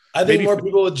circle. I think more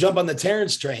people would jump on the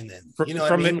Terrence train then.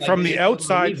 From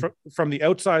the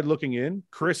outside looking in,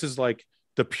 Chris is like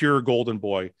the pure golden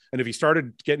boy. And if he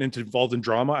started getting involved in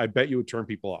drama, I bet you would turn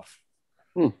people off.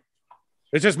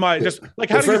 It's just like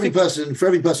how for every person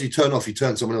you turn off, you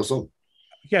turn someone else on.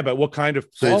 Yeah, but what kind of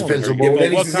it depends on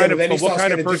what kind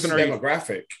of person are you?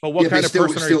 Demographic. But what kind of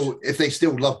person are you? If they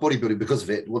still love bodybuilding because of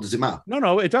it, what does it matter?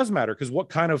 No, it does matter because what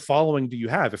kind of following do you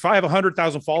have? If I have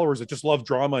 100,000 followers that just love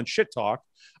drama and shit talk,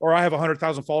 or I have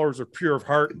 100,000 followers that are pure of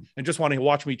heart and just want to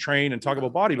watch me train and talk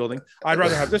about bodybuilding, I'd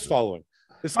rather have this following.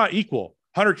 It's not equal.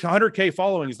 100K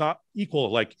following is not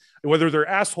equal. Like whether they're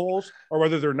assholes or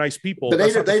whether they're nice people. But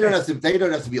they don't have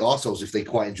to be assholes if they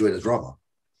quite enjoy the drama.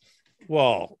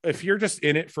 Well, if you're just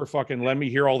in it for fucking let me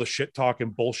hear all the shit talk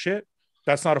and bullshit,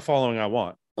 that's not a following I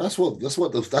want. That's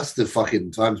the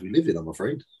fucking times we live in, I'm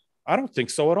afraid. I don't think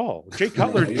so at all. Jay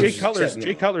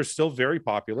Cutler's still very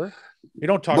popular. You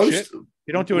don't talk shit.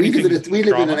 You don't do anything. We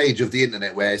live in an age of the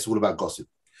internet where it's all about gossip.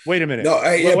 Wait a minute.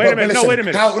 Wait a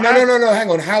minute.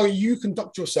 Hang on. How you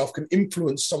conduct yourself can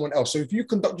influence someone else. So if you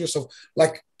conduct yourself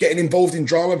like getting involved in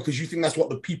drama because you think that's what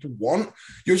the people want,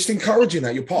 you're just encouraging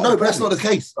that. You're part of the but that's not the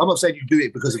case. I'm not saying you do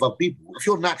it because of other people. If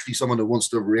you're naturally someone that wants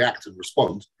to react and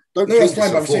respond, that's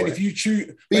fine. But I'm saying if you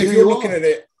choose, if you're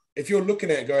looking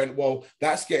at it going, well,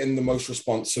 that's getting the most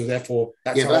response, so therefore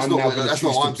that's how I'm now going to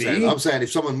choose to be. I'm saying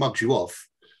if someone mugs you off,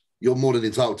 you're more than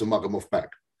entitled to mug them off back.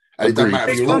 It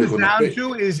comes down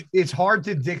to is it's hard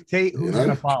to dictate who's going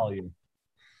to follow you.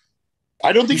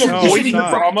 I don't think avoiding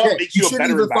drama makes you a better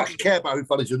ambassador. Fucking care about who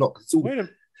follows you or not.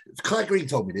 Kai Green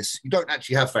told me this. You don't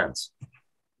actually have fans.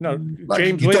 No,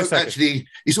 James, you don't actually.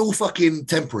 It's all fucking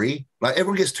temporary. Like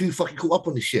everyone gets too fucking caught up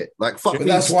on this shit. Like fuck. But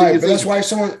that's why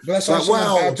someone. Does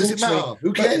it matter?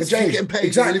 Who cares? James, you're getting paid.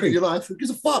 Exactly. Your life. Who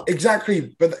gives a fuck?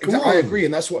 Exactly. But I agree,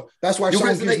 and that's why someone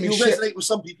gives me shit. Resonate with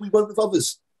some people. You won't with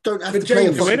others. Don't have to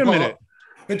James, wait a minute.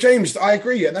 But James, I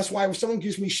agree, and that's why if someone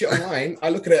gives me shit online, I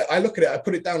look at it, I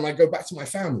put it down, and I go back to my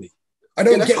family. I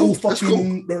don't get all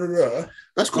fucking.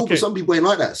 That's cool, but some people ain't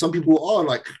like that. Some people are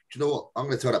like, do you know what? I'm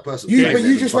going to tell that person. But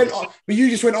you just went.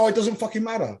 Oh, it doesn't fucking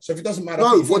matter. So if it doesn't matter,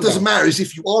 no. What doesn't matter is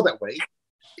if you are that way,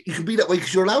 you can be that way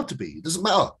because you're allowed to be. It doesn't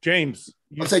matter. James,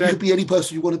 I'm saying you could be any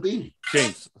person you want to be.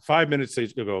 James, 5 minutes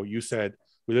ago, you said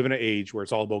we live in an age where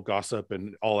it's all about gossip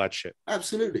and all that shit.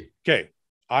 Absolutely. Okay.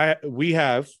 We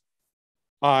have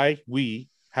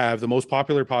the most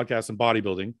popular podcast in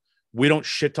bodybuilding. We don't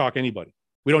shit talk anybody.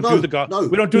 We don't do the gossip.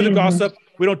 We don't do the gossip.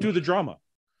 We don't do the drama.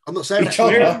 I'm not saying if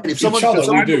someone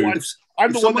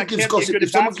I'm the one that can't be a good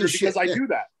ambassador because I do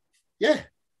that. Yeah.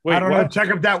 Wait, I don't know. Check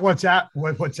up that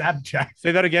WhatsApp chat.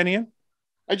 Say that again, Ian.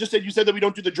 I just said you said that we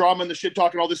don't do the drama and the shit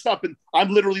talk and all this stuff, and I'm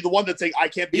literally the one that's saying I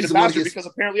can't be an ambassador because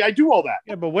apparently I do all that.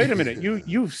 Yeah, but wait a minute.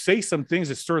 You say some things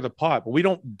that stir the pot, but we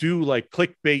don't do like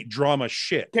clickbait drama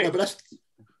shit. Okay, but that's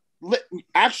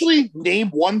actually name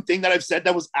one thing that I've said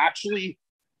that was actually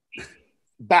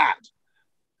bad.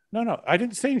 No, I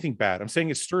didn't say anything bad. I'm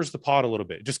saying it stirs the pot a little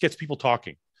bit. It just gets people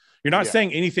talking. You're not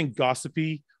saying anything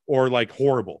gossipy or like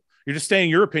horrible. You're just saying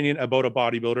your opinion about a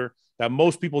bodybuilder that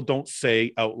most people don't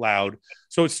say out loud.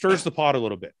 So it stirs the pot a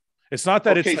little bit. It's not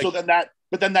that okay, so that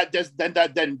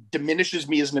diminishes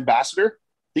me as an ambassador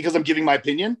because I'm giving my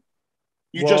opinion.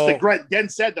 You just again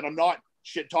said that I'm not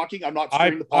shit talking. I'm not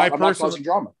stirring the pot. I'm not causing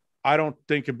drama. I don't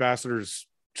think ambassadors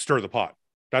stir the pot.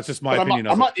 That's just my opinion.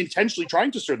 I'm not intentionally trying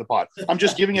to stir the pot. I'm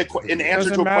just giving an answer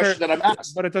to a question that I'm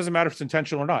asked. But it doesn't matter if it's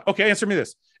intentional or not. Okay, answer me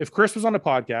this. If Chris was on the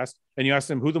podcast and you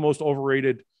asked him who the most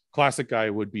overrated classic guy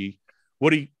would be,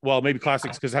 would he, well, maybe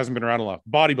classics because it hasn't been around a lot.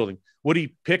 Bodybuilding, would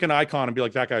he pick an icon and be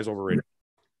like, that guy's overrated?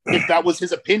 If that was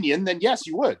his opinion, then yes,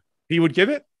 you would. He would give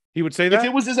it? He would say that? If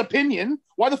it was his opinion,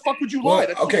 why the fuck would you lie?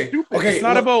 That's okay. It's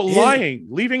not about lying.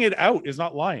 Leaving it out is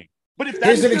not lying. But if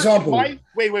that's an example, wait.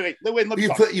 Let me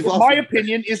talk. My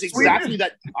opinion is exactly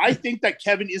that. I think that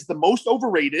Kevin is the most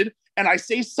overrated, and I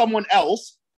say someone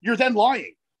else, you're then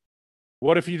lying.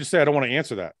 What if you just say, I don't want to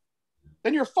answer that?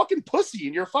 Then you're a fucking pussy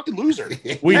and you're a fucking loser.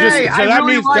 That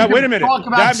means wait a minute. Talk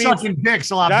about sucking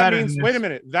dicks a lot better. Wait a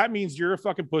minute. That means you're a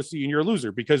fucking pussy and you're a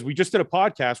loser because we just did a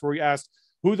podcast where we asked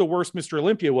who the worst Mr.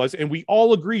 Olympia was, and we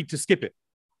all agreed to skip it.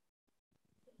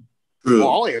 Well,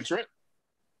 I'll answer it.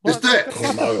 Let's do it. That's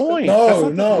not the point.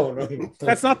 No.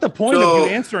 That's not the point of you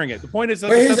answering it. The point is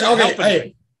that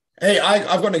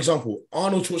I've got an example.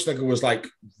 Arnold Schwarzenegger was like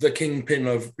the kingpin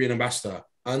of being ambassador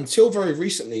until very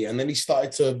recently, and then he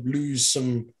started to lose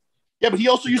some. Yeah, but he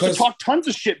also used to talk tons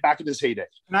of shit back in his heyday.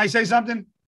 Can I say something?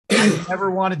 I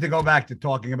never wanted to go back to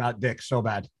talking about dicks so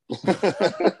bad.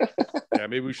 Yeah,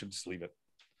 maybe we should just leave it.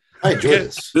 I enjoy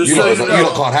this. You lot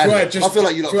can't handle it. I feel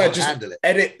like you lot can't handle it.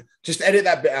 Edit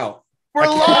that bit out. We're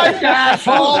live,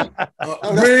 asshole.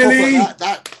 Really?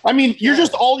 I mean, you're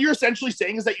essentially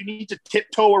saying is that you need to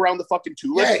tiptoe around the fucking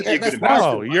tulips to be a good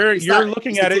ambassador. No, you're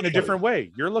looking at it in a different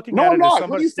way. You're looking at it as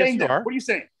somebody. What are you saying there? What are you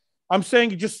saying? I'm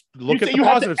saying you just look at the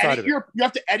positive side of it. You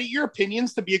have to edit your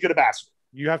opinions to be a good ambassador.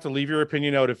 You have to leave your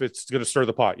opinion out if it's going to stir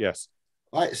the pot. Yes.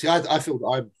 I feel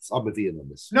I'm with Iain on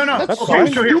this. No, that's okay.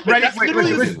 fine. So That's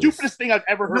literally the stupidest thing I've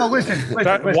ever heard. No, listen.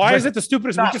 Why is it the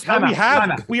stupidest?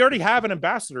 We already have an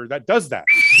ambassador that does that.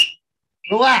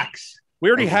 Relax. We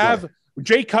already have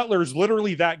Jay Cutler's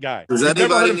literally that guy. Does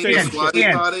anybody need a squatty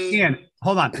potty? Ian,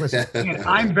 hold on. Listen, Ian,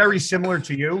 I'm very similar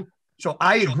to you, so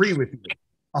I agree with you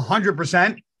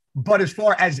 100%. But as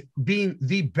far as being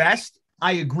the best,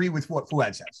 I agree with what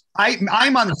Fouad says.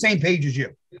 I'm on the same page as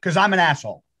you because I'm an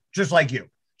asshole, just like you.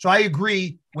 So I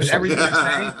agree with everything you're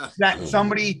saying that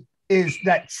somebody is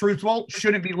that truthful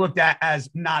shouldn't be looked at as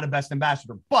not a best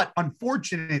ambassador. But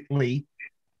unfortunately,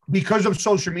 because of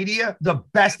social media, the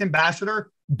best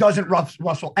ambassador doesn't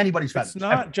rustle anybody's feathers. It's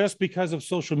not just because of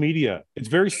social media. It's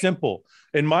very simple.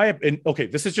 Okay,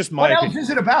 this is just my opinion. What else is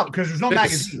it about? Because there's no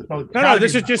magazine. So no,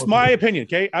 this is just my opinion,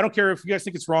 okay? I don't care if you guys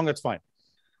think it's wrong, that's fine.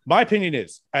 My opinion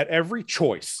is at every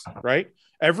choice, right?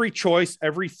 Every choice,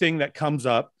 everything that comes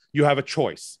up, you have a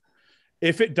choice.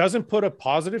 If it doesn't put a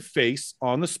positive face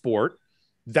on the sport,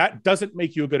 that doesn't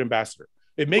make you a good ambassador.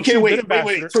 It makes you a good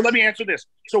ambassador. Wait. So let me answer this.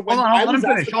 So when let him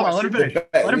finish. Let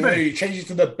him finish. Change it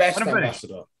to the best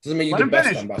ambassador. Doesn't mean you're the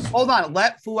best ambassador. Hold on.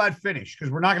 Let Fouad finish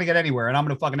because we're not going to get anywhere, and I'm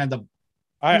going to fucking end up.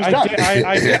 I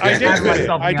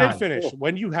did finish.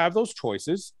 When you have those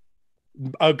choices,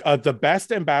 the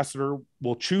best ambassador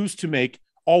will choose to make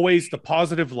always the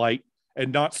positive light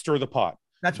and not stir the pot.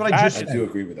 That's what I just said. I do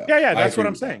agree with that. Yeah, that's what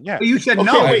I'm saying. Yeah. But you said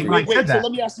no. Wait. So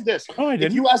let me ask you this. Oh, I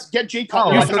didn't. If you get Jay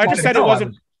Cutler, I just said it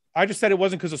wasn't. I just said it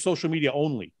wasn't because of social media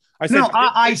only. I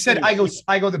said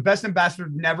I go. The best ambassador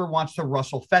never wants to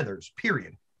rustle feathers.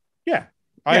 Period. Yeah,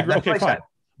 I agree. Okay, fine.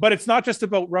 But it's not just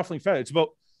about ruffling feathers. It's about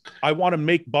I want to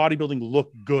make bodybuilding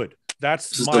look good.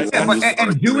 That's my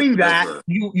and doing that,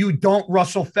 you don't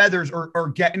rustle feathers or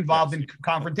get involved in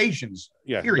confrontations.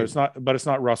 Yeah, period. but it's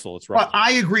not rustle. It's rustle. But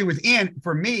I agree with Ian.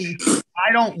 For me,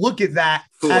 I don't look at that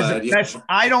best.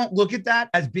 I don't look at that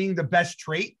as being the best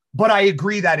trait. But I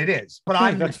agree that it is. But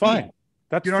that's fine.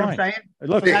 That's you know fine. what I'm saying.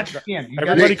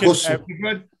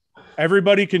 Look,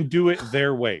 everybody can do it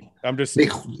their way. I'm just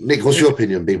Nick. What's your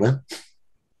opinion, big man?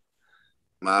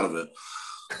 I'm out of it.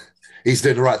 He's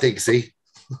doing the right thing. See,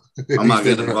 I'm not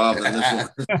getting involved in this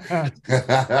one.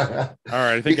 All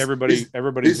right, I think everybody's.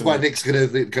 This is why Nick's gonna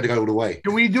go all the way.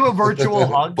 Can we do a virtual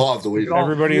hug? Part of the week.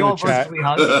 Everybody in the chat.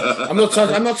 I'm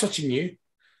not touching you.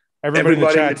 Everybody in the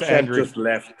chat's chat angry. just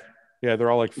left. Yeah,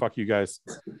 they're all like, "Fuck you guys."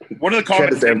 What are the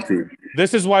comments? Empty.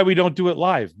 This is why we don't do it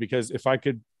live, because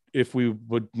if we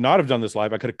would not have done this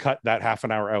live, I could have cut that half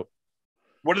an hour out.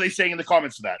 What are they saying in the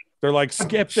comments to that? They're like,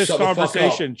 skip this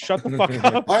conversation. Shut the fuck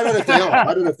up. I don't know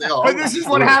if they are. But this is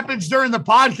what happens during the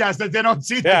podcast that they don't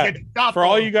see. Yeah. For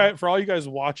all you guys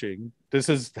watching, this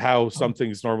is how some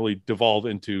things normally devolve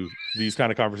into these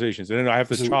kind of conversations. And then I have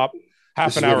to chop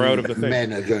half an hour out of the thing.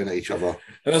 Men are going at each other.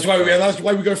 And that's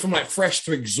why we go from like fresh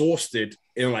to exhausted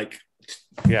in like.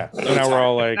 Yeah. So now we're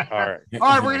all like, all right. All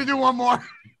right, we're gonna do one more.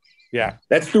 Yeah.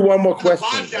 Let's do one more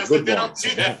question. Good one.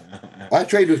 I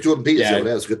traded with Jordan Peterson. Yeah.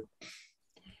 That was good.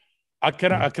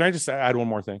 Can I just add one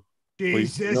more thing?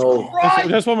 Jesus Christ.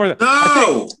 Just one more thing.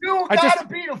 No. You gotta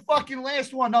be the fucking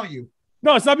last one, don't you?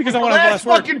 No, it's not because I want to have the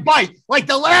last fucking word. Bite. Like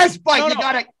the last bite, you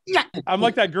gotta. Yeah. I'm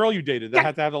like that girl you dated that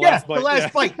had to have the last bite. The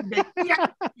last bite. You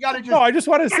gotta just. No, I just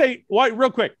want to say,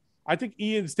 real quick. I think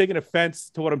Ian's taking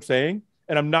offense to what I'm saying,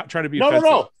 and I'm not trying to be offensive.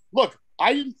 No. Look,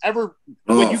 I didn't ever.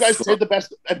 When you guys said the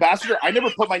best ambassador, I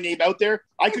never put my name out there.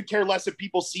 I could care less if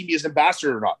people see me as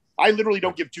ambassador or not. I literally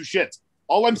don't give two shits.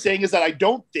 All I'm saying is that I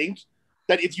don't think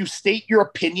that if you state your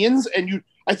opinions and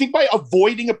I think by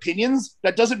avoiding opinions,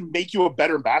 that doesn't make you a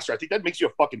better ambassador. I think that makes you a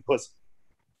fucking pussy.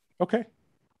 Okay.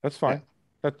 That's fine.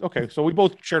 That's okay. So we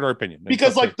both shared our opinion.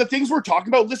 Because like the things we're talking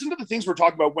about, listen to the things we're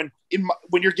talking about when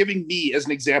you're giving me as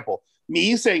an example,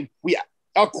 me saying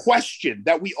a question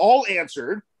that we all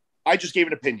answered I just gave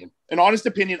an opinion, an honest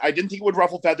opinion. I didn't think it would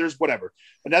ruffle feathers, whatever.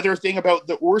 Another thing about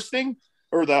the Urs thing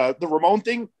or the Ramon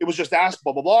thing, it was just asked,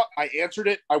 blah, blah, blah. I answered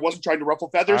it. I wasn't trying to ruffle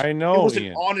feathers. I know. It was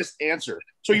an honest answer.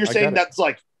 So you're saying that's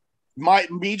like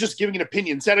me just giving an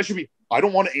opinion said I should be, I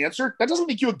don't want to answer. That doesn't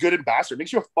make you a good ambassador. It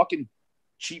makes you a fucking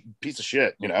cheap piece of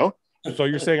shit, you know? So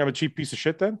you're saying I'm a cheap piece of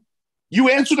shit then? You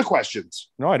answer the questions.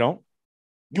 No, I don't.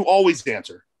 You always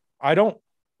answer. I don't.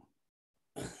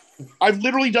 I've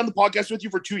literally done the podcast with you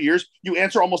for 2 years. You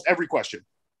answer almost every question.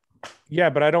 Yeah,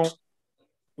 but I don't.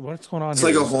 What's going on? It's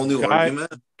here? like a whole new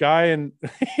argument. Guy and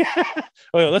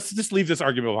oh, let's just leave this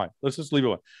argument behind. Let's just leave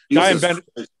it behind.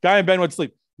 Guy and Ben would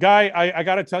sleep. Guy, I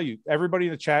got to tell you, everybody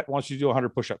in the chat wants you to do 100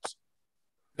 push-ups.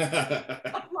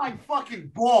 My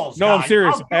fucking balls. No, I'm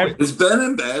serious. Is Ben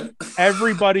in bed?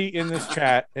 Everybody in this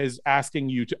chat is asking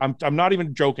you to. I'm not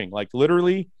even joking. Like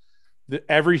literally,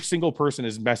 every single person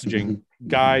is messaging.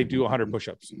 Guy, do 100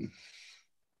 push-ups.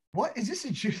 What is this?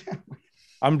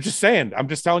 I'm just saying. I'm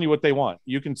just telling you what they want.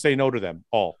 You can say no to them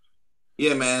all.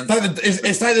 Yeah, man.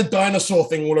 It's like the dinosaur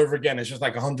thing all over again. It's just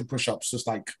like 100 push-ups. Just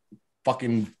like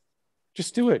fucking.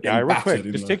 Just do it, guy. Real quick.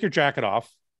 Just take your jacket off.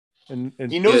 And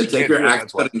he knows take your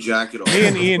axe-cutting jacket off. Me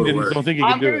and Ian don't think he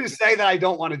can do it. I'm going to say that I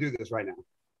don't want to do this right now.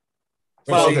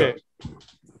 Well,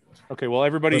 okay. Well,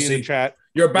 everybody in the chat.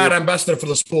 You're a bad ambassador for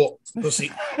the sport.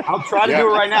 Pussy. I'll try to do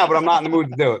it right now, but I'm not in the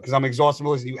mood to do it because I'm exhausted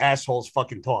listening to you assholes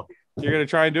fucking talk. You're going to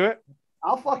try and do it?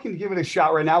 I'll fucking give it a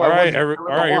shot right now. All right, here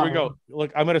we go.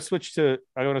 Look, I'm going to switch to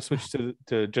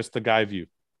just the guy view.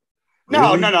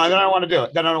 No, then I don't want to do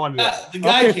it. Then I don't want to do it. The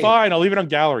guy okay, fine. I'll leave it on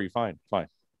gallery. Fine.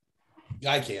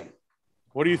 Guy cam.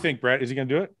 What do you think, Brett? Is he going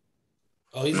to do it?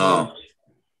 Oh, he's no.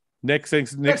 Nick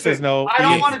says no. I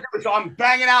don't want to do it, so I'm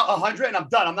banging out 100 and I'm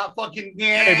done. I'm not fucking.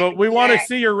 Hey, but we want to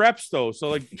see your reps though. So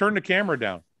like, turn the camera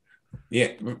down. Yeah,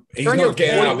 he's not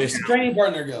getting out of this. Training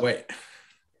partner go. Wait.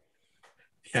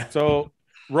 Yeah. So,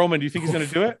 Roman, do you think he's going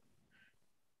to do it?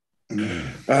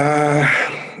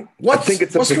 What's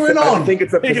going on? I think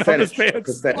it's a percentage.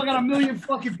 I got a million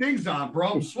fucking things on, bro.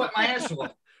 I'm sweating my ass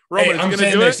off. Roman, is he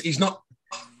going to do it? He's not.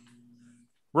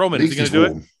 Roman, is he going to do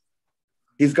it?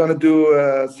 He's going to do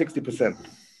 60%.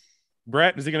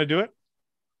 Brett, is he going to do it?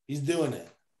 He's doing it.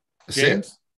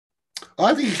 James?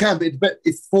 I think he can, but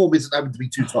if form isn't having to be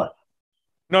too tight.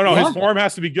 No, his form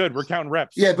has to be good. We're counting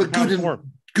reps. Yeah, but good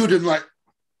and like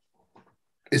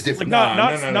it's different.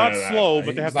 Like not slow,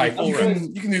 but they have to be full reps.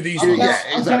 You can do these. Yeah,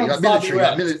 exactly. Like military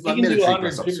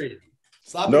press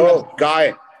ups. No,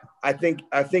 Guy, I think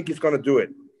he's going to do it.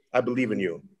 I believe in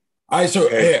you. All right, so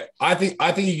here, I think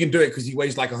he can do it because he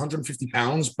weighs like 150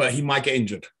 pounds, but he might get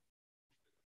injured.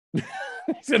 He's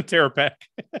gonna tear a pec.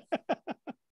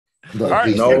 All right,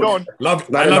 keep going.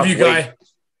 I love you, Guy.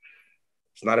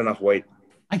 It's not enough weight.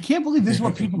 I can't believe this is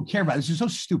what people care about. This is so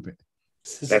stupid.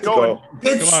 Let's go.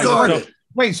 Get started.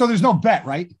 Wait, so there's no bet,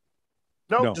 right?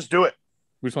 No, just do it.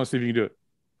 We just want to see if you can do it.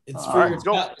 It's all right, let's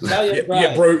go.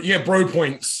 Bro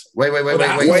points. Wait.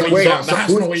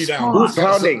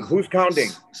 Who's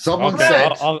counting? Someone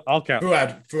said I'll count.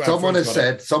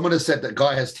 Fouad, someone has said that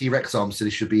Guy has T-Rex arms, so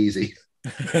this should be easy.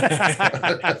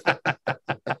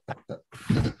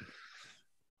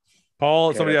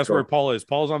 Paul, somebody asked where Paul is.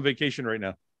 Paul's on vacation right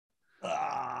now.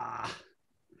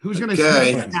 Who's going to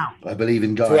say it now? I believe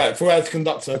in Guy. Fouad's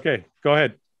conductor. Okay, go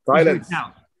ahead. Silence.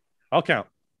 I'll count.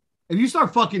 If you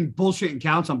start fucking bullshitting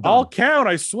counts, I'm done. I'll count,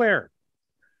 I swear.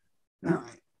 All right.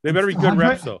 They better be good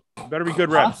reps, though. Better be good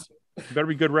reps.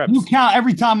 You count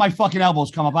every time my fucking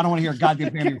elbows come up. I don't want to hear a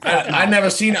goddamn family. I've never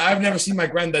seen my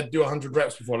granddad do 100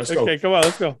 reps before. Let's go. Okay, come on,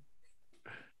 let's go.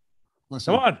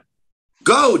 Listen. Come on.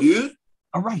 Go, dude.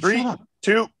 All right, 3,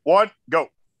 2, 1, go.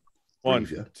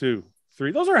 1, 2,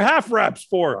 3. Those are half reps.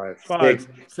 4, 5,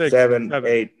 6, 7,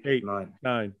 8,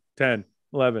 9, 10,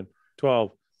 11,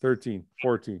 12, 13,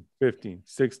 14, 15,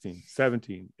 16,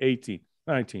 17, 18,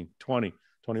 19, 20,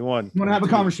 21. You want to have a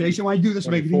conversation? Why do this?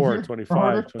 24,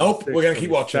 25, 26, we're going to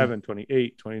keep watching. 27,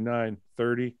 28, 29,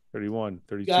 30, 31,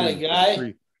 32,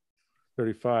 33,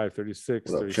 35,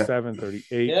 36, 37,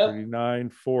 38, 39,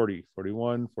 40,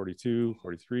 41, 42,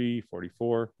 43,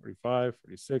 44, 45,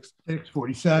 46,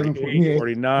 47, 48,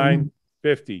 49,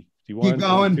 50, 51,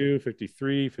 52,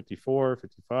 53, 54,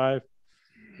 55,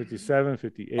 57,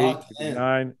 58,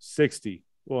 59, 60.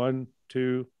 1,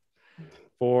 2,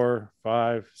 4,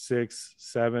 5, 6,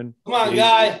 7. Come on,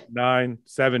 Guy. 9,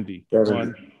 70.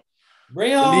 1.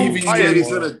 Bring home. He's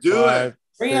gonna do it.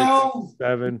 Bring home.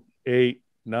 7, 8,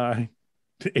 9,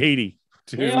 80.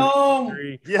 2,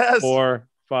 3, 4,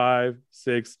 5,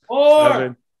 6,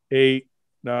 7, 8,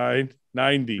 9,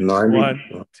 90.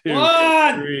 1, 2,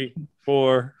 3,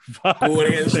 4,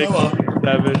 5, 6,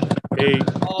 7, 8,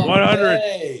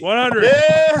 100. 100.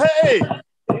 Hey!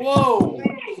 Whoa.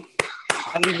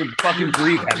 I don't even fucking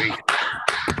breathe heavy.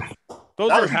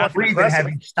 Those are half breathing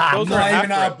heavy. Stop. I'm not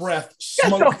even out of breath.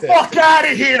 Get the fuck out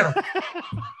of here.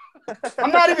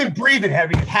 I'm not even breathing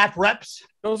heavy. Half reps.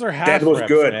 Those are half That was reps,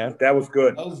 good. man. That was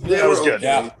good. That was good.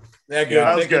 Yeah. They're good.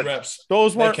 That was They're good reps.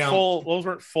 Those weren't full. Those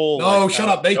weren't full. No, shut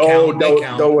up. They count. They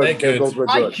count. They're good. Those were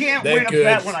I good. can't They're win good. a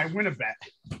bet when I win a bet.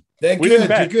 They're We good. didn't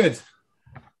bet. They're good.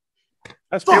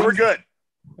 That's They pretty, were good.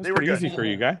 that's They were pretty good. easy for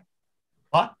you, guy.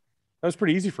 What? That was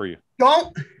pretty easy for you.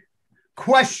 Don't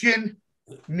question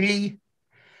me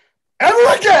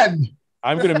ever again.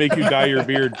 I'm gonna make you dye your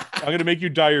beard. I'm gonna make you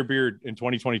dye your beard in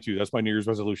 2022. That's my New Year's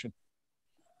resolution.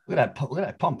 Look at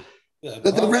that pump.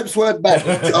 The reps weren't bad.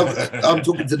 I'm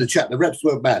talking to the chat. The reps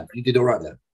weren't bad. You did all right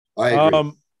there. I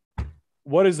agree.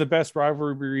 What is the best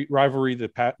rivalry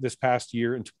this past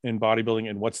year in bodybuilding,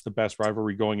 and what's the best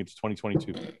rivalry going into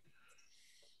 2022?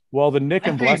 Well, the Nick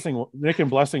and Blessing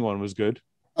one was good.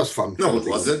 That's fun. No, it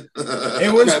wasn't.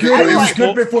 It was good. It was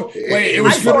good before. Wait, it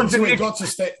was good until it got to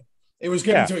stage. It was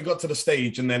good Yeah. until it got to the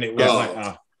stage, and then it was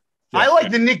I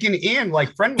like the Nick and Ian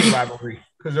like friendly rivalry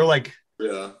because they're like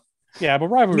yeah, but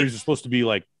rivalries are supposed to be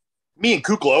like me and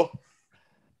Kuklo.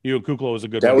 You and Kuklo was a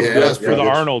good That one. was good. For the good.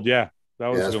 Arnold, yeah, that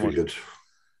was a good one. Good.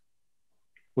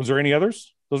 Was there any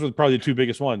others? Those were probably the two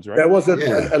biggest ones, right? There was a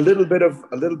little bit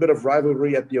of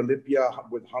rivalry at the Olympia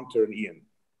with Hunter and Ian.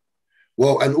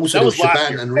 Well, and also That was last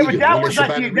Shaban year. and Yeah,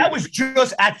 Regan. that was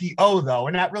just at the O though,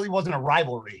 and that really wasn't a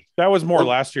rivalry. That was more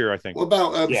last year, I think. What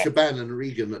about Shaban and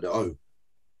Regan at the O?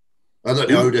 Not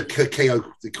the O, the KO,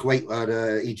 the Kuwait,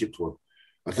 the Egypt one.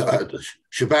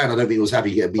 Shaban, I don't think was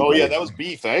happy getting beat. Oh yeah, that was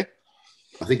beef, eh?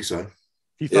 I think so.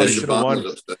 He thought he should have won.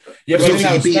 Yeah, but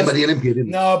he beat him at the Olympia, didn't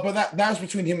he? No, but that was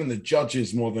between him and the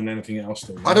judges more than anything else.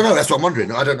 Though, I don't know. That's what I'm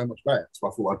wondering. I don't know much about it. So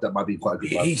I thought that might be quite a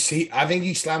good one. I think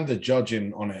he slammed the judge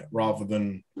in on it rather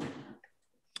than,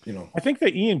 I think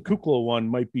the Ian Kukla one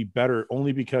might be better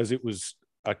only because it was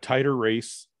a tighter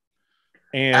race,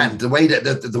 and the way that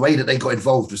the way that they got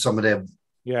involved with some of them.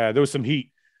 Yeah, there was some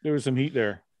heat. There was some heat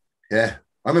there. Yeah,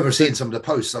 I remember seeing some of the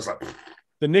posts. I was like,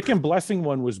 the Nick and Blessing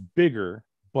one was bigger.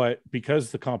 But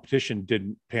because the competition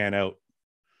didn't pan out,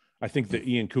 I think the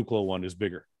Ian Kukla one is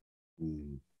bigger.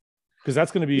 Because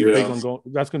that's going to be a big one.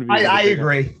 That's going to be. I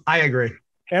agree. One. I agree.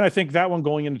 And I think that one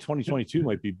going into 2022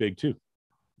 might be big too.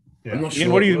 Yeah. I'm not Ian,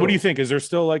 sure. what do you think? Is there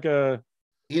still like a?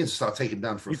 Ian start taking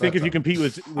down for. You think if you compete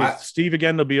with Steve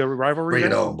again, there'll be a rivalry?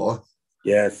 Bring it on, boy.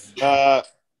 Yes. Yeah,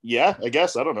 I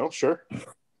guess. I don't know. Sure.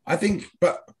 I think,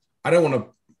 but I don't want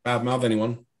to badmouth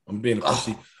anyone. I'm being a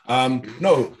pussy.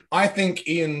 No, I think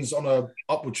Ian's on a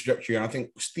upward trajectory, and I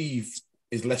think Steve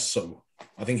is less so.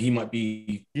 I think he might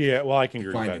be. Yeah, well, I can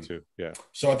agree with that too. Yeah.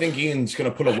 So I think Ian's going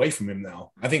to pull away from him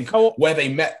now. I think where they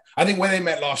met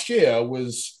last year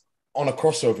was on a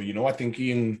crossover. I think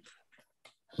Ian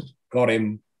got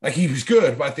him. Like he was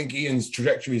good, but I think Ian's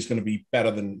trajectory is going to be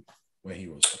better than where he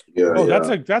was. Yeah. Oh,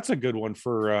 that's a good one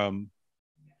for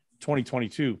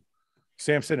 2022.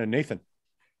 Samson and Nathan.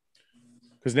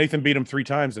 Because Nathan beat him 3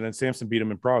 times, and then Samson beat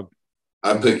him in Prague.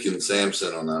 I'm picking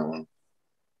Samson on that one.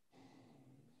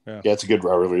 Yeah, it's a good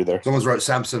rivalry there. Someone's wrote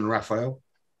Samson and Raphael.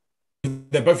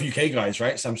 They're both UK guys,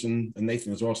 right? Samson and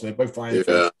Nathan as well. So they're both fine.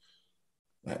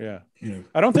 Yeah.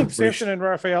 I don't think Samson and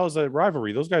Raphael is a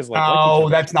rivalry. Those guys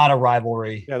like that's not a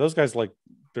rivalry. Yeah, those guys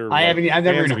they're. I've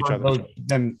never even heard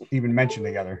them even mentioned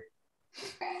together.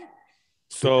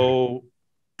 So,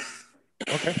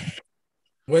 okay.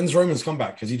 When's Roman's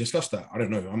comeback? Has he discussed that? I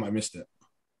don't know. I might have missed it.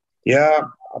 Yeah,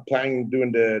 I'm planning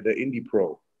doing the Indie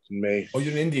Pro in May. Oh,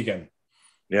 you're in Indie again?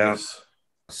 Yeah.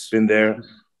 Been there.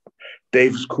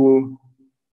 Dave's cool.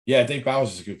 Yeah, Dave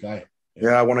Bowers is a good guy.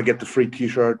 Yeah, I want to get the free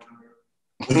T-shirt.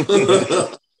 Yeah,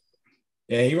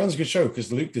 he runs a good show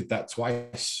because Luke did that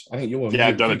twice. I think you're one. Yeah,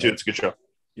 I've done it too. It's a good show.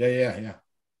 Yeah.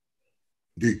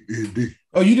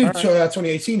 Oh, you did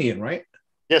 2018, Ian, right?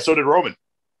 Yeah, so did Roman.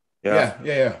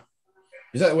 Yeah.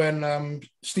 Is that when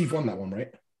Steve won that one,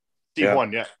 right? Steve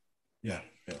won, yeah.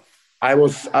 I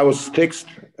was 6th,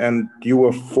 and you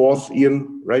were 4th,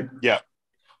 Ian, right? Yeah.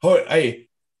 Oh, hey,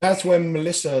 that's when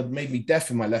Melissa made me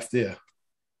deaf in my left ear.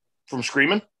 From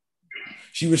screaming?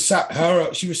 She was sat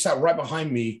right behind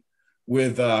me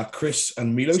with Chris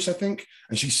and Milos, I think,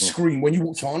 and she screamed when you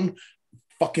walked on.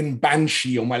 Fucking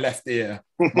banshee on my left ear.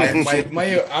 My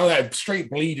ear, I was like straight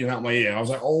bleeding out my ear. I was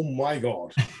like, oh my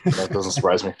god. That doesn't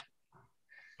surprise me.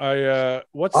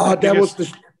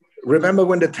 Remember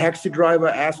when the taxi driver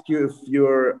asked you if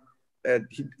you're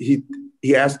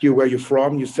he asked you where you're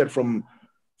from? You said from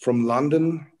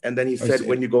London, and then he said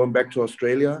when you're going back to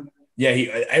Australia. Yeah,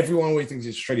 everyone always thinks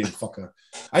he's Australian fucker.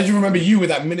 I just remember you with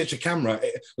that miniature camera.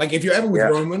 Like, if you're ever with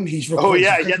Roman, he's recording.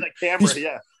 Oh, yeah, that camera, he's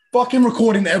fucking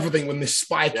recording everything with this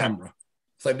spy camera.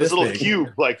 It's like this little cube,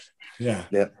 like. Yeah.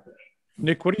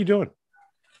 Nick, what are you doing?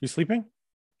 You sleeping?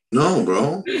 No,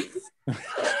 bro.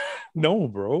 No,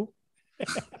 bro.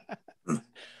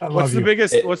 What's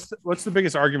the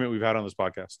biggest argument we've had on this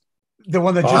podcast? The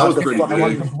one that just I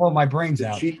wanted to blow my brains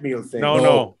out. Cheat meal thing.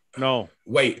 No.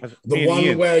 Wait, the one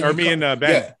Ian, where or me and Ben.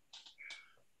 Yeah.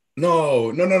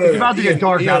 No. It's about to get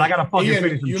dark out. I gotta fucking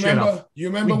figure some shit out. You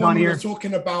remember when we were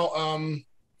talking about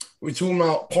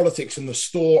politics in the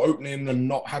store opening and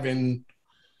not having?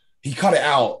 He cut it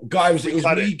out. Guy was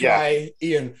guy,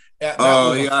 Ian.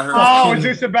 I heard. Is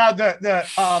this about the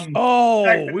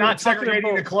not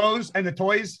segregating the clothes and the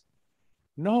toys?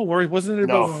 No, wasn't it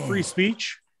about free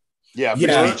speech? Yeah, free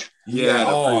speech.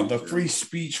 Yeah. The free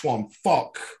speech one.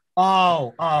 Fuck.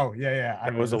 Oh, yeah.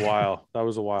 That was a while.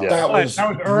 Yeah. That was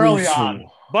early on.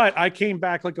 But I came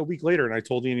back like a week later and I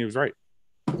told Ian he was right.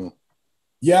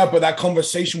 Yeah, but that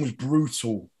conversation was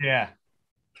brutal. Yeah.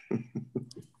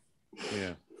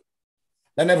 Yeah.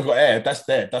 That never got aired. That's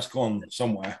dead. That's gone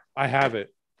somewhere. I have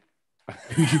it.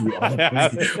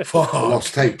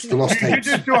 Lost tapes. The lost tapes.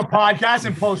 You just do a podcast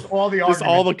and post all the arguments.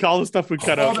 All the stuff we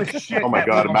cut out. The shit oh my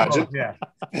God, imagine. Yeah.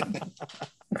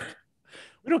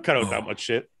 We don't cut out that much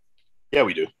shit. Yeah,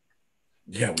 we do.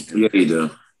 Yeah, we do. Yeah, you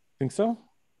do. Think so?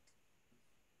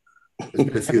 There's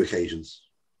been a few occasions.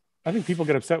 I think people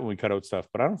get upset when we cut out stuff,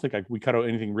 but I don't think we cut out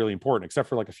anything really important except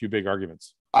for like a few big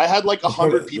arguments. I had like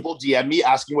 100 people DM me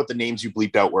asking what the names you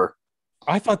bleeped out were.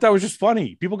 I thought that was just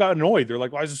funny. People got annoyed. They're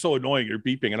like, why is it so annoying? You're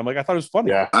beeping. And I'm like, I thought it was funny.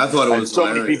 Yeah. I thought it was so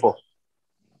many people.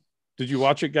 Did you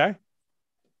watch it, Guy?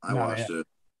 I watched it.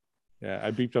 Yeah, I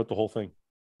beeped out the whole thing.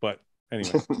 But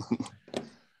anyway.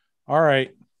 All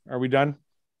right. Are we done?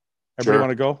 Everybody want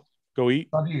to go? Go eat?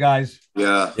 Love you guys.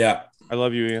 Yeah. I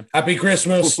love you, Ian. Happy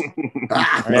Christmas.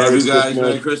 Love you guys.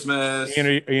 Merry Christmas.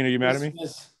 Ian, are you mad at me?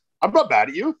 I'm not mad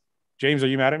at you. James, are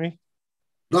you mad at me?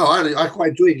 No, I quite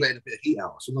enjoy letting a bit of heat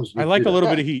out. Sometimes I like a little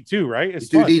bit of heat too, right?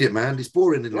 It's you fun. do need it, man. It's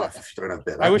boring in life if you don't have a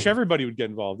bit. I wish everybody would get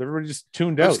involved. Everybody just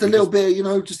tuned out. Just a little bit,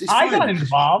 just. I got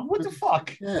involved. What the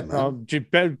fuck? Yeah, man.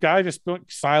 Guy just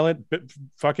went silent.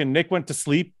 Fucking Nick went to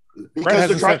sleep. Because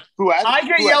they're trying. I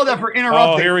get yelled at for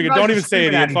interrupting. Oh, here we go. Don't even say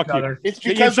it, Ian. Fuck you. It's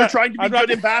because they're trying to be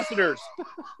good ambassadors.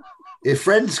 If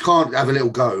friends can't have a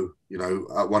little go,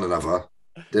 at one another,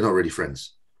 they're not really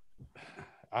friends.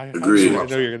 I agree. I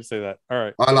know you're going to say that. All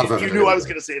right. I love it. You knew I was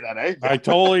going to say that, eh? I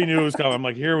totally knew it was coming. I'm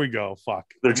like, here we go. Fuck.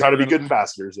 They're trying to be good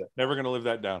ambassadors. Yeah. Never going to live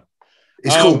that down.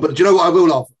 It's cool, but do you know what I will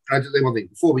love? Can I just say one thing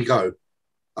before we go?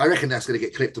 I reckon that's going to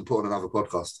get clipped and put on another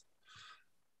podcast.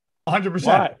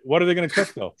 100%. What are they going to clip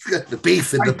though? The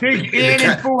beef and I think Ian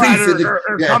and Fouad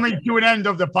are coming to an end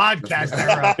of the podcast.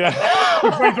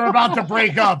 They're about to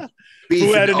break up.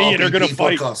 Fouad and Ian are going to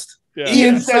fight. Yeah.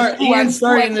 Ian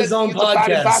starting his own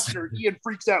podcast. Ian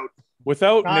freaks out.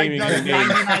 Without naming any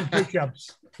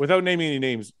names. Without naming any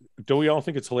names, do we all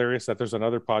think it's hilarious that there's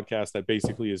another podcast that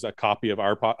basically is a copy of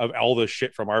of all the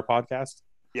shit from our podcast?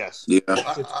 Yes. Yeah.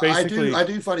 It's basically... I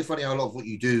do find it funny how a lot of what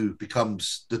you do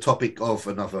becomes the topic of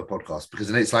another podcast because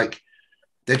then it's like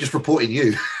they're just reporting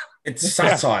you. It's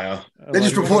satire. They're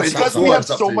just reporting because we have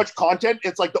so much content.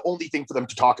 It's like the only thing for them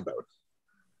to talk about.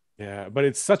 Yeah, but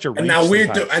it's such a and now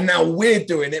we're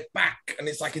doing it back, and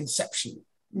it's like Inception.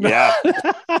 Yeah.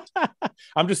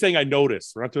 I'm just saying I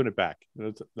noticed. We're not doing it back.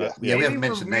 We haven't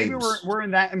mentioned names. Maybe we're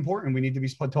in that important. We need to be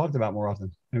talked about more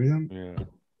often. Everything. Yeah.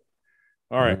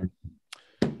 All right.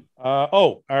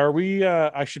 Are we?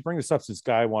 I should bring this up since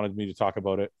Guy wanted me to talk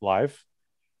about it live.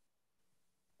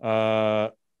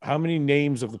 How many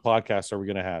names of the podcast are we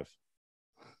going to have?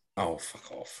 Oh,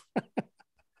 fuck off.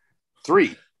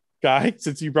 3. Guy,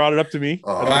 since you brought it up to me.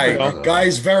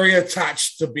 Guy's very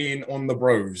attached to being on the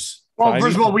bros. Well,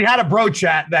 first of all, we had a bro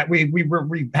chat that we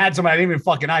had somebody. I didn't even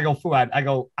fucking. I go, Fouad. I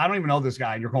go, I don't even know this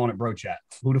guy. You're calling it bro chat.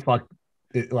 Who the fuck?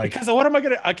 Because what am I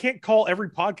gonna? I can't call every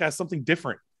podcast something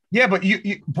different. Yeah, but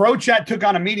you bro chat took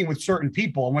on a meeting with certain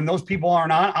people, and when those people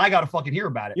aren't on, I gotta fucking hear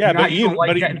about it. Yeah, but Ian,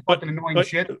 fucking annoying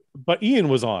shit. But Ian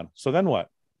was on. So then what?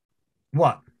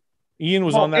 What? Ian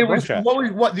was on that bro chat.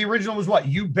 What the original was? What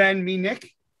you, Ben, me,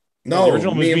 Nick? No, the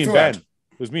original was me and Ben.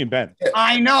 It was me and Ben.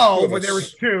 I know, but there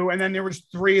was 2, and then there was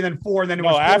 3, and then 4, and then it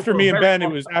was after me and Ben. It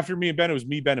was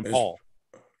me, Ben, and Paul.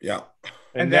 Yeah,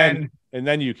 and then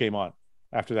you came on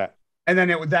after that. And then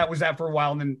that was for a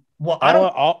while, and then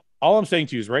all I'm saying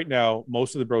to you is right now,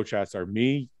 most of the bro chats are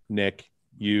me, Nick,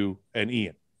 you, and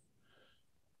Ian.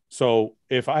 So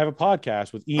if I have a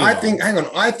podcast with Ian, I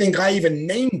think I even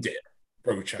named it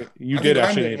bro chat. You did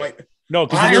actually. No,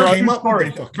 because I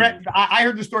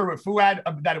heard the story with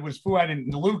Fouad that it was Fouad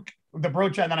and Luke, the bro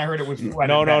chat, and then I heard it was Fouad.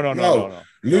 No.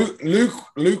 Luke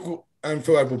and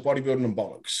Fouad were bodybuilding and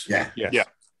bollocks. Yeah.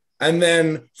 And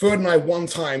then Fouad and I one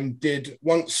time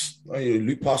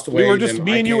Luke passed away. We were just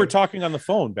me and you were talking on the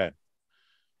phone, Ben.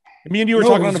 Me and you were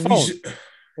talking on the phone.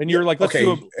 And you're like, let's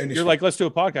do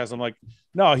a podcast. I'm like,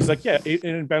 no. He's like, yeah.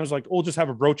 And Ben was like, we'll just have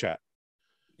a bro chat.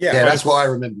 Yeah, that's what I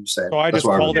remember you saying. So I just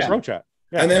called it bro chat.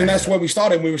 Yeah. And then that's where we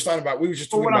started. We were just talking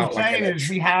what about. What I'm saying is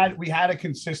we had a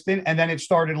consistent, and then it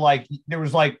started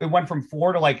it went from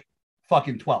 4 to like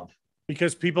fucking 12.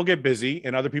 Because people get busy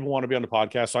and other people want to be on the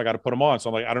podcast, so I got to put them on. So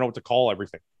I'm like, I don't know what to call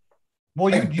everything.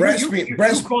 Well, you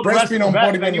called breast on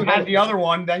body. Then you had the other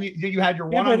one. Then you had your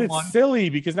one. But it's silly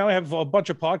because now I have a bunch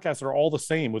of podcasts that are all the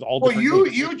same with all. Well,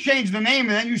 you changed the name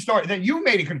and then you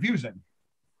made it confusing.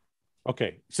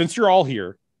 Okay, since you're all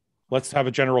here, let's have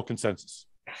a general consensus.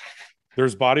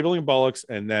 There's bodybuilding bollocks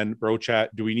and then bro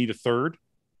chat. Do we need a third?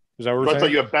 Is that what we're saying? I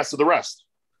thought you have best of the rest.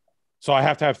 So I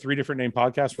have to have 3 different name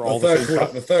podcasts for all the same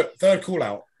stuff? The third call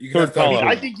out.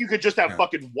 I think you could just have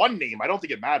fucking one name. I don't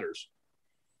think it matters.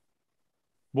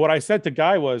 What I said to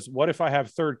Guy was, what if I have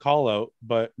third call out,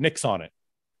 but Nick's on it?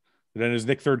 Then is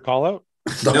Nick third call out?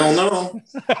 No.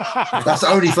 That's the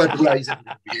only third call out he's ever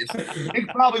been. Nick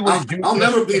probably would. I'll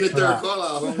never be the third call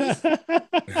out.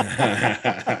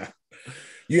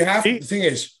 The thing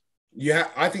is,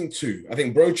 I think 2. I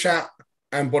think bro chat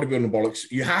and bodybuilding bollocks.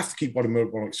 You have to keep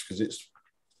bodybuilding bollocks because it's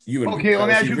you and. Okay, let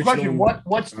me ask you a question.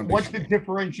 What's the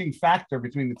differentiating factor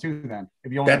between the two then?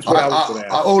 If you That's what I was going to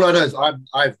ask. All I know is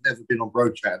I've never been on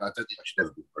bro chat, and I don't think I should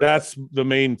ever be. That's the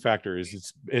main factor.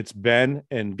 Is it's Ben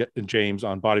and James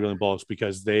on bodybuilding bollocks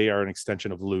because they are an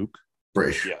extension of Luke.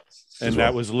 British, and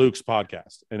that was Luke's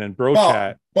podcast, and then bro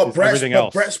chat. But everything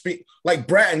else.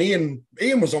 Brett and Ian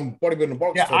was on bodybuilding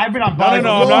bollocks. Yeah, I've been on bodybuilding.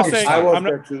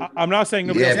 No, I'm not saying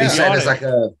nobody else.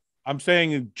 Yeah, I'm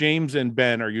saying James and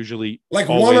Ben are usually like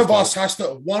one of us has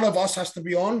to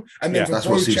be on, and then for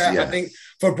bro chat, I think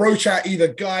for bro chat either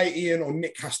Guy, Ian, or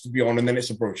Nick has to be on, and then it's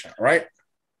a bro chat, right?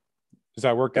 Does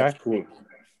that work, Guy? Cool.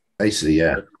 Basically,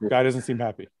 yeah. Guy doesn't seem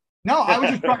happy. No, I was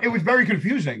just. It was very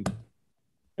confusing.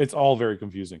 It's all very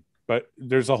confusing, but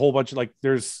there's a whole bunch of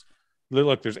there's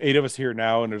 8 of us here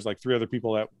now, and there's like 3 other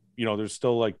people that there's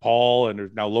still like Paul, and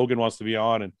there's now Logan wants to be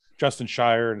on, and Justin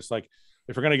Shire, and it's like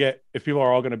if people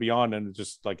are all going to be on, then it's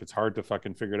just like it's hard to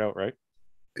fucking figure it out, right?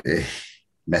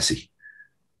 Messy.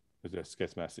 It just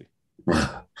gets messy.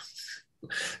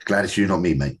 Glad it's you, not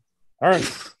me, mate. All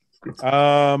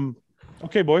right.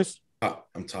 Okay, boys.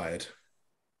 I'm tired.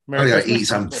 I gotta eat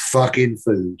some fucking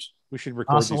food. We should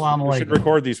record these. We should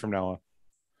record these from now on.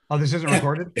 Oh, this isn't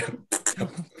recorded?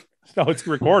 No, it's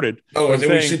recorded. Oh, then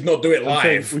we should not do it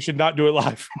live. We should not do it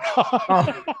live.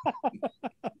 Oh.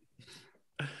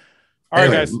 All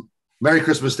right, guys. Merry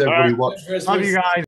Christmas to everybody watching. Love you guys.